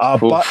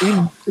 But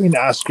in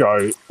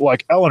Astro,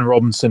 like Allen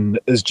Robinson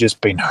has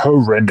just been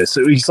horrendous.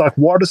 He's like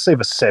wide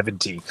receiver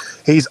 70.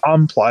 He's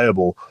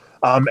unplayable.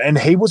 And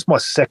he was my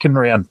 2nd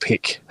round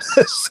pick.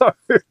 So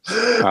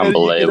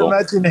unbelievable. You can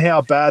imagine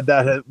how bad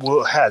that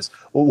has.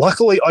 Well,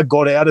 luckily, I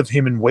got out of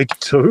him in week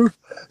 2.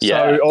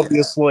 Yeah. So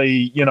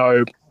obviously,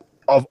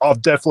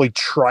 I've definitely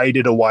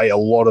traded away a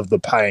lot of the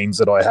pains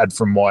that I had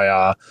from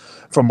my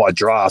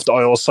draft.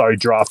 I also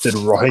drafted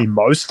Raheem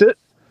Mostert.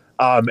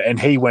 And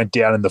he went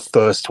down in the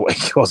first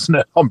week, wasn't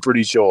it? I'm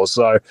pretty sure.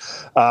 So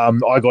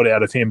I got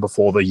out of him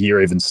before the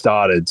year even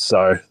started.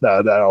 So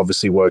that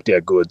obviously worked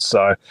out good.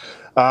 So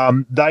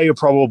they are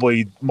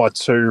probably my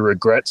 2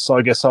 regrets,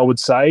 I guess I would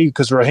say,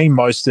 because Raheem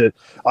Mostert,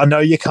 I know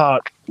you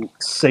can't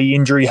see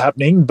injury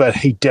happening, but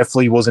he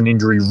definitely was an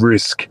injury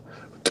risk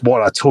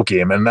what I took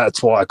him, and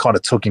that's why I kind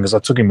of took him, because I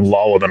took him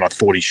lower than I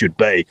thought he should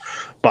be.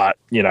 But,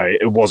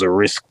 it was a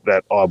risk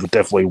that I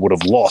definitely would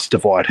have lost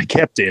if I had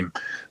kept him.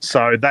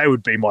 So they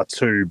would be my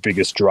 2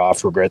 biggest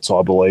draft regrets,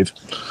 I believe.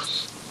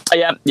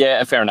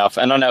 Yeah, fair enough.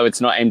 And I know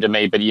it's not aimed at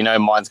me, but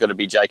mine's got to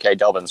be J.K.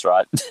 Dobbins,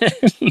 right?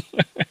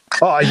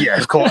 Oh, yeah,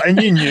 of course. And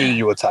you knew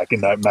you were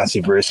taking that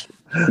massive risk.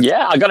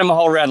 Yeah, I got him a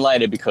whole round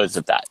later because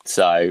of that.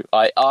 So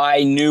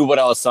I knew what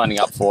I was signing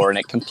up for, and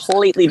it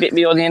completely bit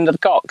me on the end of the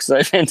cock.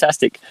 So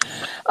fantastic.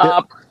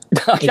 Yep.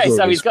 Okay,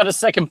 so he's got a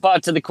second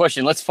part to the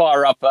question. Let's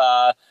fire up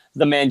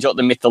the man, jot,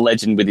 the myth, the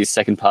legend with his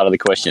second part of the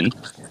question.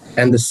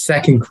 And the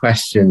second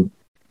question,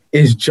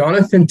 is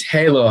Jonathan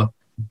Taylor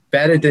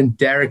better than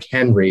Derrick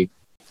Henry?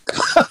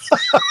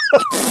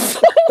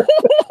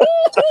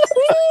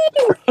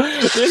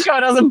 This guy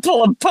doesn't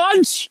pull a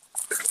punch.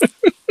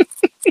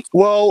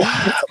 Well,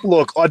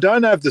 look, I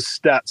don't have the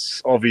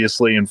stats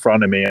obviously in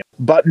front of me,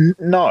 but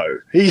no,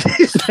 he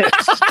isn't.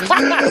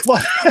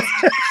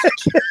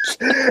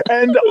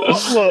 And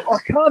look, I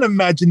can't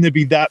imagine there'd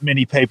be that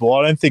many people.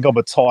 I don't think I'm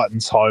a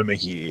Titans homer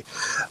here.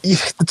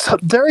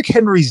 Derrick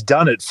Henry's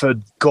done it for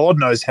God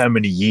knows how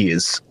many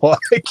years. Like,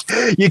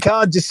 you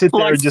can't just sit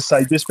there and just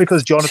say, just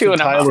because Jonathan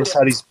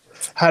Taylor's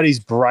had his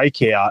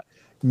breakout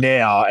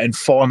now and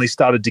finally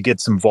started to get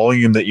some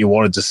volume that you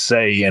wanted to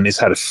see and has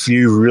had a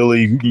few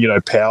really,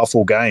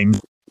 powerful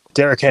games.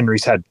 Derrick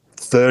Henry's had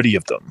 30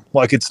 of them.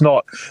 Like, it's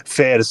not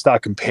fair to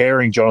start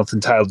comparing Jonathan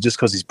Taylor just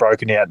because he's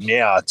broken out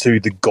now to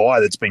the guy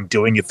that's been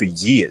doing it for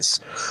years.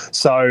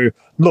 So,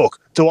 look,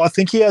 do I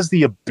think he has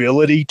the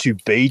ability to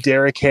be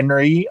Derrick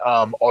Henry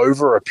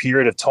over a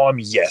period of time?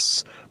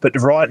 Yes. But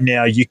right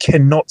now, you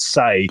cannot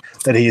say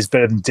that he is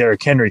better than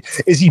Derrick Henry.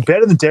 Is he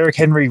better than Derrick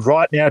Henry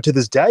right now to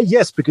this day?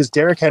 Yes, because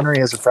Derrick Henry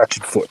has a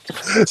fractured foot.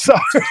 So,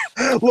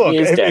 look,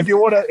 if you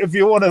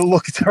want to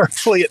look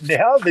directly at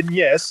now, then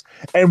yes.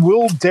 And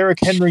will Derrick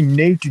Henry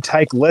need to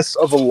take less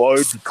of a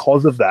load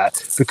because of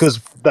that? Because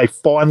they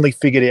finally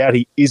figured out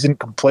he isn't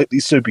completely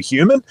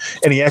superhuman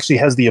and he actually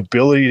has the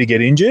ability to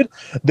get injured?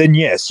 Then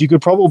yes, you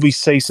could probably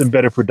see some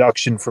better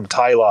production from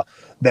Taylor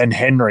than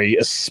Henry,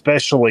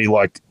 especially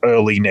like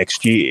early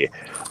next year.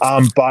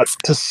 But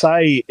to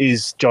say,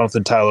 is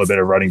Jonathan Taylor a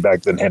better running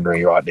back than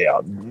Henry right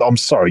now? I'm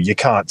sorry, you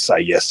can't say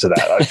yes to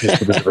that just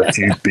because of a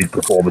few big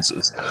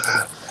performances.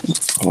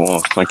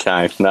 Oh,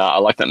 okay. No, I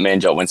like that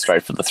Manjot went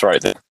straight for the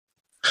throat there.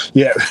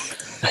 Yeah,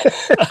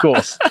 of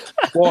course.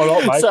 Why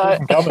not,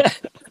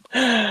 mate?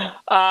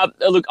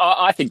 Look,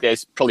 I think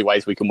there's probably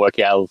ways we can work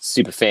our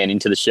super fan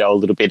into the show a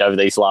little bit over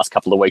these last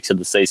couple of weeks of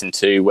the season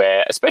too,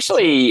 where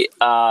especially,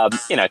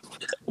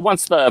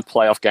 once the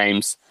playoff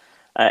games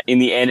in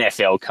the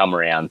NFL come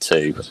around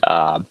too.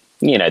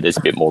 There's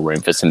a bit more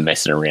room for some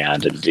messing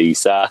around, and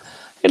he's a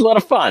lot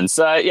of fun.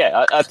 So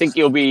yeah, I think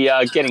you'll be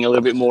getting a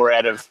little bit more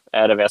out of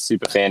our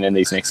super fan in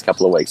these next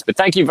couple of weeks. But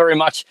thank you very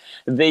much,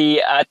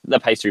 the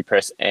Pastry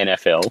Press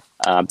NFL.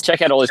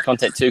 Check out all his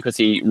content too, because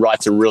he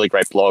writes a really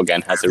great blog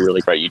and has a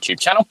really great YouTube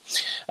channel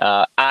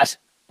at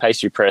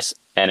Pastry Press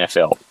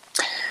NFL.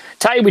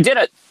 Tay, we did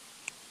it.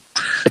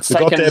 We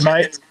got there,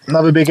 mate.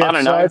 Another big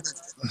episode. I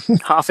don't know,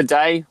 half a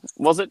day,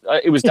 was it?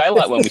 It was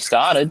daylight when we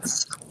started.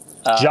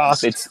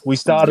 We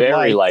started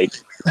very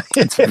late.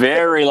 It's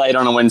very late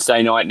on a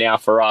Wednesday night now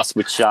for us,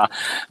 which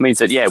means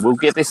that, we'll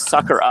get this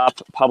sucker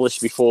up,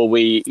 published before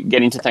we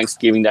get into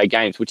Thanksgiving Day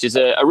games, which is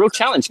a real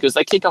challenge because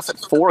they kick off at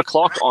 4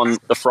 o'clock on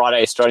the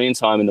Friday Australian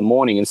time in the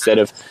morning instead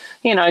of,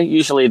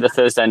 usually the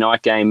Thursday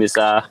night game is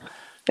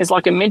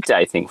like a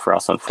midday thing for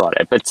us on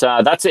Friday. But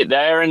that's it.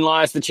 Therein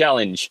lies the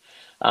challenge.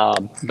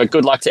 But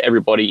good luck to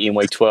everybody in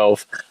week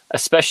 12,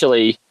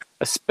 especially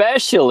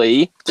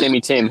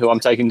Timmy Tim, who I'm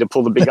taking to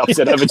pull the big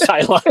upset over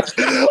Taylor.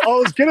 I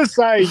was going to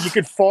say, you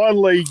could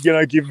finally,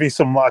 give me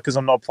some luck because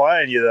I'm not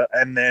playing you.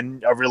 And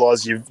then I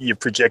realised you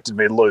projected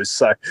me to lose.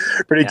 So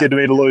predicted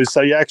me to lose.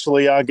 So you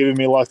actually aren't giving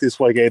me luck this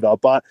week either.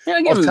 But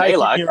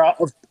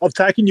I've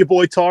taken your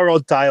boy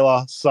Tyrod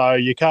Taylor. So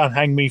you can't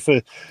hang me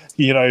for,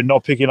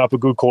 not picking up a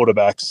good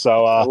quarterback.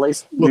 So at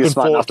least looking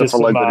forward to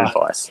follow good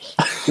advice.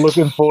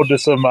 Looking forward to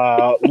some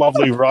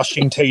lovely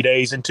rushing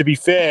TDs. And to be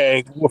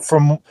fair,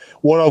 from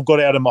what I've got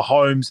out of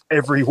Mahomes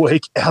every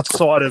week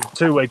outside of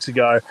 2 weeks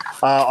ago,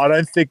 I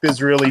don't think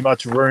there's really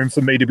much room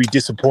for me to be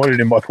disappointed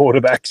in my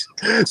quarterback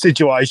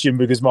situation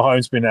because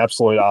Mahomes been an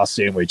absolute arse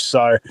sandwich.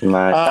 So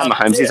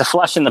Mahomes, he's a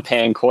flash in the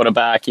pan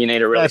quarterback. You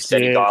need a really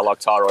steady guy like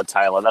Tyrod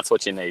Taylor. That's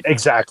what you need.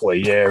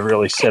 Exactly. Yeah,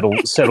 really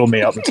settle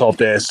me up the top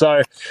there.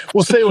 So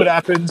we'll see what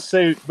happens.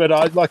 But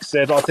like I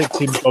said, I think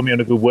Tim's got me on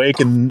a good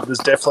week, and there's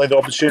definitely the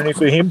opportunity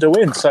for him to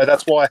win. So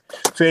that's why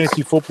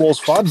fantasy football's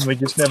fun. We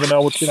just never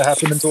know what's going to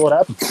happen until it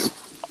happens.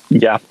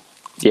 Yeah.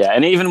 Yeah,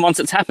 and even once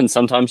it's happened,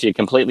 sometimes you're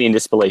completely in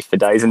disbelief for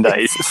days and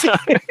days. So.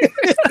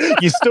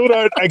 You still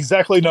don't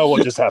exactly know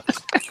what just happened.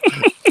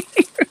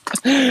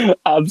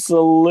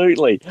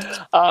 Absolutely.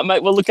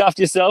 Mate, well, look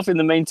after yourself in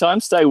the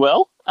meantime. Stay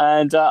well,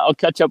 and I'll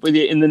catch up with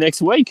you in the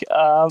next week.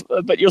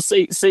 But you'll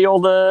see all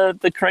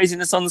the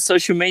craziness on the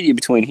social media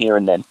between here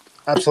and then.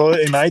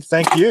 Absolutely, mate.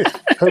 Thank you.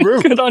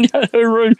 Hooroo. Good on you. Hooroo.